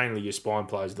 But mainly your spine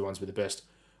players are the ones with the best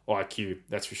IQ,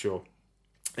 that's for sure.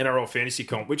 NRL fantasy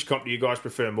comp. Which comp do you guys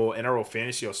prefer more, NRL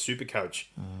fantasy or Supercoach?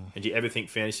 And do you ever think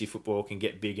fantasy football can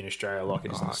get big in Australia like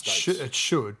it is in the States? It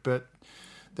should, but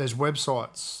there's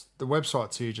websites. The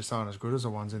websites here just aren't as good as the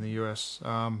ones in the US.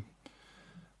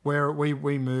 Where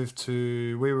we moved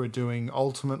to, we were doing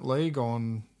Ultimate League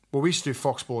on, well, we used to do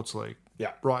Fox Sports League.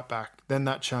 Yeah. Right back. Then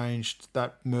that changed.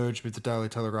 That merged with the Daily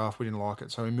Telegraph. We didn't like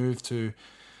it. So we moved to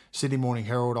Sydney Morning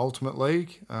Herald Ultimate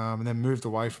League, and then moved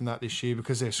away from that this year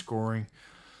because their scoring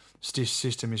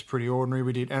system is pretty ordinary.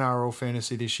 We did NRL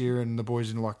Fantasy this year, and the boys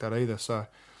didn't like that either. So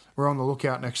we're on the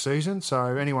lookout next season.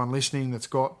 So anyone listening that's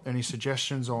got any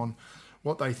suggestions on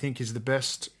what they think is the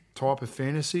best type of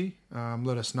fantasy,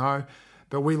 let us know.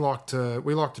 But we like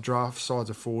to draft sides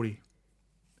of 40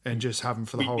 and just have them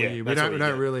for the whole year. We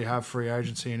don't really have free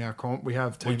agency in our comp. We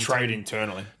have we trade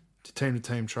internally.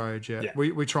 Team-to-team trades, yeah.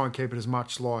 We try and keep it as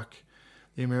much like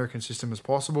the American system as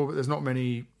possible, but there's not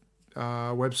many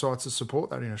websites that support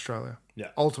that in Australia. Yeah.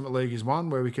 Ultimate League is one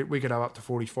where we could have up to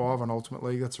 45 on Ultimate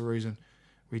League. That's the reason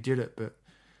we did it, but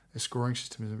the scoring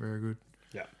system isn't very good.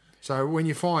 Yeah. So when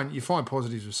you find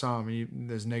positives with some, and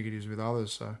there's negatives with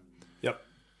others. So. Yep.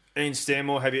 Ian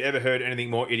Stanmore, have you ever heard anything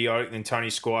more idiotic than Tony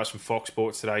Squires from Fox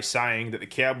Sports today saying that the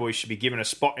Cowboys should be given a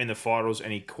spot in the finals,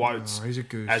 and he quotes he's a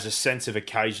goose. as a sense of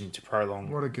occasion to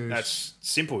prolong. What a goose. That's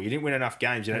simple. You didn't win enough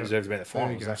games. You don't deserve to be in the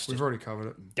finals. That's We've already covered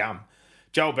it. Dumb.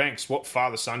 Joel Banks, what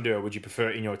father-son duo would you prefer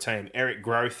in your team? Eric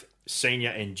Groth, Senior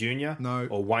and Junior? No.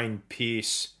 Or Wayne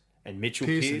Pearce and Mitchell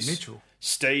Pearce Pearce? and Mitchell.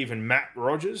 Steve and Matt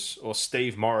Rogers? Or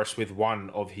Steve Morris with one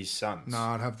of his sons? No,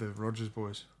 I'd have the Rogers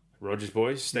boys. Rogers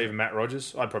boys, Steve and Matt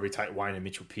Rogers. I'd probably take Wayne and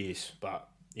Mitchell Pearce, but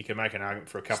you can make an argument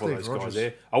for a couple of those guys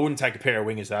there. I wouldn't take a pair of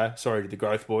wingers though. Sorry to the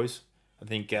Growth boys. I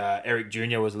think Eric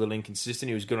Jr. was a little inconsistent.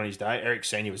 He was good on his day. Eric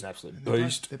Senior was an absolute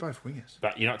beast. They're both wingers.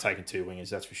 But you're not taking two wingers,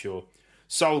 that's for sure.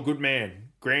 Sol Goodman.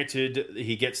 Granted,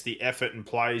 he gets the effort and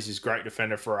plays. He's a great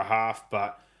defender for a half,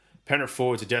 but Penrith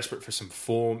forwards are desperate for some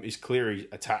form. Is clearly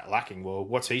attack lacking. Well,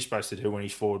 what's he supposed to do when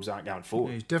his forwards aren't going forward?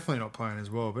 Yeah, he's definitely not playing as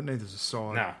well, but neither's the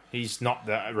side. No, he's not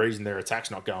the reason their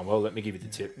attack's not going well. Let me give you the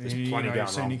tip. There's plenty going wrong. You've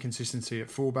seen inconsistency at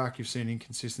fullback. You've seen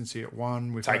inconsistency at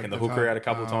 1. We've taken the hooker out a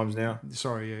couple of times now.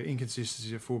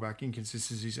 Inconsistencies at fullback,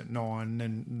 inconsistencies at 9, and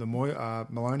then the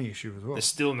Maloney issue as well. There's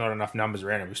still not enough numbers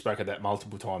around him. We spoke of that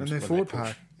multiple times. And their forward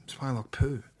pack is playing like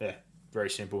poo. Yeah, very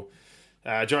simple.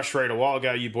 Josh Reed, a while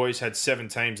ago, you boys had 7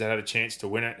 teams that had a chance to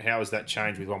win it. How has that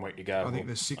changed with 1 week to go? I think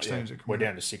there's 6 teams that can We're win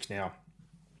down to 6 now.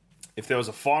 If there was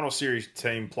a final series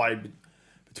team played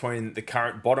between the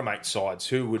current bottom 8 sides,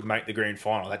 who would make the grand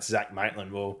final? That's Zach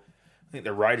Maitland. Well, I think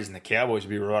the Raiders and the Cowboys would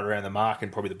be right around the mark,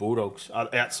 and probably the Bulldogs.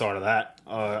 Outside of that,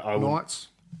 I would... Knights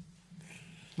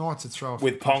would throw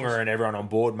with Ponga and everyone on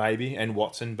board, maybe, and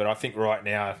Watson. But I think right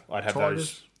now I'd have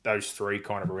Tigers. those 3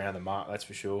 kind of around the mark, that's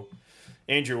for sure.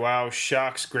 Andrew Wales,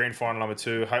 Sharks grand final number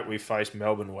 2. Hope we face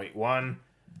Melbourne week 1.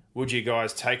 Would you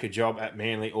guys take a job at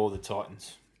Manly or the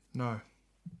Titans? No.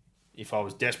 If I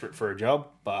was desperate for a job,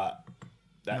 but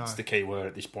that's the key word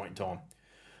at this point in time.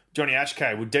 Johnny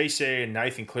Ashkay, would DC and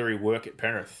Nathan Cleary work at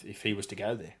Penrith if he was to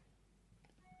go there?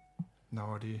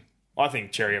 No idea. I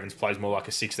think Cherry Evans plays more like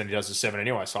a 6 than he does a 7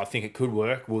 anyway, so I think it could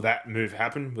work. Will that move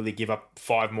happen? Will he give up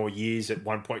 5 more years at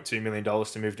 $1.2 million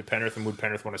to move to Penrith, and would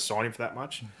Penrith want to sign him for that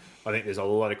much? I think there's a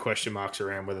lot of question marks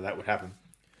around whether that would happen.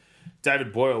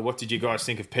 David Boyle, what did you guys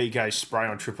think of PK's spray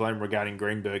on Triple M regarding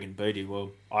Greenberg and Beattie?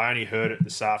 Well, I only heard it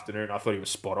this afternoon. I thought he was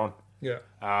spot on. Yeah.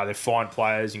 They've fined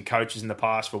players and coaches in the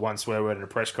past for one swear word at a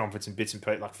press conference and bits and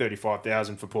pieces, like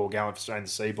 $35,000 for Paul Gallen for saying the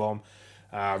C-bomb.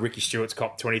 Ricky Stewart's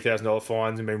copped $20,000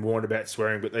 fines and been warned about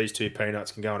swearing, but these two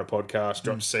peanuts can go on a podcast,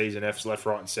 drop C's and F's left,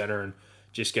 right and centre and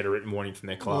just get a written warning from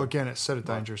their club. Well, again, it's set a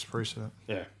dangerous precedent.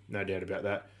 Yeah, no doubt about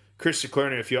that. Chris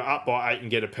Clooney, if you're up by 8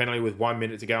 and get a penalty with 1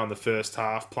 minute to go in the first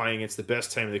half, playing against the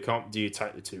best team of the comp, do you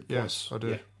take the 2 points? Yes, I do.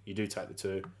 Yeah, you do take the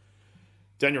 2.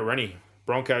 Daniel Rennie,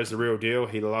 Broncos the real deal.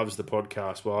 He loves the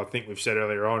podcast. Well, I think we've said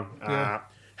earlier on,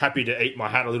 happy to eat my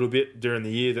hat a little bit during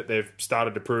the year that they've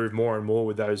started to prove more and more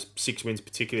with those 6 wins,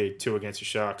 particularly 2 against the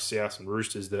Sharks, Souths and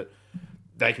Roosters, that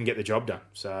they can get the job done.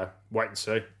 So wait and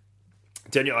see.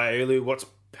 Daniel Aiulu, what's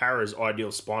Para's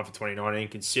ideal spine for 2019?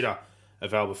 Consider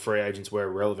available free agents where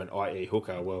relevant, i.e.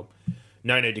 hooker. Well,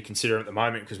 no need to consider at the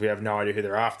moment because we have no idea who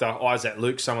they're after. Isaac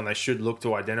Luke, someone they should look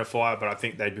to identify, but I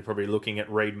think they'd be probably looking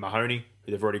at Reid Mahoney,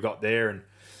 who they've already got there, and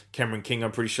Cameron King,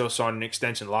 I'm pretty sure, signed an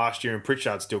extension last year, and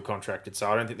Pritchard's still contracted,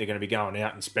 so I don't think they're going to be going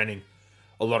out and spending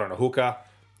a lot on a hooker.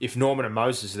 If Norman and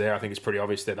Moses are there, I think it's pretty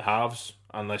obvious they're the halves,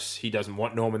 unless he doesn't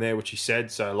want Norman there, which he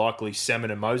said, so likely Salmon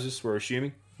and Moses, we're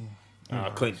assuming.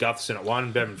 Clint Gutherson at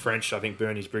 1, Bevan French, I think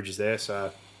Bernie's Bridges there,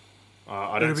 so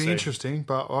I don't see. It'll be interesting,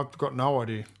 but I've got no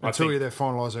idea. Until they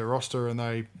finalise their roster and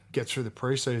they get through the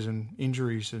pre-season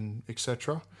injuries and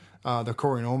etc. The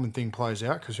Corey Norman thing plays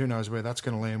out because who knows where that's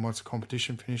going to land once the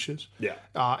competition finishes.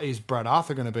 Yeah. Is Brad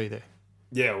Arthur going to be there?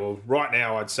 Yeah, well, right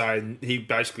now I'd say he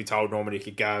basically told Norman he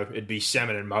could go. It'd be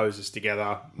Salmon and Moses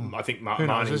together. I think Who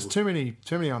knows? There's too many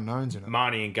unknowns in it.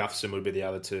 Marnie and Gutherson would be the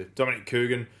other 2. Dominic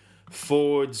Coogan,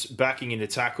 forwards backing into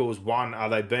tackles. 1, are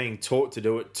they being taught to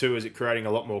do it? 2, is it creating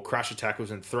a lot more crusher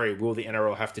tackles? And 3, will the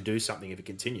NRL have to do something if it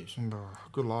continues?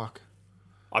 Good luck.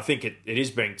 I think it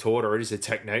is being taught, or it is a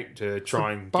technique to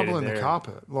try and get in there. Bubble in the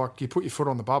carpet. Like, you put your foot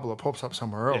on the bubble, it pops up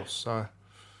somewhere else. Yeah. So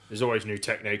there's always new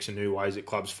techniques and new ways that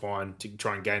clubs find to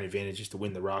try and gain advantages to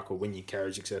win the ruck or win your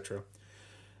carries, etc.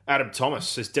 Adam Thomas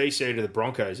says, DC to the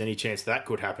Broncos, any chance that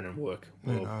could happen and work?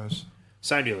 Who knows?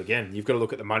 Same deal again. You've got to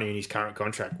look at the money in his current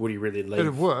contract. Would he really leave?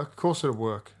 It'd work. Of course it'd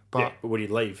work. But but would he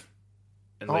leave?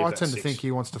 I tend to think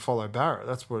he wants to follow Barrett.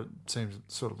 That's what it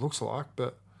sort of looks like.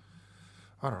 But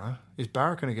I don't know. Is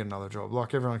Barrett going to get another job?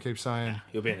 Like everyone keeps saying.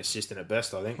 He'll be an assistant at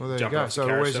best, I think. Well, there you go. So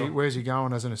where's he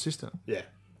going as an assistant? Yeah,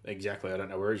 exactly. I don't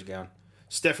know where he's going.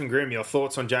 Stephen Grimm, your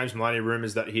thoughts on James Maloney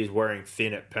rumours that he is wearing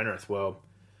thin at Penrith? Well,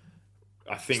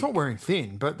 I think... It's not wearing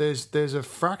thin, but there's a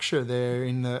fracture there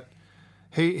in that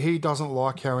he doesn't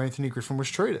like how Anthony Griffin was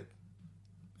treated.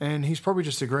 And he's probably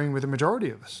just agreeing with the majority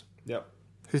of us. Yep.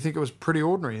 Who think it was pretty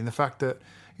ordinary in the fact that,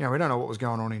 we don't know what was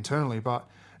going on internally, but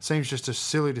it seems just a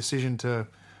silly decision to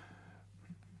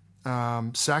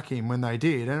sack him when they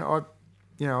did. And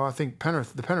I think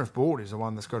the Penrith board is the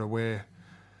one that's got to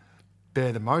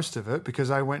bear the most of it because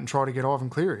they went and tried to get Ivan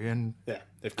Cleary. And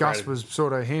Gus was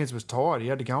hands was tied. He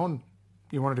had to go and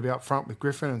he wanted to be up front with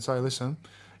Griffin and say, listen,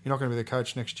 you're not going to be the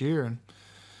coach next year. And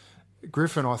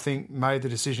Griffin, I think, made the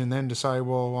decision then to say,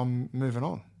 well, I'm moving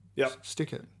on. Yep.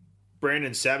 Stick it.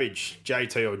 Brandon Savage,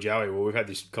 JT or Joey. Well, we've had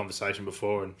this conversation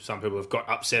before and some people have got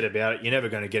upset about it. You're never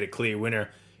going to get a clear winner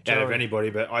out of anybody,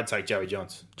 but I'd take Joey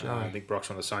Johns. I think Brock's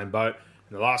on the same boat.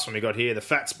 And the last one we got here, the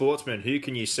Fat Sportsman. Who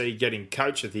can you see getting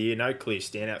Coach of the Year? No clear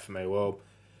standout for me. Well,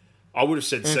 I would have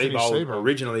said Seabold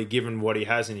originally, given what he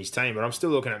has in his team, but I'm still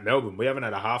looking at Melbourne. We haven't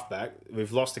had a halfback.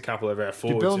 We've lost a couple of our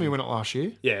forwards. Did Bellamy win it last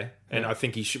year? Yeah, and I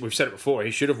think we've said it before,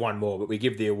 he should have won more, but we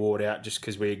give the award out just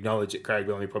because we acknowledge that Craig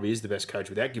Bellamy probably is the best coach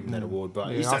without giving that award,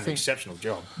 but he's done an exceptional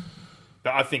job.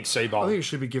 But I think Seabold... I think it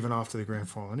should be given after the grand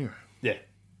final anyway. Yeah.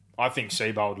 I think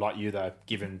Seabold, like you, though,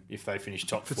 given if they finish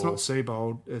top 4... If it's not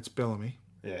Seabold, it's Bellamy.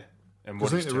 Yeah. And I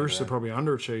think the Roosters are probably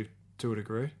underachieved to a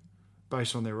degree,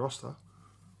 based on their roster.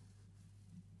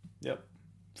 Yep,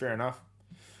 fair enough.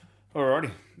 Alrighty,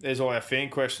 there's all our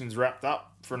fan questions wrapped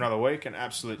up for another week. An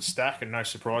absolute stack, and no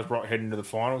surprise, Brock heading to the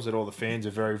finals that all the fans are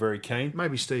very, very keen.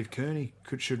 Maybe Steve Kearney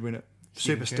should win it.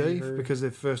 Super Steve, because they're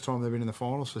the first time they've been in the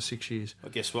finals for 6 years.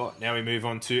 Well, guess what? Now we move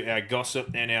on to our gossip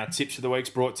and our tips of the weeks,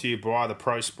 brought to you by the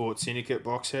Pro Sports Syndicate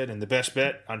Boxhead. And the best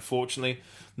bet, unfortunately,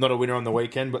 not a winner on the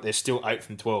weekend, but they're still 8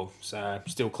 from 12. So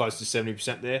still close to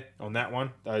 70% there on that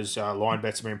one. Those line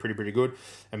bets have been pretty good.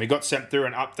 And we got sent through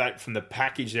an update from the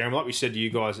package there. And like we said to you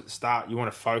guys at the start, you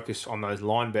want to focus on those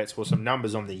line bets or some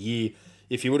numbers on the year.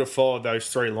 If you would have followed those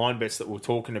 3 line bets that we're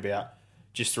talking about,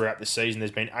 just throughout the season.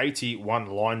 There's been 81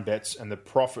 line bets, and the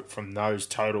profit from those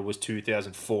total was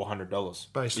 $2,400.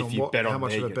 Based if on you what? bet How on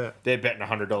much their of a unit. bet? They're betting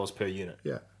 $100 per unit.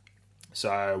 Yeah.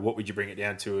 So what would you bring it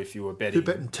down to if you were betting? If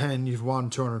you're betting 10, you've won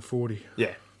 240.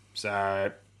 Yeah. So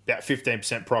about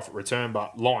 15% profit return,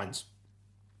 but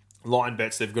line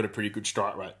bets, they've got a pretty good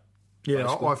strike rate. Yeah,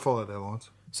 I follow their lines.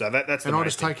 So that's the And I main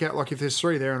just thing. take out, like if there's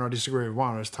 3 there and I disagree with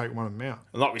one, I just take one of them out.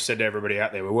 And like we said to everybody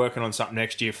out there, we're working on something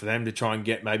next year for them to try and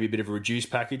get maybe a bit of a reduced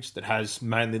package that has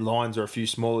mainly lines or a few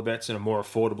smaller bets and a more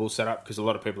affordable setup, because a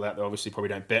lot of people out there obviously probably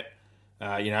don't bet,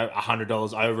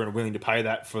 $100 over and are willing to pay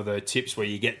that for the tips where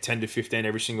you get 10 to 15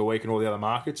 every single week in all the other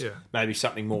markets. Yeah. Maybe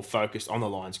something more focused on the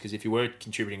lines, because if you were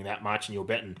contributing that much and you're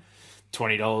betting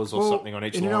 $20 or something on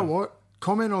each and line. you know what?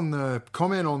 Comment on the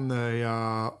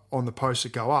posts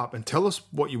that go up and tell us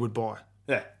what you would buy.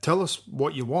 Yeah. Tell us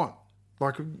what you want.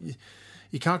 Like,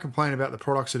 you can't complain about the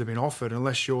products that have been offered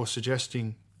unless you're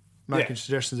making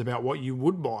suggestions about what you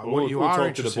would buy, what you we'll are talk to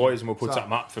interested the boys in. and we'll put So-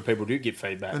 something up for people to give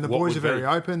feedback. And the What boys would are very be?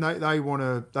 open. They want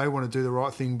to do the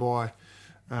right thing by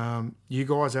you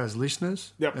guys as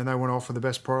listeners, Yep. and they want to offer the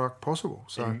best product possible.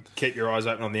 So And keep your eyes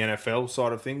open on the NFL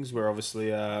side of things. We're obviously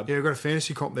yeah, we've got a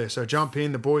fantasy comp there. So jump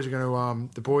in. The boys are going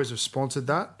to. The boys have sponsored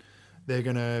that. They're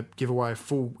going to give away a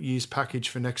full year's package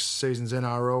for next season's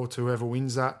NRL to whoever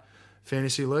wins that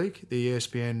fantasy league, the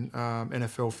ESPN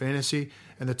NFL Fantasy,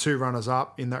 and the 2 runners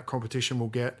up in that competition will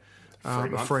get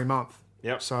a free month.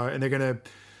 Yep. So, and they're going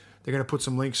to put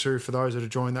some links through for those that have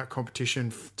joined that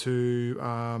competition to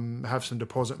have some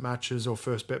deposit matches or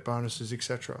first bet bonuses,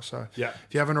 etc. So, Yeah.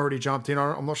 if you haven't already jumped in,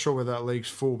 I'm not sure whether that league's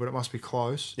full, but it must be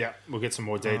close. yeah, we'll get some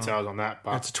more details on that.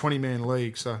 But It's a 20-man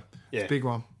league, so it's a big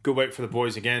one. Good week for the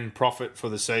boys again. Profit for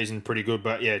the season, pretty good.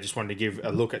 But yeah, just wanted to give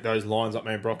a look at those lines like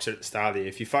me and Brock said at the start there.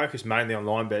 If you focus mainly on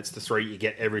line bets, the 3 you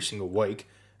get every single week,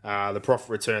 the profit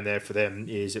return there for them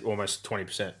is at almost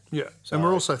 20%. Yeah, and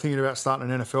we're also thinking about starting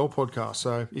an NFL podcast.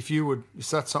 So if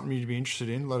that's something you'd be interested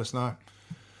in, let us know.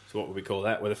 So what would we call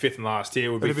that? Well, the 5th and last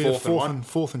tier would be It'd be the 4th and 1.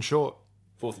 fourth and short.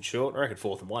 4th and short? I reckon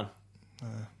 4th and 1.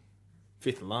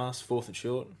 5th and last, 4th and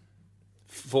short.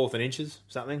 4th and inches,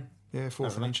 something. Yeah,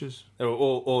 fourth and inches. They were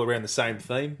all around the same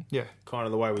theme. Yeah. Kind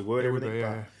of the way we word It would everything.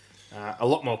 be, but, a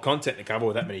lot more content to cover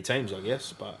with that many teams, I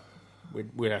guess. But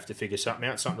we'd have to figure something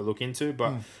out, something to look into.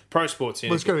 But Pro Sports...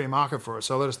 Well, there's got to be a market for it.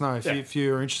 So let us know if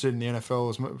you're interested in the NFL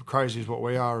as crazy as what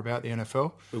we are about the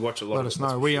NFL. We watch a lot Let of us it,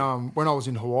 that's know. for We sure. when I was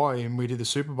in Hawaii and we did the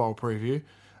Super Bowl preview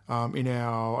in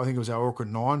I think it was our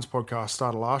Auckland Nines podcast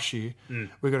started last year.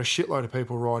 We got a shitload of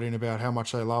people write in about how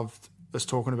much they loved us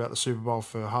talking about the Super Bowl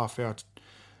for half hour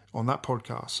on that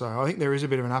podcast. So I think there is a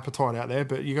bit of an appetite out there,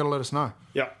 but you got to let us know.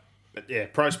 Yep. But yeah,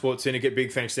 Pro Sports Syndicate,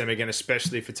 big thanks to them again,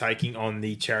 especially for taking on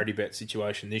the charity bet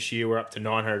situation this year. We're up to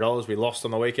 $900. We lost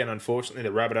on the weekend, unfortunately. The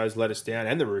Rabbitohs let us down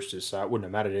and the Roosters, so it wouldn't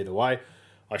have mattered either way.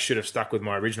 I should have stuck with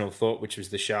my original thought, which was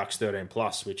the Sharks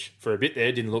 13+, which for a bit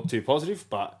there didn't look too positive,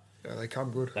 but Yeah, they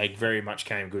come good. they very much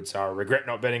came good. So I regret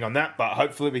not betting on that, but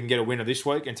hopefully we can get a winner this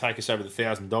week and take us over the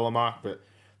 $1,000 mark. But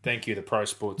thank you, the Pro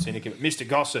Sports Syndicate. Mr.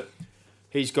 Gossip,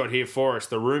 he's got here for us.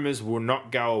 The rumours will not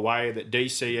go away that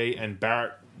DCE and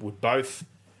Barrett would both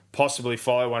possibly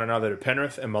follow one another to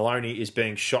Penrith, and Maloney is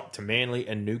being shot to Manly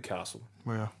and Newcastle.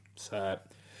 Wow. So,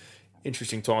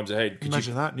 interesting times ahead.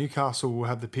 Imagine that. Newcastle will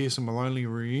have the Pearson Maloney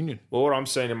reunion. Well, what I'm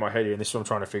seeing in my head here, and this is what I'm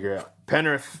trying to figure out,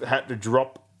 Penrith had to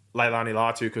drop Leilani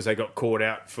Latu because they got caught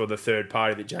out for the third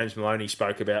party that James Maloney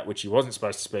spoke about, which he wasn't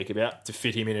supposed to speak about, to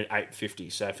fit him in at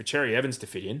 $8.50. So for Cherry Evans to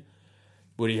fit in,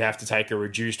 would he have to take a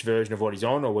reduced version of what he's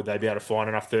on, or would they be able to find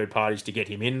enough third parties to get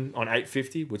him in on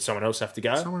 $8.50? Would someone else have to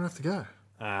go? Someone have to go.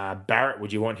 Barrett,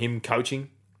 would you want him coaching?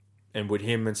 And would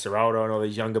him and Serraldo and all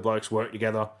these younger blokes work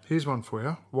together? Here's one for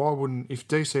you. Why wouldn't, if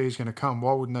DC is going to come,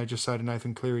 why wouldn't they just say to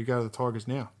Nathan Cleary, go to the Tigers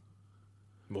now?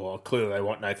 Well, clearly they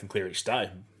want Nathan Cleary to stay.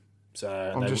 So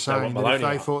I'm just saying that if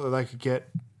they thought that they could get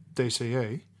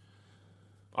DCE,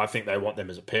 I think they want them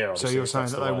as a pair. so Obviously, you're if saying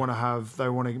that's that the they way.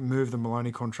 want to move the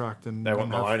Maloney contract and They want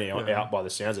and have- Maloney yeah. out by the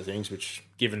sounds of things, which,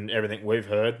 given everything we've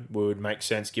heard, would make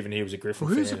sense given he was a Griffin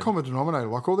Well, who's fan. the common denominator?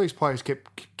 Like all these players keep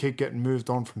getting moved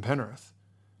on from Penrith.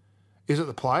 Is it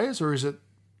the players or is it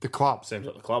the club? Seems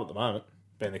like the club at the moment,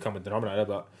 being the common denominator,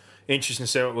 but interesting to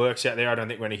see how it works out there. I don't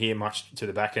think we're going to hear much to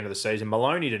the back end of the season.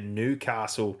 Maloney to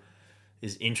Newcastle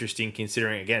is interesting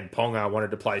considering, again, Ponga wanted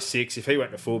to play 6. If he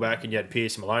went to fullback and you had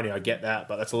Pierce and Maloney, I get that,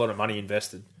 but that's a lot of money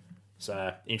invested.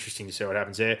 So interesting to see what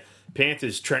happens there.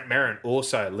 Panthers, Trent Merrin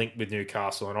also linked with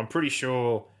Newcastle, and I'm pretty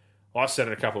sure I said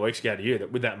it a couple of weeks ago to you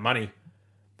that with that money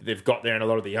that they've got there and a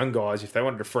lot of the young guys, if they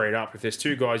wanted to free it up, if there's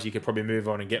 2 guys you could probably move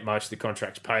on and get most of the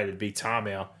contracts paid, it'd be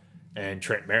Tarmow and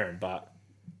Trent Merrin, but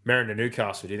Merrin to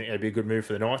Newcastle, do you think that'd be a good move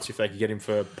for the Knights if they could get him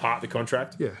for part of the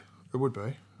contract? Yeah, it would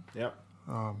be. Yep.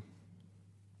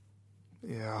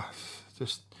 Yeah,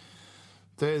 just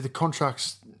the contract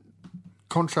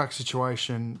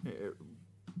situation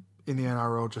in the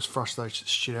NRL just frustrates the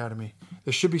shit out of me.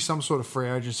 There should be some sort of free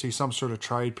agency, some sort of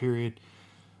trade period.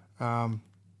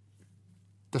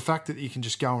 The fact that you can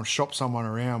just go and shop someone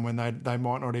around when they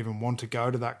might not even want to go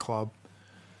to that club,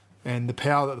 and the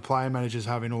power that the player managers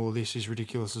have in all of this is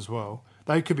ridiculous as well.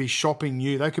 They could be shopping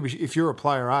you. They could be, if you're a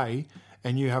player A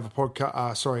and you have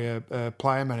a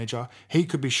player manager, he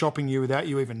could be shopping you without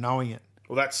you even knowing it.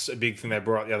 Well, that's a big thing they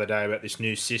brought up the other day about this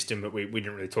new system, but we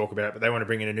didn't really talk about it. But they want to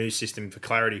bring in a new system for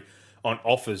clarity on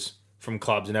offers from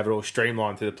clubs and have it all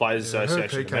streamlined through the Players Association.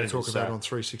 I heard PK talk about it on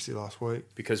 360 last week.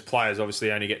 Because players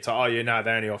obviously only get to,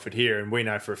 they only offered here. And we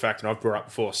know for a fact, and I've brought up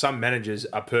before, some managers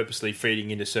are purposely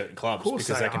feeding into certain clubs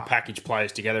because they can package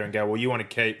players together and go, well, you want to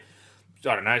keep,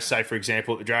 I don't know, say, for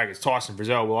example, at the Dragons, Tyson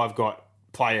Frizzell, well, I've got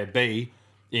player B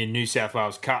in New South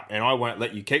Wales Cup, and I won't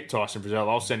let you keep Tyson Frizzell.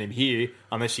 I'll send him here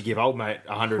unless you give old mate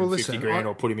 150 grand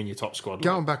or put him in your top squad.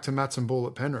 Going back to Matson Ball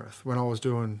at Penrith, when I was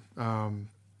doing,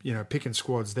 picking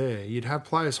squads there, you'd have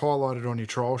players highlighted on your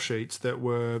trial sheets that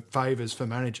were favours for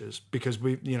managers because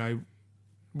we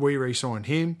re-signed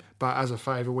him, but as a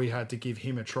favour, we had to give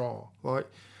him a trial. Like,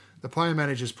 the player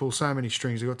managers pull so many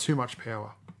strings; they've got too much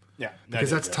power. Yeah, because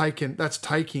that's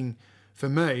taking. For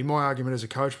me, my argument as a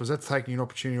coach was that's taking an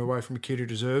opportunity away from a kid who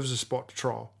deserves a spot to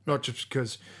trial, not just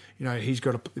because he's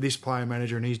got this player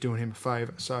manager and he's doing him a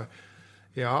favour. So,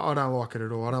 yeah, I don't like it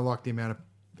at all. I don't like the amount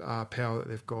of power that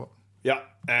they've got. Yeah,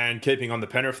 and keeping on the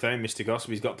Penrith theme, Mr.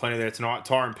 Gossip, he's got plenty there tonight.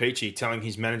 Tyron Peachy telling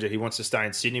his manager he wants to stay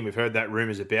in Sydney. We've heard that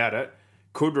rumours about it.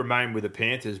 Could remain with the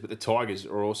Panthers, but the Tigers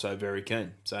are also very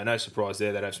keen. So no surprise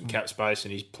there. They'd have some cap space,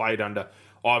 and he's played under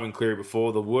Ivan Cleary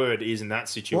before. The word is in that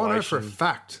situation. Well, I know for a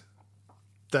fact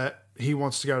that he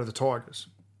wants to go to the Tigers.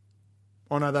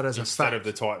 I know that as a fact. Instead of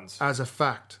the Titans. As a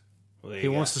fact. Well, he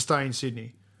wants to stay in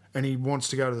Sydney and he wants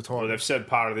to go to the Tigers. Well, they've said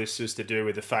part of this is to do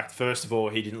with the fact, first of all,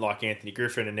 he didn't like Anthony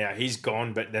Griffin and now he's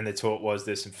gone, but then the talk was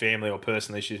there's some family or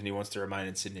personal issues and he wants to remain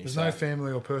in Sydney. There's no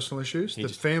family or personal issues. The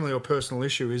family or personal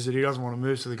issue is that he doesn't want to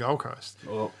move to the Gold Coast.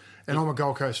 Well, and I'm a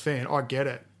Gold Coast fan. I get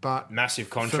it. But massive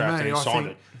contract and he signed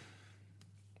it.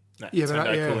 It's no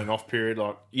cooling off period.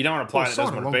 Like, you don't want to play that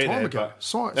doesn't want to be there. But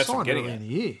that's signed early in the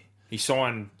year. He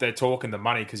signed. They're talking the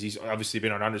money because he's obviously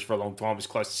been on unders for a long time. It's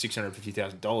close to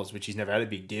 $650,000, which he's never had a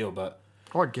big deal. But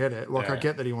I get it. I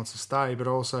get that he wants to stay, but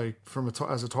also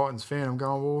as a Titans fan, I'm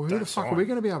going, well, who the fuck are we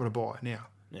going to be able to buy now?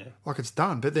 Yeah, it's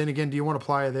done. But then again, do you want a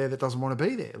player there that doesn't want to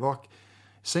be there?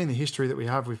 Seeing the history that we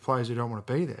have with players who don't want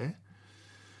to be there.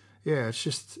 Yeah, it's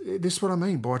just, this is what I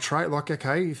mean by trade.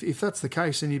 Okay, if that's the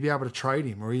case, then you'd be able to trade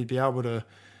him or you'd be able to,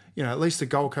 at least the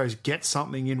Gold Coast get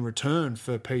something in return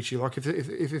for Peachy. Like if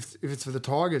it's for the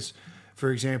Tigers,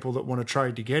 for example, that want to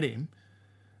trade to get him,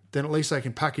 then at least they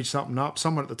can package something up.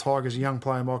 Someone at the Tigers, a young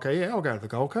player might go, yeah, I'll go to the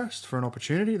Gold Coast for an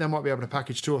opportunity. They might be able to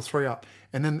package 2 or 3 up.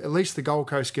 And then at least the Gold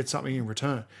Coast get something in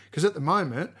return. Because at the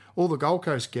moment, all the Gold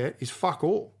Coast get is fuck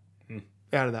all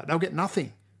out of that. They'll get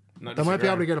nothing. They won't be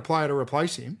able to get a player to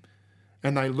replace him.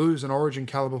 And they lose an Origin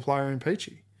caliber player in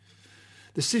Peachy.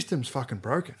 The system's fucking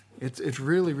broken. It's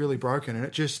really, really broken. And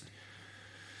it just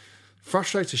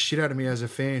frustrates the shit out of me as a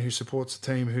fan who supports a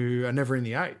team who are never in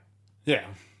the 8. Yeah.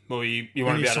 Well, you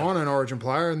want to be able to sign an Origin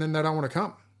player and then they don't want to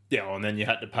come. Yeah, well, and then you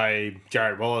had to pay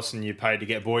Jared Wallace and you paid to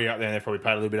get Boyd up there and they probably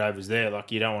paid a little bit overs there. Like,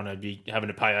 you don't want to be having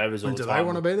to pay overs all the time. Do they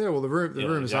want to be there? Well, the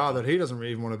rumours are that he doesn't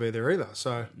even want to be there either.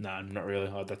 So no, not really.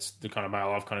 That's the kind of mail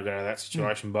I've kind of got out of that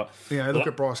situation. But you look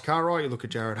at Bryce Cartwright, you look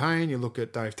at Jared Hayne, you look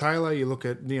at Dave Taylor, you look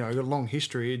at, got a long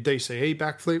history. DCE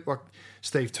backflip, like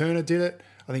Steve Turner did it.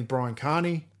 I think Brian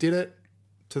Carney did it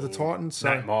to the Titans.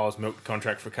 So. Nate Miles milked the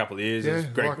contract for a couple of years. Yeah,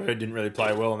 Greg Bird didn't really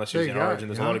play well unless he was in Origin.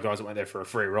 There's a lot of guys that went there for a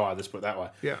free ride, let's put it that way.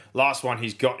 Yeah. Last one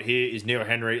he's got here is Neil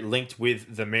Henry, linked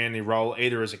with the Manly role,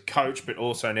 either as a coach but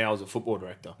also now as a football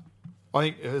director. I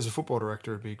think as a football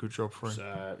director, it'd be a good job for him.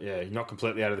 So, yeah, not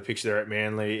completely out of the picture there at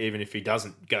Manly, even if he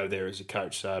doesn't go there as a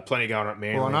coach. So, plenty going on at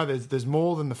Manly. Well, I know there's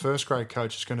more than the first grade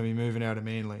coach that's going to be moving out of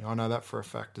Manly. I know that for a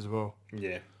fact as well.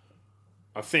 Yeah.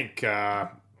 I think...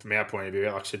 from our point of view,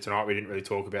 like I said tonight, we didn't really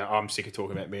talk about. I'm sick of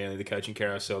talking about Manly, the coaching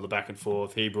carousel, the back and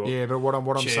forth. He brought. Yeah, but what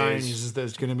I'm saying is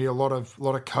there's going to be a lot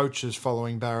of coaches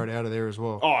following Barrett out of there as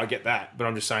well. Oh, I get that, but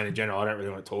I'm just saying in general, I don't really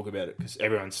want to talk about it because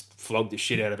everyone's flogged the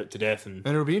shit out of it to death, and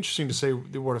it'll be interesting to see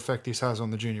what effect this has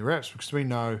on the junior reps because we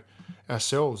know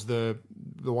ourselves the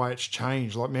way it's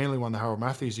changed. Like Manly won the Harold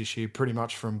Matthews this year pretty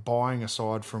much from buying a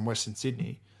side from Western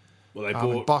Sydney Well, they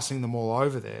and bussing them all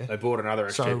over there. They bought another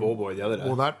XG ball boy the other day.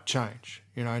 Will that change?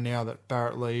 Now that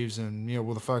Barrett leaves, and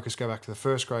will the focus go back to the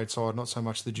first grade side, not so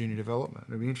much the junior development?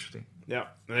 It'll be interesting. Yeah,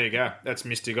 there you go. That's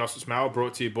Mr. Gossip's Mail,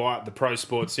 brought to you by the Pro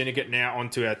Sports Syndicate. Now on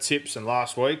to our tips. And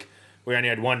last week we only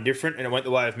had one different, and it went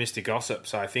the way of Mr. Gossip.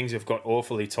 So things have got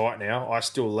awfully tight now. I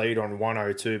still lead on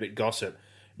 102, but Gossip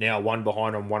now one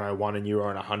behind on 101, and you're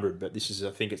on 100. But this is,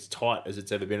 I think, it's tight as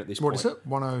it's ever been at this point.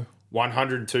 What is it?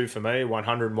 102 for me,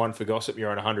 101 for Gossip. You're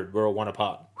on 100. We're all one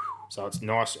apart. So it's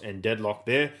nice and deadlocked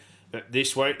there. But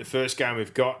this week, the first game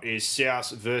we've got is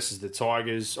South versus the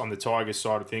Tigers. On the Tigers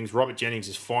side of things, Robert Jennings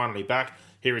is finally back.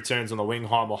 He returns on the wing.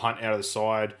 Heim will hunt out of the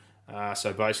side.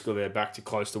 So basically, they're back to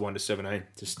close to 1-17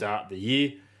 to start the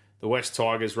year. The West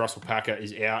Tigers, Russell Packer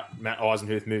is out. Matt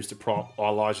Eisenhuth moves to prop.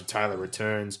 Elijah Taylor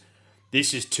returns.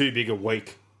 This is too big a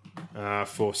week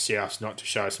for South not to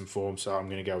show some form, so I'm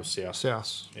going to go with South.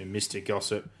 And Mr.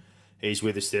 Gossip, he's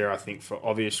with us there, I think, for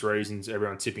obvious reasons.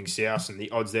 Everyone tipping South, and the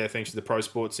odds there, thanks to the Pro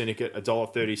Sports Syndicate,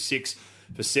 $1.36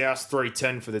 for South,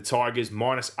 $3.10 for the Tigers,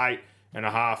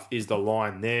 -8.5 is the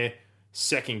line there.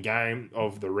 Second game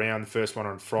of the round, the first one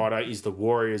on Friday, is the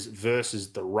Warriors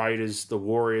versus the Raiders. The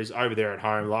Warriors over there at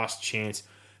home, last chance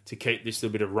to keep this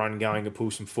little bit of run going and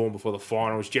pull some form before the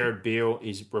finals. Jared Beal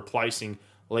is replacing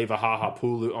Lever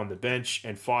Hahapulu on the bench,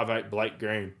 and 5'8" Blake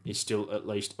Green is still at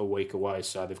least a week away.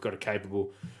 So they've got a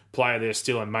capable player there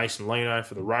still, and Mason Lino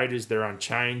for the Raiders. They're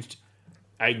unchanged.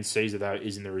 Aiden Caesar, though,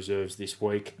 is in the reserves this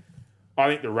week. I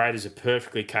think the Raiders are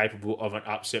perfectly capable of an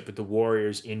upset, but the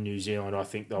Warriors in New Zealand, I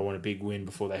think they'll want a big win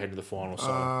before they head to the final. So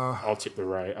I'll tip the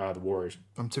Warriors.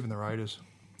 I'm tipping the Raiders.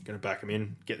 Going to back them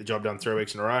in, get the job done 3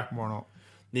 weeks in a row. Why not?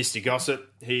 Mr.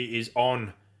 Gossip, he is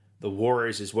on the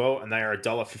Warriors as well, and they are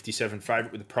 $1.57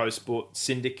 favourite with the Pro Sport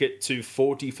Syndicate.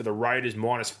 $2.40 for the Raiders,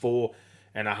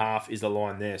 -4.5 is the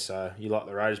line there. So you like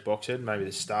the Raiders, Boxhead? Maybe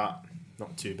the start,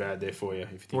 not too bad there for you.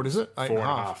 If you think what is it?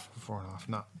 4.5. 4.5,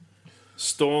 no.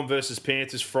 Storm versus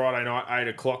Panthers, Friday night, 8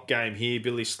 o'clock game here.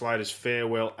 Billy Slater's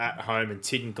farewell at home, and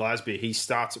Tidden Glasby, he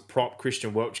starts at prop.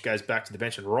 Christian Welch goes back to the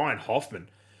bench, and Ryan Hoffman,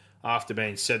 after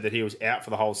being said that he was out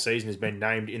for the whole season, has been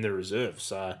named in the reserve.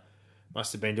 So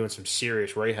must have been doing some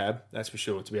serious rehab, that's for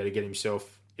sure, to be able to get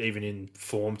himself even in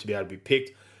form to be able to be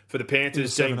picked. For the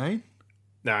Panthers... 17?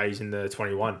 No, he's in the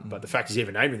 21. But the fact he's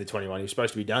even named in the 21, he was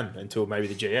supposed to be done until maybe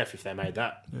the GF, if they made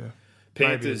that. Yeah.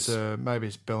 Panthers... Maybe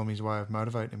it's Bellamy's way of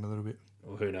motivating him a little bit.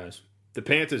 Well, who knows? The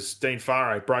Panthers, Dean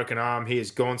Farre, broken arm. He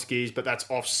has gone skis, but that's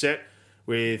offset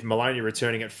with Maloney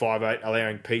returning at 5'8",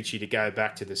 allowing Peachy to go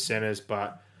back to the centres.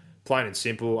 But plain and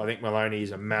simple, I think Maloney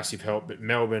is a massive help. But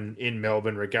in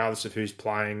Melbourne, regardless of who's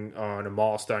playing on a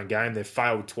milestone game, they've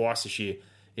failed twice this year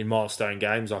in milestone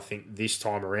games. I think this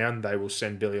time around they will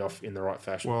send Billy off in the right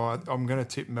fashion. Well, I'm going to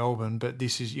tip Melbourne, but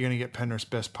you're going to get Penrith's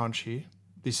best punch here.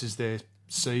 This is their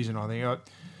season, I think.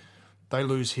 They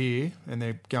lose here, and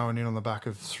they're going in on the back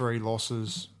of 3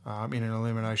 losses in an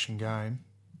elimination game.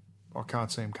 I can't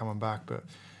see them coming back, but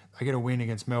they get a win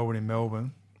against Melbourne in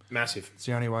Melbourne. Massive. It's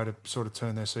the only way to sort of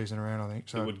turn their season around, I think.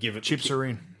 So it would give it chips are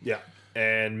in. Yeah.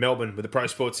 And Melbourne, with the Pro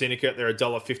Sports Syndicate, they're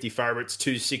 $1.50 favourites,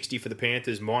 $2.60 for the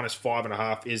Panthers,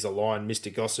 -5.5 is the line.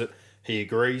 Mr. Gossip, he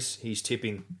agrees. He's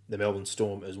tipping the Melbourne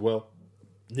Storm as well.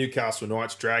 Newcastle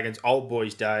Knights, Dragons, Old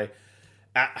Boys Day,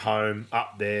 at home,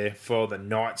 up there for the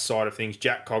Knights side of things.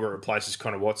 Jack Cogger replaces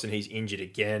Connor Watson. He's injured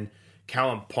again.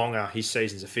 Callum Ponga, his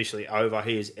season's officially over.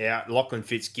 He is out. Lachlan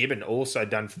Fitzgibbon, also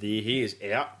done for the year. He is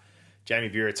out. Jamie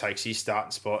Buhrer takes his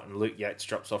starting spot, and Luke Yates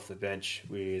drops off the bench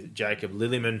with Jacob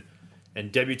Lilliman and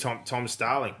debutant Tom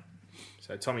Starling.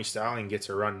 So Tommy Starling gets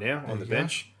a run now on the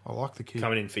bench. I like the kid.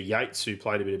 Coming in for Yates, who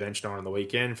played a bit of bench night on the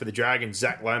weekend. For the Dragons,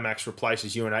 Zach Lomax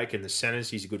replaces Ewan Aiken in the centres.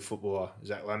 He's a good footballer.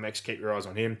 Zach Lomax, keep your eyes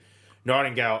on him.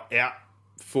 Nightingale out.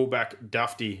 Fullback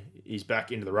Dufty is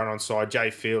back into the run-on side.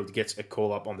 Jay Field gets a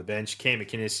call-up on the bench. Cam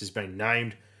McInnes has been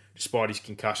named despite his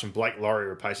concussion. Blake Laurie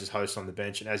replaces Host on the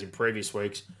bench. And as in previous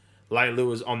weeks, Lay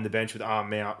Lewis on the bench with Arm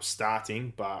Mount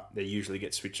starting, but they usually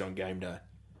get switched on game day.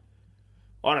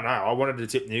 I don't know. I wanted to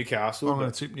tip Newcastle. I'm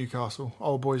going to tip Newcastle.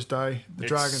 Old Boys Day. The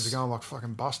Dragons are going like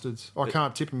fucking bastards. I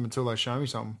can't tip them until they show me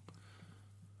something.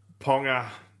 Ponga,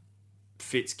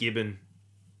 Fitzgibbon,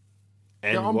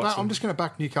 and I'm just going to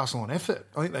back Newcastle on effort.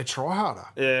 I think they try harder.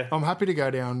 Yeah. I'm happy to go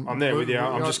down. I'm there with you.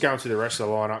 I'm just going through the rest of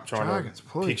the lineup, trying Dragons,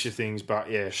 to picture things. But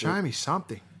yeah, show me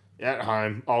something. At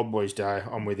home, Old Boys Day.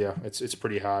 I'm with you. It's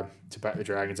pretty hard to back the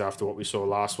Dragons after what we saw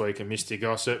last week. And Mr.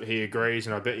 Gossip, he agrees,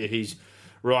 and I bet you he's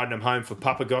riding them home for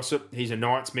Papa Gossip. He's a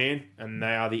Knights man, and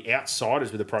they are the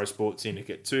outsiders with the Pro Sports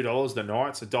Syndicate. $2 the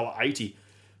Knights, $1.80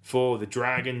 for the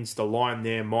Dragons. The line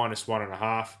there,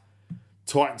 -1.5.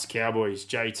 Titans Cowboys,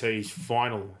 JT's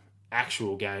final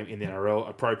actual game in the NRL.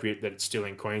 Appropriate that it's still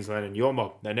in Queensland and your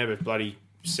mob. They never bloody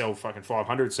sell fucking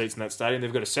 500 seats in that stadium.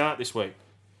 They've got to sell it this week.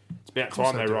 It's about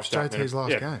time they rocked up. JT's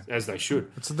last game. As they should.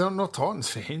 They're not Titans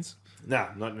fans. No,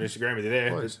 not disagreeing with you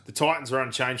there. The Titans are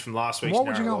unchanged from last week's. Why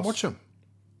would you go and watch them?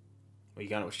 Well, you're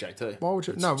going to watch JT. Why would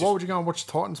you? Why would you go and watch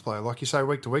the Titans play? Like you say,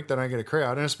 week to week, they don't get a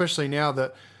crowd, and especially now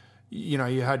that you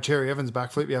had Cherry Evans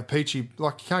backflip, you have Peachy.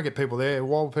 Like you can't get people there.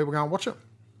 Why would people go and watch it?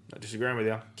 Not disagreeing with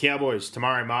you. Cowboys.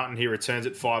 Tamari Martin. He returns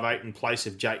at 5'8" in place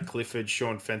of Jake Clifford.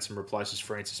 Sean Fenton replaces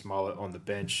Francis Mollett on the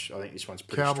bench. I think this one's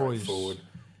pretty straightforward.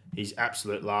 His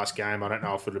absolute last game. I don't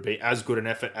know if it'll be as good an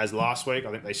effort as last week.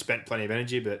 I think they spent plenty of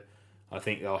energy, but I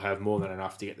think they'll have more than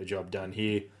enough to get the job done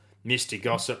here. Mr.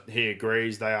 Gossip, he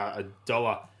agrees. They are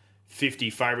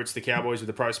 $1.50 favourites, the Cowboys, with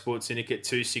the Pro Sports Syndicate.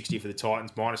 $2.60 for the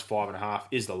Titans, -5.5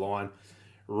 is the line.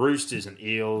 Roosters and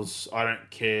Eels. I don't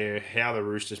care how the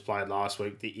Roosters played last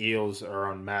week. The Eels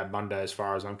are on Mad Monday as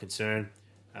far as I'm concerned.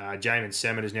 Jamin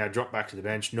Salmon has now dropped back to the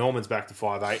bench. Norman's back to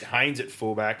 5'8". Haynes at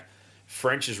fullback.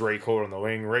 French is recalled on the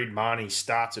wing. Reid Marnie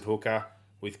starts at hooker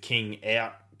with King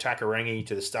out. Takarangi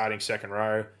to the starting second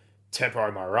row.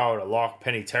 Tempo Moreau to lock.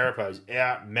 Penny Terapo's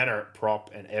out. Manor at prop.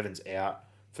 And Evans out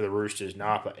for the Roosters.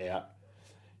 Napa out.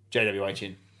 JWH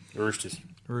in. The Roosters.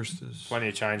 Plenty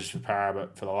of changes for Para,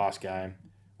 but for the last game.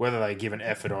 Whether they give an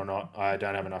effort or not, I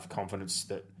don't have enough confidence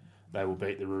that they will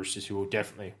beat the Roosters, who will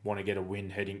definitely want to get a win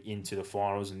heading into the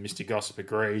finals. And Mr. Gossip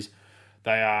agrees.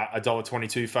 They are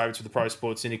 $1.22 favourites for the Pro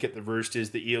Sports Syndicate. The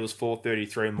Roosters, the Eels,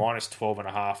 $4.33,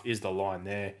 -12.5 is the line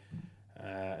there.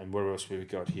 And what else have we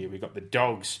got here? We've got the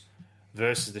Dogs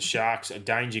versus the Sharks. A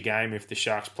danger game if the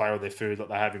Sharks play all their food like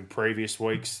they have in previous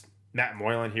weeks. Matt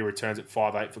Moylan, he returns at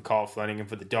 5'8" for Kyle Flanagan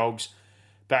for the Dogs.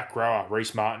 Back rower,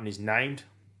 Reece Martin is named,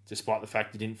 despite the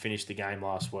fact he didn't finish the game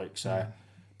last week. So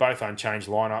both unchanged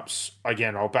lineups.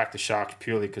 Again, I'll back the Sharks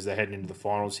purely because they're heading into the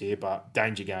finals here, but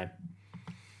danger game.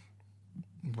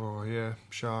 Oh, yeah,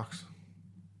 Sharks.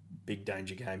 Big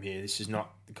danger game here. This is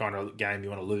not the kind of game you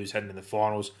want to lose heading into the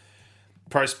finals.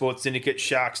 Pro Sports Syndicate,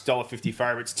 Sharks, $1.50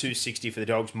 favourites, $2.60 for the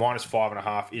Dogs,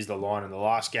 -5.5 is the line in the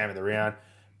last game of the round.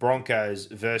 Broncos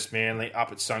versus Manly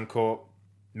up at Suncorp.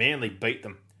 Manly beat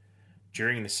them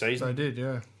during the season. They did,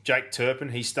 yeah. Jake Turpin,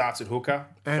 he starts at hooker.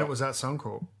 And it was at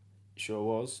Suncorp. Sure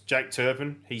was. Jake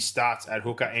Turpin, he starts at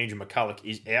hooker. Andrew McCulloch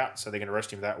is out, so they're going to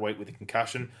rest him that week with a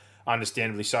concussion.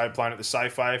 Understandably so, playing at the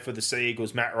Safeway for the Sea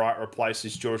Eagles. Matt Wright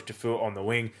replaces George Defoe on the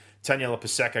wing. Taniela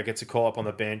Paseka gets a call up on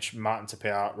the bench. Martin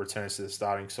Tapau returns to the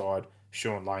starting side.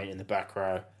 Sean Lane in the back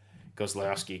row.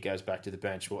 Goslowski goes back to the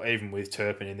bench. Well, even with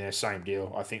Turpin in there, same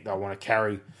deal. I think they'll want to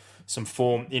carry some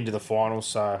form into the finals,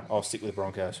 so I'll stick with the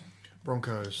Broncos.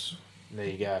 Broncos. There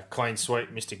you go. Clean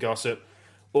sweep, Mr. Gossip.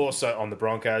 Also on the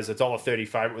Broncos, $1.30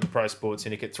 favourite with the Pro Sports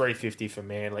Syndicate, $3.50 for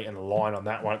Manly, and the line on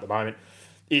that one at the moment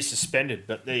is suspended.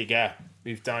 But there you go.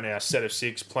 We've done our set of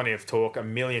 6, plenty of talk, a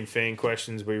million fan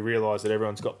questions. We realise that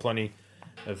everyone's got plenty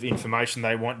of information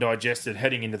they want digested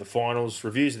heading into the finals,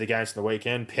 reviews of the games in the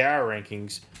weekend, power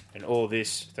rankings, and all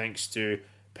this thanks to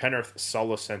Penrith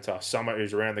Solar Centre. Summer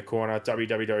is around the corner.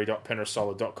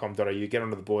 www.penrithsolar.com.au. Get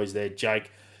onto the boys there. Jake,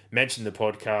 mention the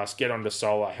podcast. Get onto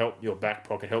solar. Help your back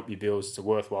pocket. Help your bills. It's a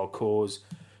worthwhile cause.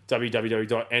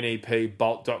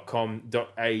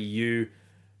 www.nepbolt.com.au.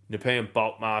 Nepean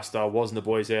Bolt Master, wasn't the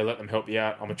boys there? Let them help you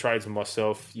out. I'm a tradesman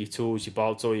myself. Your tools, your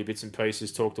bolts, all your bits and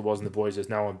pieces. Talk to wasn't the boys. There's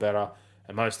no one better.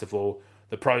 And most of all,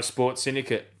 the Pro Sports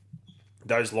Syndicate.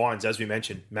 Those lines, as we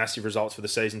mentioned, massive results for the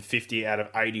season. 50 out of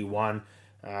 81.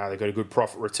 They've got a good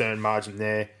profit return margin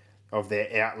there of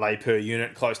their outlay per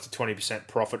unit. Close to 20%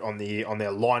 profit on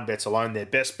their line bets alone. Their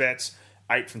best bets,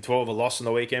 8 from 12, a loss on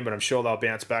the weekend, but I'm sure they'll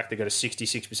bounce back. They've got a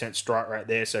 66% strike rate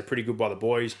there, so pretty good by the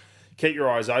boys. Keep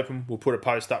your eyes open. We'll put a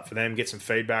post up for them, get some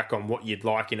feedback on what you'd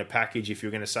like in a package. If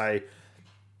you're going to say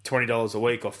 $20 a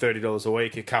week or $30 a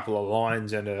week, a couple of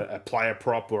lines and a player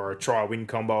prop or a try-win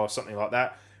combo or something like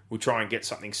that, we'll try and get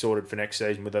something sorted for next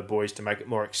season with our boys to make it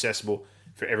more accessible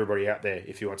for everybody out there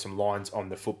if you want some lines on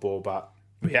the football. But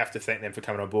we have to thank them for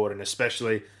coming on board and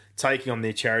especially taking on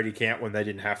their charity account when they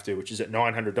didn't have to, which is at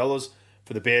 $900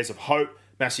 for the Bears of Hope.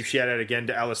 Massive shout out again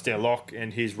to Alistair Locke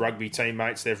and his rugby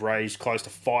teammates. They've raised close to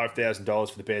 $5,000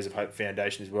 for the Bears of Hope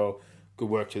Foundation as well. Good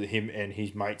work to him and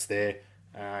his mates there.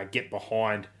 Get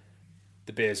behind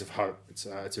the Bears of Hope. It's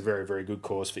a very, very good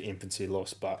cause for infancy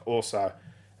loss. But also,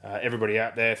 everybody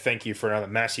out there, thank you for another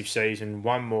massive season.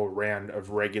 One more round of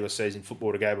regular season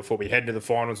football to go before we head to the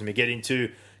finals and we get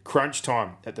into crunch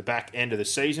time at the back end of the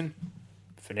season.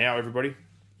 For now, everybody,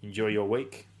 enjoy your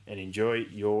week and enjoy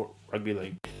your rugby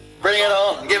league. Bring it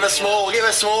on. Give us more. Give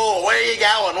us more. Where are you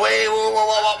going?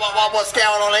 What's going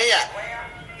on here?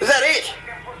 Is that it?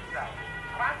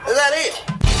 Is that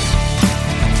it?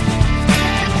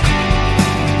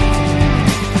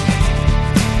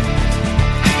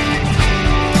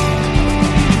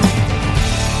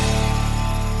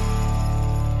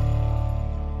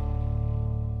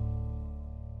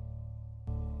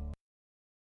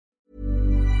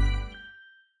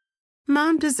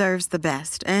 Mom deserves the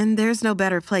best, and there's no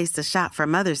better place to shop for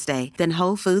Mother's Day than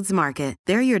Whole Foods Market.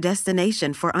 They're your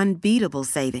destination for unbeatable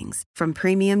savings, from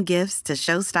premium gifts to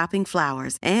show-stopping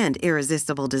flowers and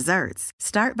irresistible desserts.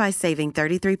 Start by saving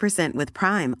 33% with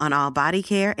Prime on all body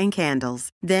care and candles.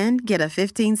 Then get a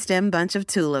 15-stem bunch of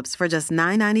tulips for just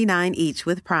 $9.99 each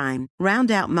with Prime.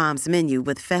 Round out Mom's menu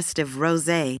with festive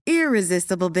rosé,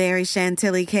 irresistible berry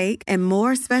chantilly cake, and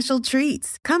more special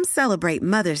treats. Come celebrate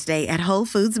Mother's Day at Whole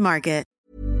Foods Market.